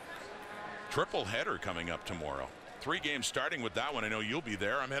 Triple header coming up tomorrow. 3 games starting with that one. I know you'll be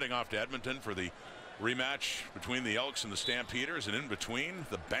there. I'm heading off to Edmonton for the rematch between the Elks and the Stampeders, and in between,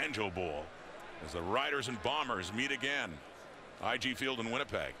 the Banjo Bowl as the Riders and Bombers meet again. IG Field in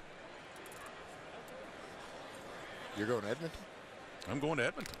Winnipeg. You're going to Edmonton? I'm going to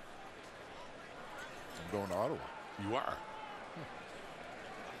Edmonton. I'm going to Ottawa. You are?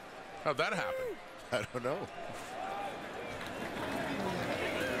 How'd that happen? I don't know.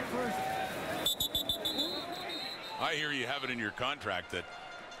 I hear you have it in your contract that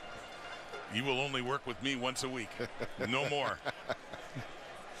you will only work with me once a week. No more.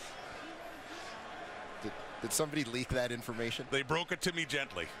 Did somebody leak that information? They broke it to me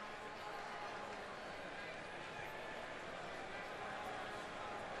gently.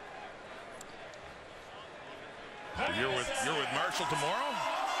 You're with Marshall tomorrow?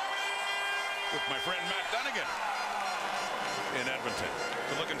 With my friend Matt Dunnigan in Edmonton.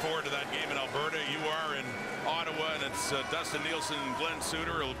 So looking forward to that game in Alberta. You are in Ottawa, and it's Dustin Nielsen and Glenn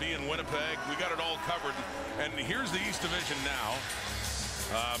Suter. It'll be in Winnipeg. We got it all covered. And here's the East Division now.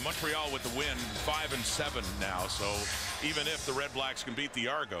 Montreal with the win, 5-7 now. So even if the Red Blacks can beat the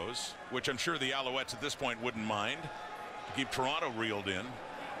Argos, which I'm sure the Alouettes at this point wouldn't mind, to keep Toronto reeled in,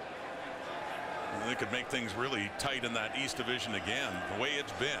 and they could make things really tight in that East Division again, the way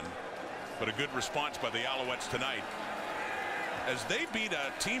it's been. But a good response by the Alouettes tonight, as they beat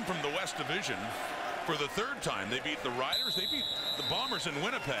a team from the West Division for the 3rd time. They beat the Riders, they beat the Bombers in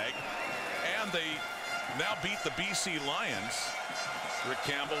Winnipeg, and they now beat the BC Lions. Rick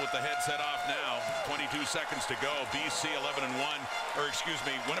Campbell with the headset off now. 22 seconds to go. BC 11-1, or excuse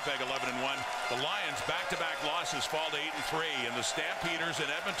me, Winnipeg 11-1. The Lions back-to-back losses fall to 8-3, and the Stampeders in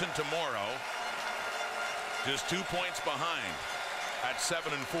Edmonton tomorrow just 2 points behind at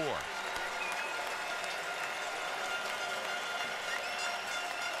 7-4.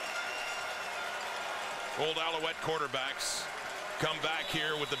 Old Alouette quarterbacks come back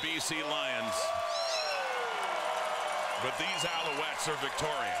here with the BC Lions. But these Alouettes are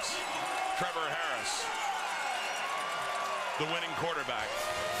victorious. Trevor Harris, the winning quarterback.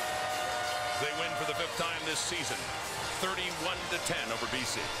 They win for the 5th time this season, 31-10 over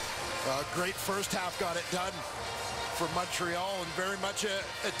BC. Great first half got it done for Montreal, and very much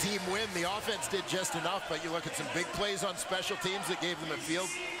a team win. The offense did just enough, but you look at some big plays on special teams that gave them a field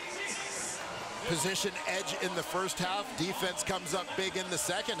position edge in the first half. Defense comes up big in the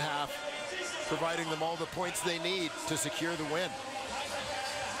second half, providing them all the points they need to secure the win.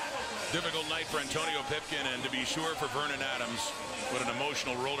 Difficult night for Antonio Pipkin, and to be sure for Vernon Adams. What an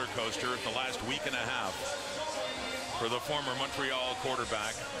emotional roller coaster the last week and a half for the former Montreal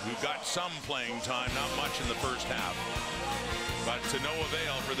quarterback, who got some playing time, not much in the first half. But to no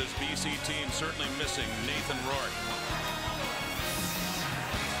avail for this BC team, certainly missing Nathan Rourke.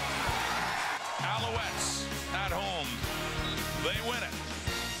 Alouettes at home. They win it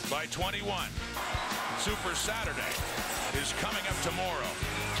by 21. Super Saturday is coming up tomorrow.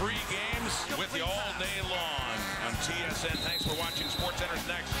 3 games with you all day long on TSN. Thanks for watching. SportsCenter's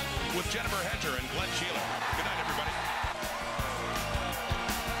next with Jennifer Hedger and Glenn Sheeler. Good night, everybody.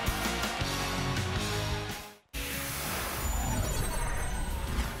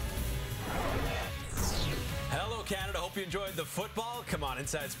 Canada, hope you enjoyed the football. Come on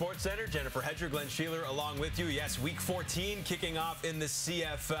inside SportsCenter. Jennifer Hedger, Glenn Sheeler along with you. Yes, week 14 kicking off in the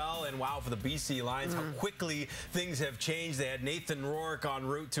CFL, and wow, for the BC Lions, how quickly things have changed. They had Nathan Rourke en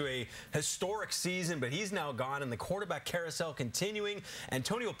route to a historic season, but he's now gone, and the quarterback carousel continuing.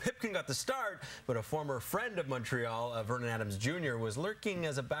 Antonio Pipkin got the start, but a former friend of Montreal, Vernon Adams Jr., was lurking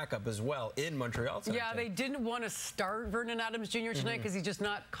as a backup as well in Montreal tonight. Yeah, they didn't want to start Vernon Adams Jr. tonight because he's just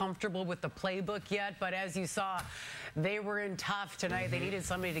not comfortable with the playbook yet, but as you saw, They were in tough tonight. They needed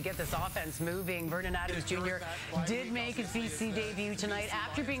somebody to get this offense moving. Vernon Adams Jr. did make his BC debut tonight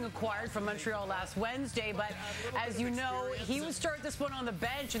after being acquired from Montreal last Wednesday. But as you know, he would start this one on the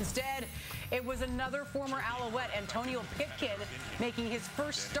bench. Instead, it was another former Alouette, Antonio Pipkin, making his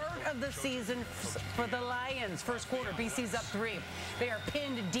first start of the season for the Lions. First quarter, BC's up 3. They are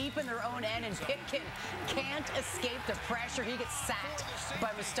pinned deep in their own end, and Pipkin can't escape the pressure. He gets sacked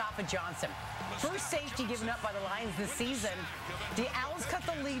by Mustafa Johnson. First safety given up by the Lions this season. The Owls cut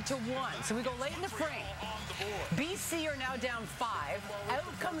the lead to 1. So we go late in the frame. BC are now down 5.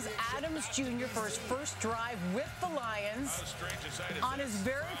 Out comes Adams Jr. for his first drive with the Lions. On his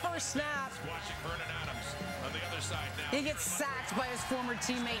very first snap, he gets sacked by his former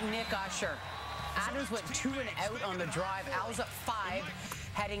teammate Nick Usher. Adams went 2 and out on the drive. Owls up 5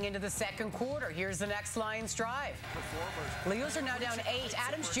 heading into the second quarter. Here's the next Lions drive. Leos are now down 8.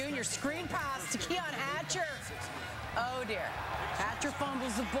 Adams Jr. screen pass to Keon Hatcher. Oh dear. Hatcher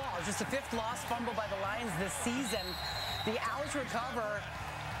fumbles the ball. Just the 5th lost fumble by the Lions this season. The Owls recover,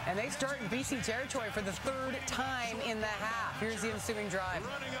 and they start in BC territory for the 3rd time in the half. Here's the ensuing drive.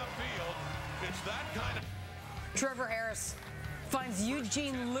 Trevor Harris finds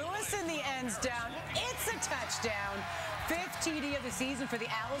Eugene Lewis in the ends down. It's a touchdown. 5th TD of the season for the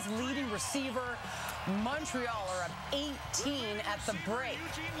Owls' leading receiver. Montreal are up 18 at the break.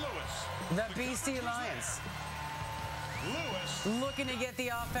 The BC Lions looking to get the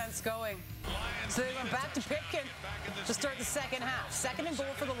offense going. So they went back to Pipkin to start the second half. 2nd and goal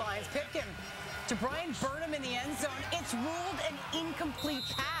for the Lions. Pipkin to Brian Burnham in the end zone. It's ruled an incomplete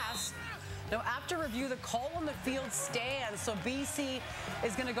pass. Now, after review, the call on the field stands, so BC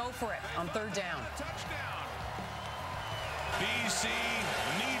is going to go for it on 3rd down. BC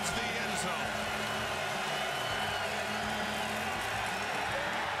needs the end zone.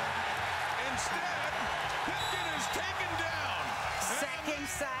 Instead, Pipkin is taken down. 2nd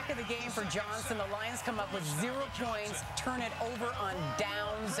sack of the game for Johnson. The Lions come up with 0 points, turn it over on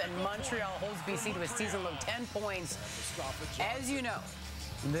downs, and Montreal holds BC to a season-low 10 points. As you know,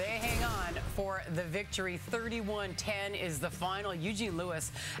 they hang on for the victory. 31-10 is the final. Eugene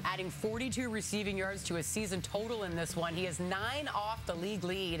Lewis adding 42 receiving yards to his season total in this one. He is 9 off the league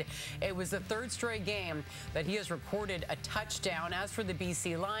lead. It was the 3rd straight game that he has recorded a touchdown. As for the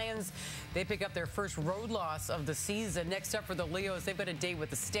BC Lions, they pick up their first road loss of the season. Next up for the Leos, they've got a date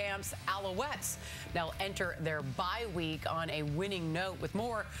with the Stamps. Alouettes now enter their bye week on a winning note. With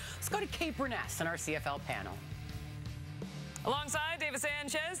more, let's go to Kate Burness in our CFL panel. Alongside David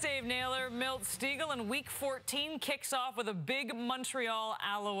Sanchez, Dave Naylor, Milt Stiegel, and Week 14 kicks off with a big Montreal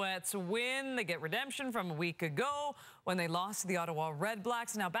Alouettes win. They get redemption from a week ago when they lost to the Ottawa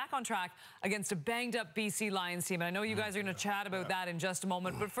Redblacks. Now back on track against a banged-up BC Lions team. And I know you guys are going to chat about that in just a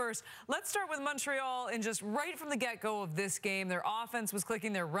moment. But first, let's start with Montreal. And just right from the get-go of this game, their offense was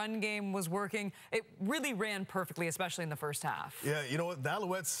clicking, their run game was working. It really ran perfectly, especially in the first half. Yeah, you know what? The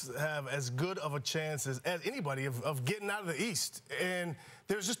Alouettes have as good of a chance as anybody of getting out of the East. And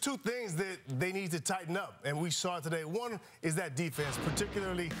there's just 2 things that they need to tighten up, and we saw it today. One is that defense,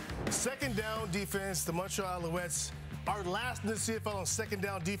 particularly 2nd down defense. The Montreal Alouettes are last in the CFL on 2nd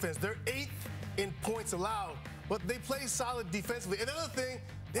down defense. They're 8th in points allowed, but they play solid defensively. And another thing,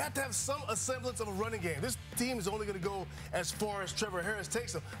 they have to have some semblance of a running game. This team is only going to go as far as Trevor Harris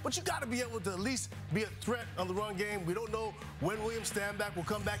takes them, but you got to be able to at least be a threat on the run game. We don't know when William Stanback will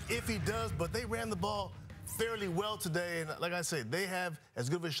come back, if he does, but they ran the ball fairly well today, and like I said, they have as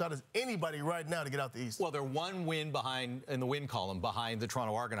good of a shot as anybody right now to get out the East. Well, they're 1 win behind in the win column behind the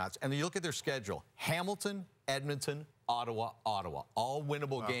Toronto Argonauts, and you look at their schedule: Hamilton, Edmonton, Ottawa, all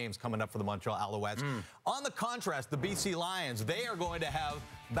winnable games coming up for the Montreal Alouettes. On the contrast, the BC Lions, they are going to have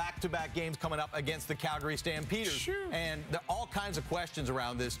back-to-back games coming up against the Calgary Stampeders, and there are all kinds of questions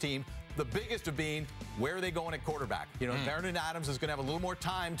around this team. The biggest of being, where are they going at quarterback? You know, Vernon Adams is going to have a little more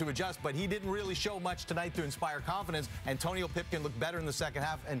time to adjust, but he didn't really show much tonight to inspire confidence. Antonio Pipkin looked better in the second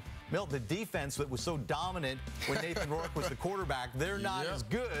half. And, Milt, the defense that was so dominant when Nathan Rourke was the quarterback, they're not as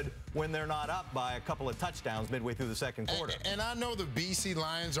good when they're not up by a couple of touchdowns midway through the second quarter. And I know the BC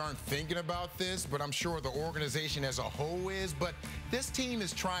Lions aren't thinking about this, but I'm sure the organization as a whole is. But this team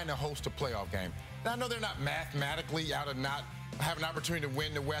is trying to host a playoff game. Now, I know they're not mathematically out of not have an opportunity to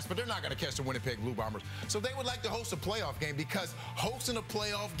win the West, but they're not going to catch the Winnipeg Blue Bombers. So they would like to host a playoff game, because hosting a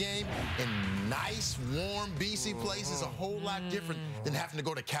playoff game in nice, warm BC place is a whole lot different than having to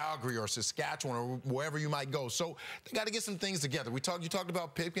go to Calgary or Saskatchewan or wherever you might go. So they got to get some things together. You talked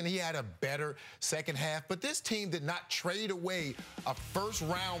about Pipkin. He had a better second half, but this team did not trade away a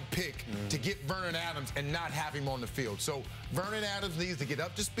first-round pick to get Vernon Adams and not have him on the field. So Vernon Adams needs to get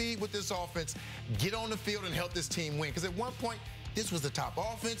up to speed with this offense, get on the field, and help this team win. Because at one point, this was the top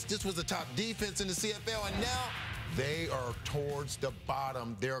offense, this was the top defense in the CFL, and now they are towards the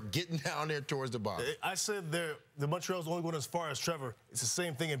bottom. They're getting down there towards the bottom. I said the Montreal's only going as far as Trevor. It's the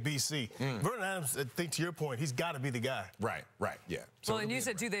same thing in BC. Vernon Adams, I think to your point, he's got to be the guy. Right, yeah. So well, and you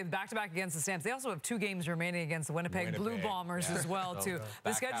said, too, they have back-to-back against the Stamps. They also have 2 games remaining against the Winnipeg Blue Bombers as well, too.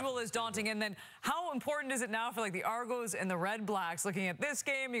 The schedule is daunting. And then how important is it now for, like, the Argos and the Red Blacks? Looking at this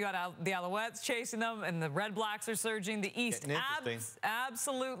game, you got the Alouettes chasing them, and the Red Blacks are surging. The East,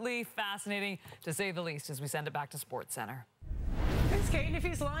 absolutely fascinating, to say the least, as we send it back to SportsCenter. Here's Caden. If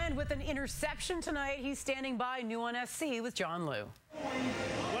he's lying with an interception tonight, he's standing by new on SC with John Liu.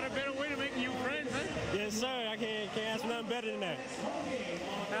 What a better way to make new friends, huh? Yes, sir. I can't ask for nothing better than that.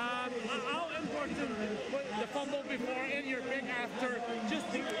 How important was the fumble before and your pick after?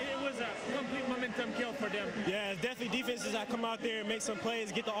 It was a complete momentum kill for them. Yeah, it's definitely defenses that come out there and make some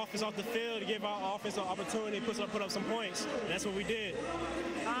plays, get the offense off the field, to give our offense an opportunity to put up some points. And that's what we did.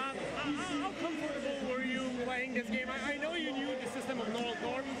 How comfortable were you playing this game? I know you knew the system of North,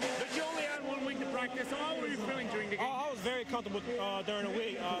 but you only had 1 week to practice. So how were you feeling during the game? I was very comfortable during the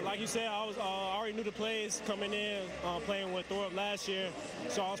week. Like you said, I already knew the plays coming in, playing with Thorpe last year.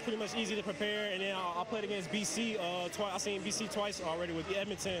 So I was pretty much easy to prepare. And then I played against BC twice. I seen BC twice already with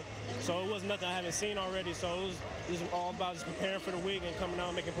Edmonton. So it was nothing I haven't seen already. So it was all about just preparing for the week and coming out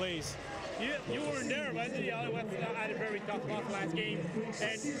and making plays. You weren't there, but the Alouettes had a very tough loss last game.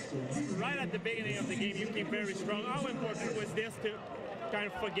 And right at the beginning of the game, you came very strong. How important was this to kind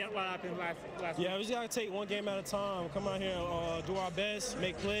of forget what happened last week? Yeah, we just got to take one game at a time. Come out here, do our best,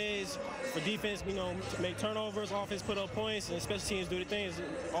 make plays. For defense, make turnovers, offense put up points, and special teams do the things.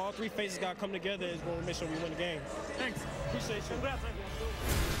 All 3 phases got to come together is going to make sure we win the game. Thanks. Appreciate you. Congrats.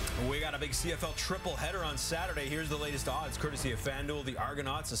 We got a big CFL triple header on Saturday. Here's the latest odds, courtesy of FanDuel. The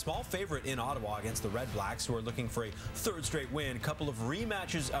Argonauts, a small favorite in Ottawa against the Red Blacks, who are looking for a 3rd straight win. A couple of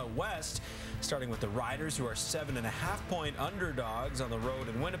rematches out west, starting with the Riders, who are 7.5-point underdogs on the road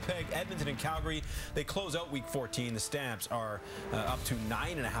in Winnipeg, Edmonton, and Calgary. They close out Week 14. The Stamps are up to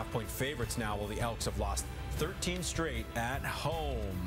 9.5-point favorites now, while the Elks have lost 13 straight at home.